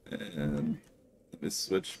 And let me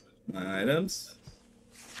switch my items.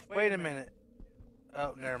 Wait a minute.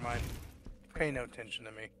 Oh, never mind. Pay no attention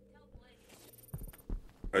to me.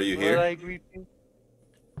 Are you What did I here? agree to?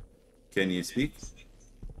 Can you speak?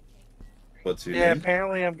 What's your Yeah, name?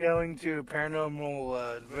 apparently I'm going to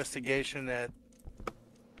paranormal investigation at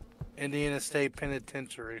Indiana State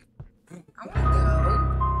Penitentiary. I want to go.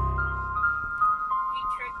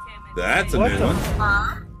 That's a What new the one.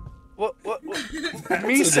 Huh? What? That's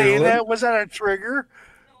Me a saying new one. that? Was that a trigger?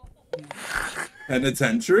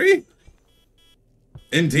 Penitentiary?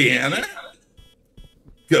 Indiana?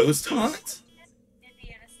 Ghost hunt?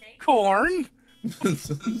 Corn?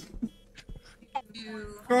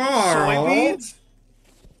 Carl? Soybeans?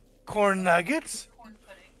 Corn nuggets?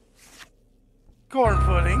 Corn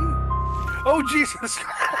pudding? Oh, Jesus.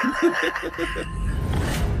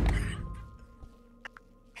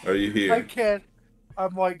 Are you I here? can't.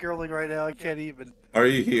 I'm white girling right now. I can't even. Are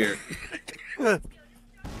you here?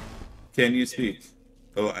 Can you speak?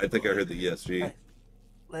 Oh, I think I heard the ESG.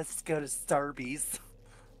 Let's go to Starbucks.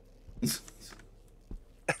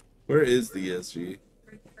 Where is the ESG?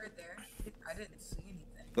 Right there. I didn't see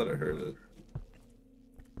anything. Thought I heard it.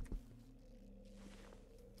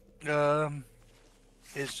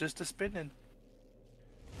 It's just a spinning.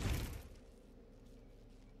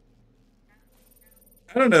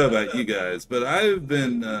 I don't know about you guys, but I've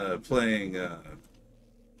been playing. I've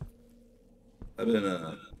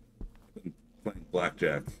been playing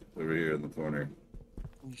blackjack over here in the corner.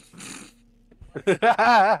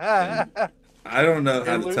 And I don't know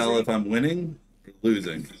how to tell if I'm winning or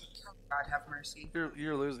losing. God have mercy.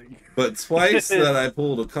 You're losing. But twice that I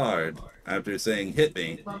pulled a card after saying hit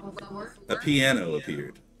me, a piano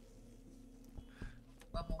appeared.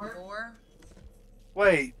 Level 4.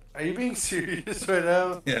 Wait, are you being serious right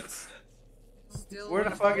now? Yes. Where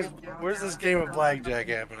the fuck is? Where's this game of blackjack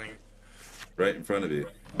happening? Right in front of you.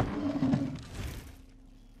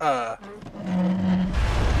 Oh!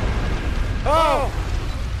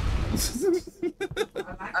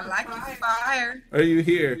 I like the fire. Are you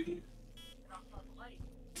here?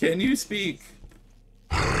 Can you speak?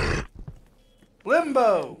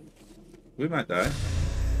 Limbo! We might die.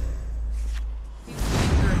 You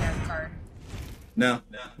drew a death card. No.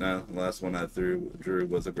 The last one I drew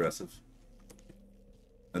was aggressive.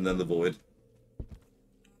 And then the void.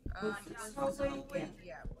 Yeah, it was.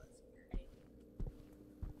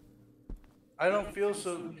 I don't feel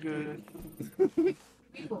so good.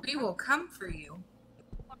 We will come for you.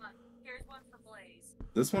 Hold on. Here's one for Blaze.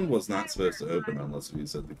 This one was not supposed to open unless you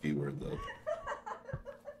said the keyword, though.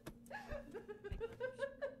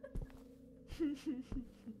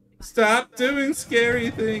 Stop doing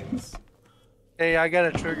scary things. Hey, I got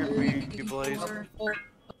a trigger for you, Blaze.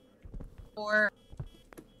 Four.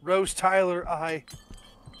 Rose Tyler, I.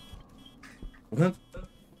 What?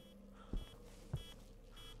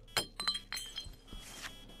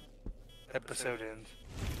 Episode ends.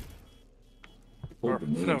 Or,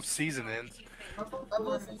 no, season ends. Level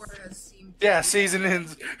 4 has seemed. Yeah, season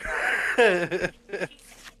ends.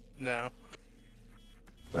 No.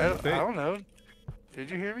 I don't know.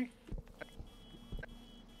 Did you hear me?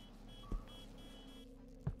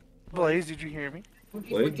 Blaze, did you hear me?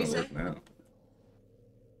 Blaze don't work now.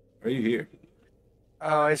 Are you here?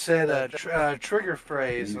 Oh, I said trigger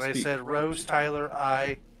phrase, and I speak? said Rose Tyler,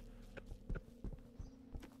 I.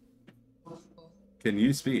 Can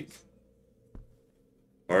you speak?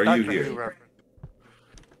 Are Doctor you here? Who reference.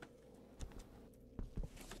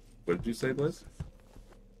 What did you say, Blaze?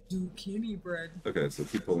 Zucchini bread. Okay, so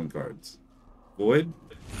keep pulling cards. Void?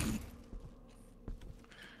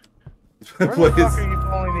 Where the fuck are you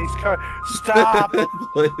pulling these cards? Stop!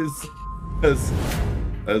 Blaze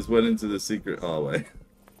has went into the secret hallway.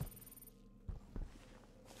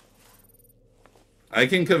 I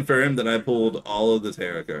can confirm that I pulled all of the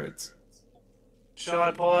tarot cards. Shall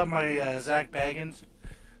I pull out my Zach Baggins?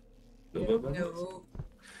 No.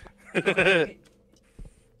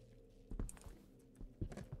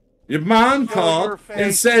 Your mom called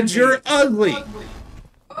and said you're ugly.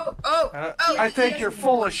 I think you're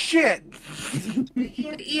full of shit. The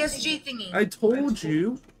ESG thingy. I told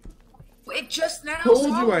you. It just now. Told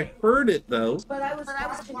you I heard it though. But I was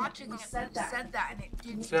watching it when you said that and it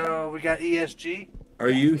didn't. So we got ESG. Are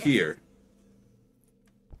you here?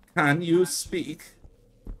 Can you speak?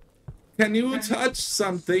 Can you touch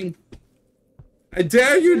something? I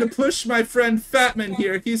dare you to push my friend Fatman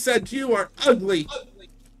here. He said you are ugly.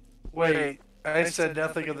 Wait, I said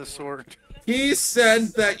nothing of the sort. He said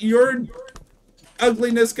that your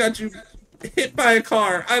ugliness got you hit by a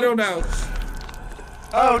car. I don't know.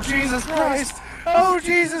 Oh, Jesus Christ! Oh,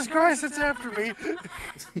 Jesus Christ, it's after me!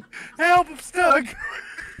 Help, I'm stuck!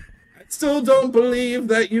 I still don't believe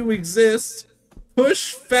that you exist.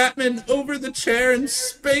 Push Fatman over the chair and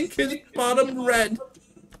spank his bottom red.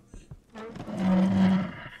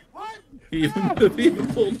 What? He even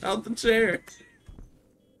pulled out the chair.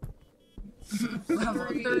 Level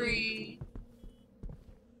 3.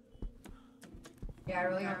 Yeah, I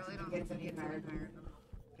really don't get to get married.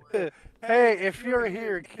 Hey, if you're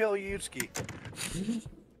here, kill Yutski.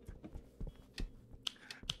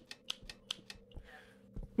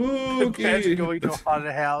 Imagine going to a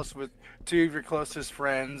haunted house with two of your closest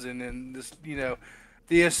friends, and then this,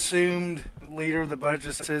 the assumed leader of the bunch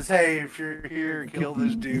just says, "Hey, if you're here, kill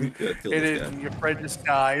this dude," Yeah, kill and this then guy. your friend just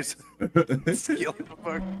dies. Kill the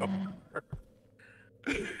fuck over.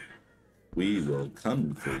 We will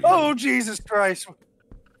come for you. Oh, Jesus Christ!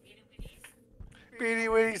 Beanie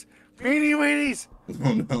Weenies! Beanie Weenies!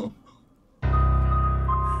 Oh no.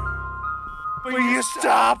 Will you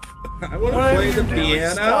stop? I want to play the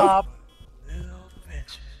piano. Stop.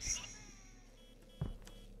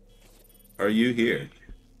 Are you here?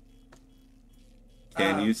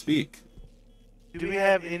 Can you speak? Do we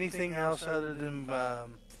have anything else other than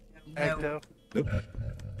Ecto? Nope.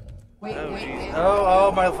 Wait, Oh, wait, geez. wait.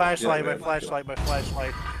 Oh, my flashlight, Yeah, my flashlight, my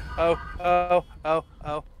flashlight. Oh.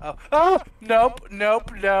 Nope, no.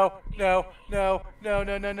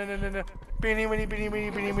 Beanie, weenie, beanie,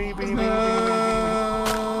 weenie, beanie, weenie, beanie, weenie,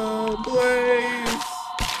 No, Blaze!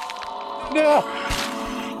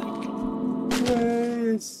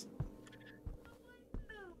 Blaze!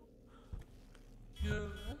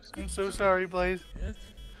 I'm so sorry, Blaze.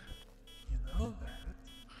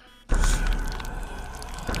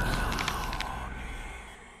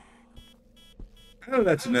 I'll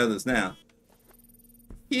let you know this now.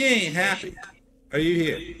 He ain't happy. Are you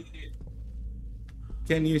here?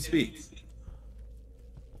 Can you speak?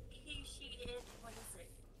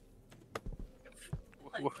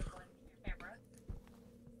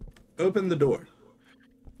 Open the door.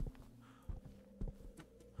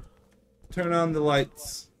 Turn on the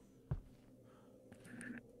lights.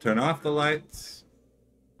 Turn off the lights.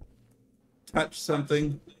 Touch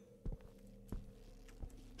something.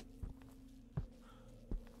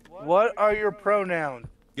 What are your pronouns?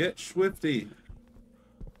 Get swifty.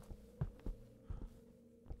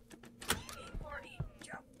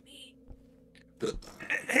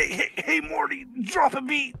 Hey, Morty, drop a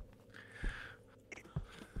beat.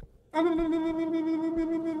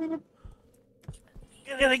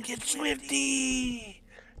 Gotta get swifty.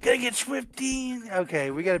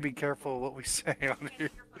 Okay, we gotta be careful what we say on here.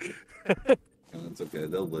 It's okay.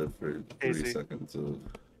 They'll live for 3 seconds of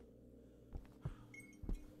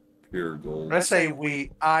pure gold. I say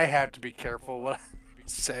we. I have to be careful what I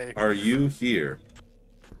say. Are you here?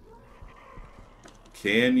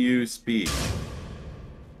 Can you speak?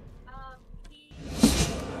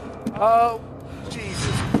 Oh,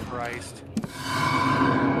 Jesus Christ.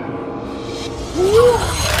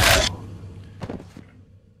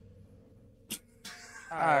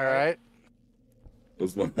 Alright. That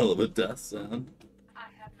was one hell of a death sound.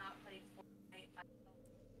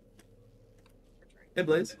 Hey,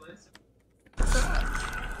 Blaze.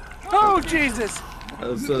 Oh, Jesus! I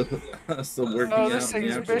was still working Oh, out. this thing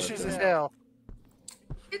is vicious as hell.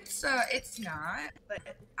 It's not, but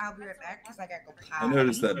I'll be right back because I gotta go I potty.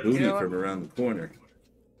 noticed that booty You know what? from around the corner.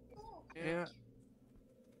 Yeah.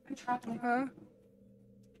 Huh?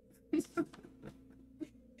 I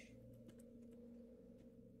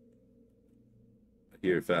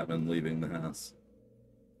hear Fatman leaving the house.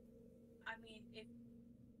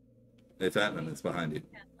 Hey, Fatman, it's behind you.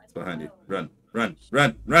 It's behind you. Run, run,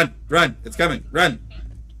 run, run, run! It's coming! Run!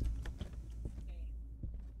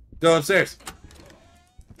 Go upstairs!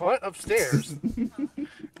 What? Upstairs?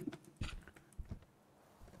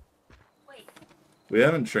 We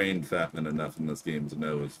haven't trained Fatman enough in this game to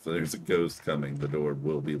know if there's a ghost coming, the door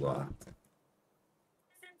will be locked.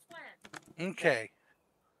 Okay.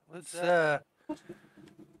 Let's,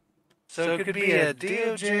 So it could be a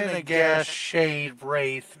Diogen, a gas, shade,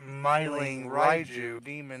 wraith, myling, raiju,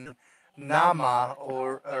 demon, nama,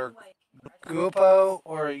 or gupo,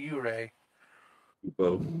 or a yurei.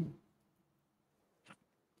 Weepo.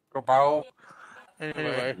 Gupo.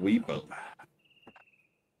 Anyway. Weepo.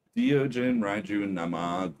 Diogen, Raiju,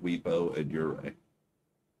 Nama, Guipo, and Yurei.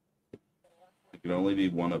 It can only be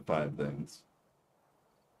one of 5 things.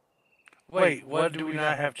 Wait, what do we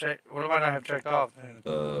not have checked? What do I not have checked off then?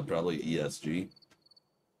 Probably ESG.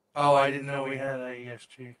 Oh, I didn't know we had an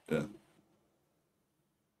ESG. Yeah.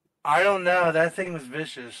 I don't know. That thing was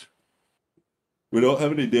vicious. We don't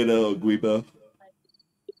have any data on Guipo.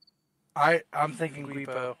 I'm thinking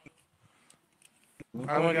Guipo.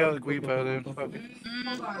 I'm gonna go with Guipo then. Okay.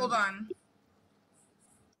 Hold on.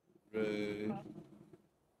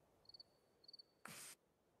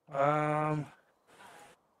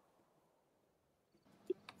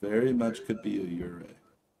 Very much could be a Yurei.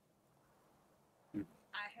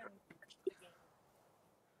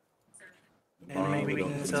 And maybe we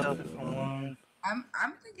can sell it for one.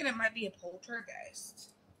 I'm thinking it might be a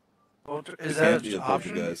poltergeist. Is It that can't be an a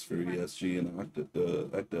option? poltergeist for ESG and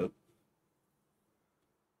Ecto.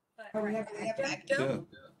 Oh, we have Ecto? Yeah.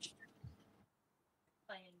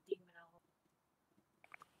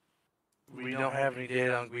 We don't have any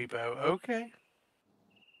data on Guipo. Okay.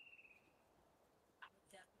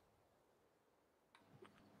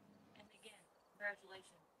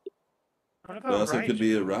 What It about also Raiju? could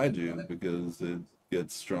be a Raiju because it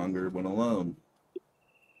gets stronger when alone.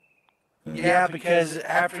 Yeah, because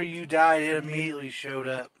after you died, it immediately showed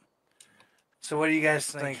up. So what do you guys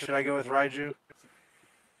think? Should I go with Raiju?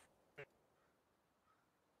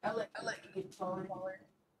 I like you get taller.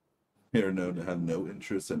 They're known to have no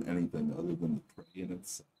interest in anything other than the prey in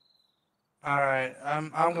itself. All right, I'm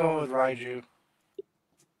going with Raiju.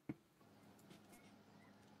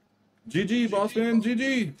 GG, boss man,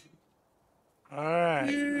 GG. All right,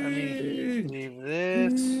 let me leave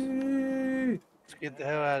this. Let's get the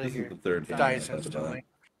hell out of This here. is the third thing Dice I had to buy. instantly.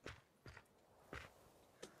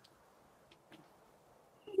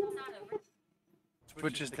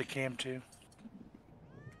 Which is the cam too.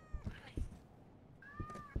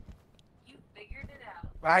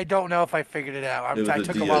 I don't know if I figured it out. I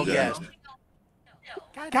took a wild guess.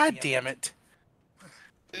 God damn it.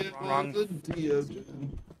 Wrong.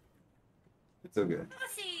 It's okay.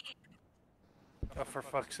 Oh, for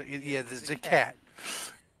fuck's sake. Yeah, there's a cat.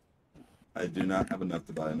 I do not have enough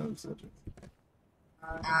to buy another subject.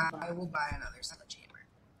 I will buy another sledgehammer.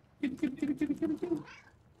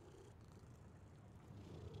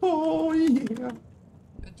 Oh, yeah.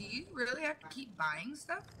 Do you really have to keep buying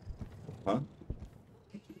stuff? Huh?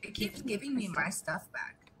 It keeps giving me my stuff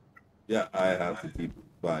back. Yeah, I have to keep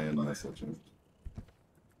buying my subject.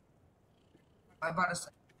 I bought a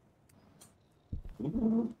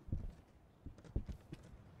sledgehammer.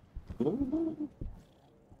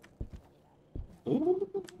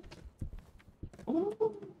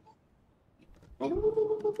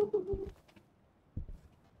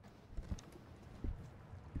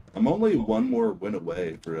 I'm only one more win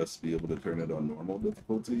away for us to be able to turn it on normal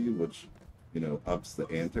difficulty, which, you know, ups the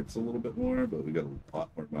antics a little bit more, but we got a lot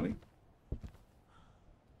more money.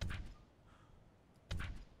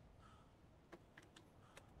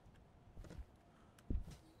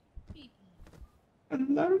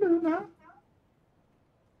 Hello, Luna.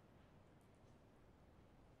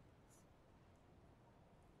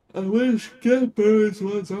 I wish Get Birds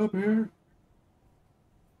was up here.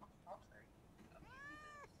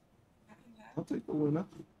 I'll take the Luna.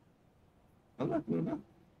 I like Luna.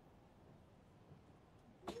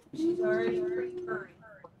 She's already free.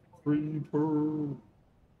 Free pearl.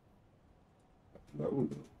 No.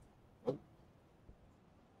 Oh.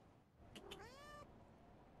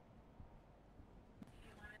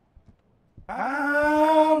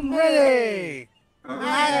 I'm ready.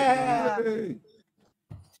 Yeah.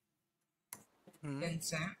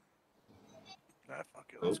 Vincent.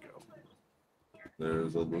 Fuck it, let's go.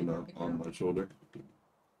 There's a Luna on my shoulder.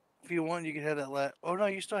 If you want, you can have that Oh, no,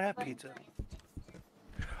 you still have pizza.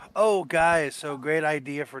 Oh, guys, so great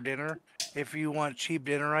idea for dinner. If you want cheap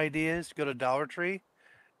dinner ideas, go to Dollar Tree.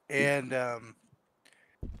 And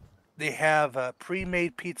they have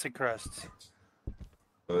pre-made pizza crusts.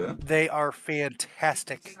 Oh, yeah? They are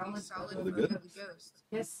fantastic. Are they good?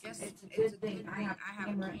 Yes, it's a good thing. I have a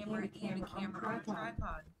camera and a camera on a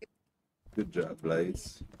tripod. Good job,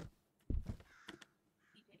 Blaze.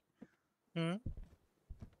 Hmm?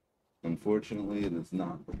 Unfortunately, it is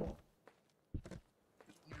not the ball.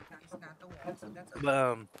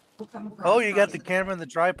 Oh, you got the camera and the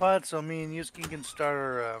tripod, so me and Yutski can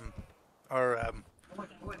start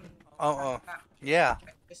yeah.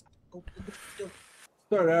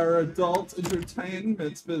 Start our adult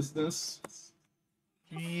entertainment business.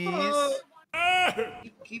 Yes.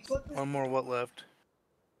 One more, what left?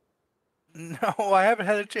 No, I haven't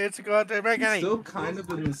had a chance to go out there and make He's any. still kind of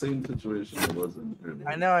in the same situation I was in earlier.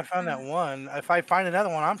 I know, I found that one. If I find another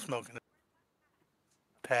one, I'm smoking it.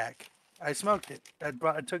 Pack. I smoked it.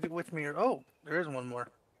 I took it with me. Oh, there is one more.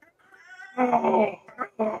 Oh.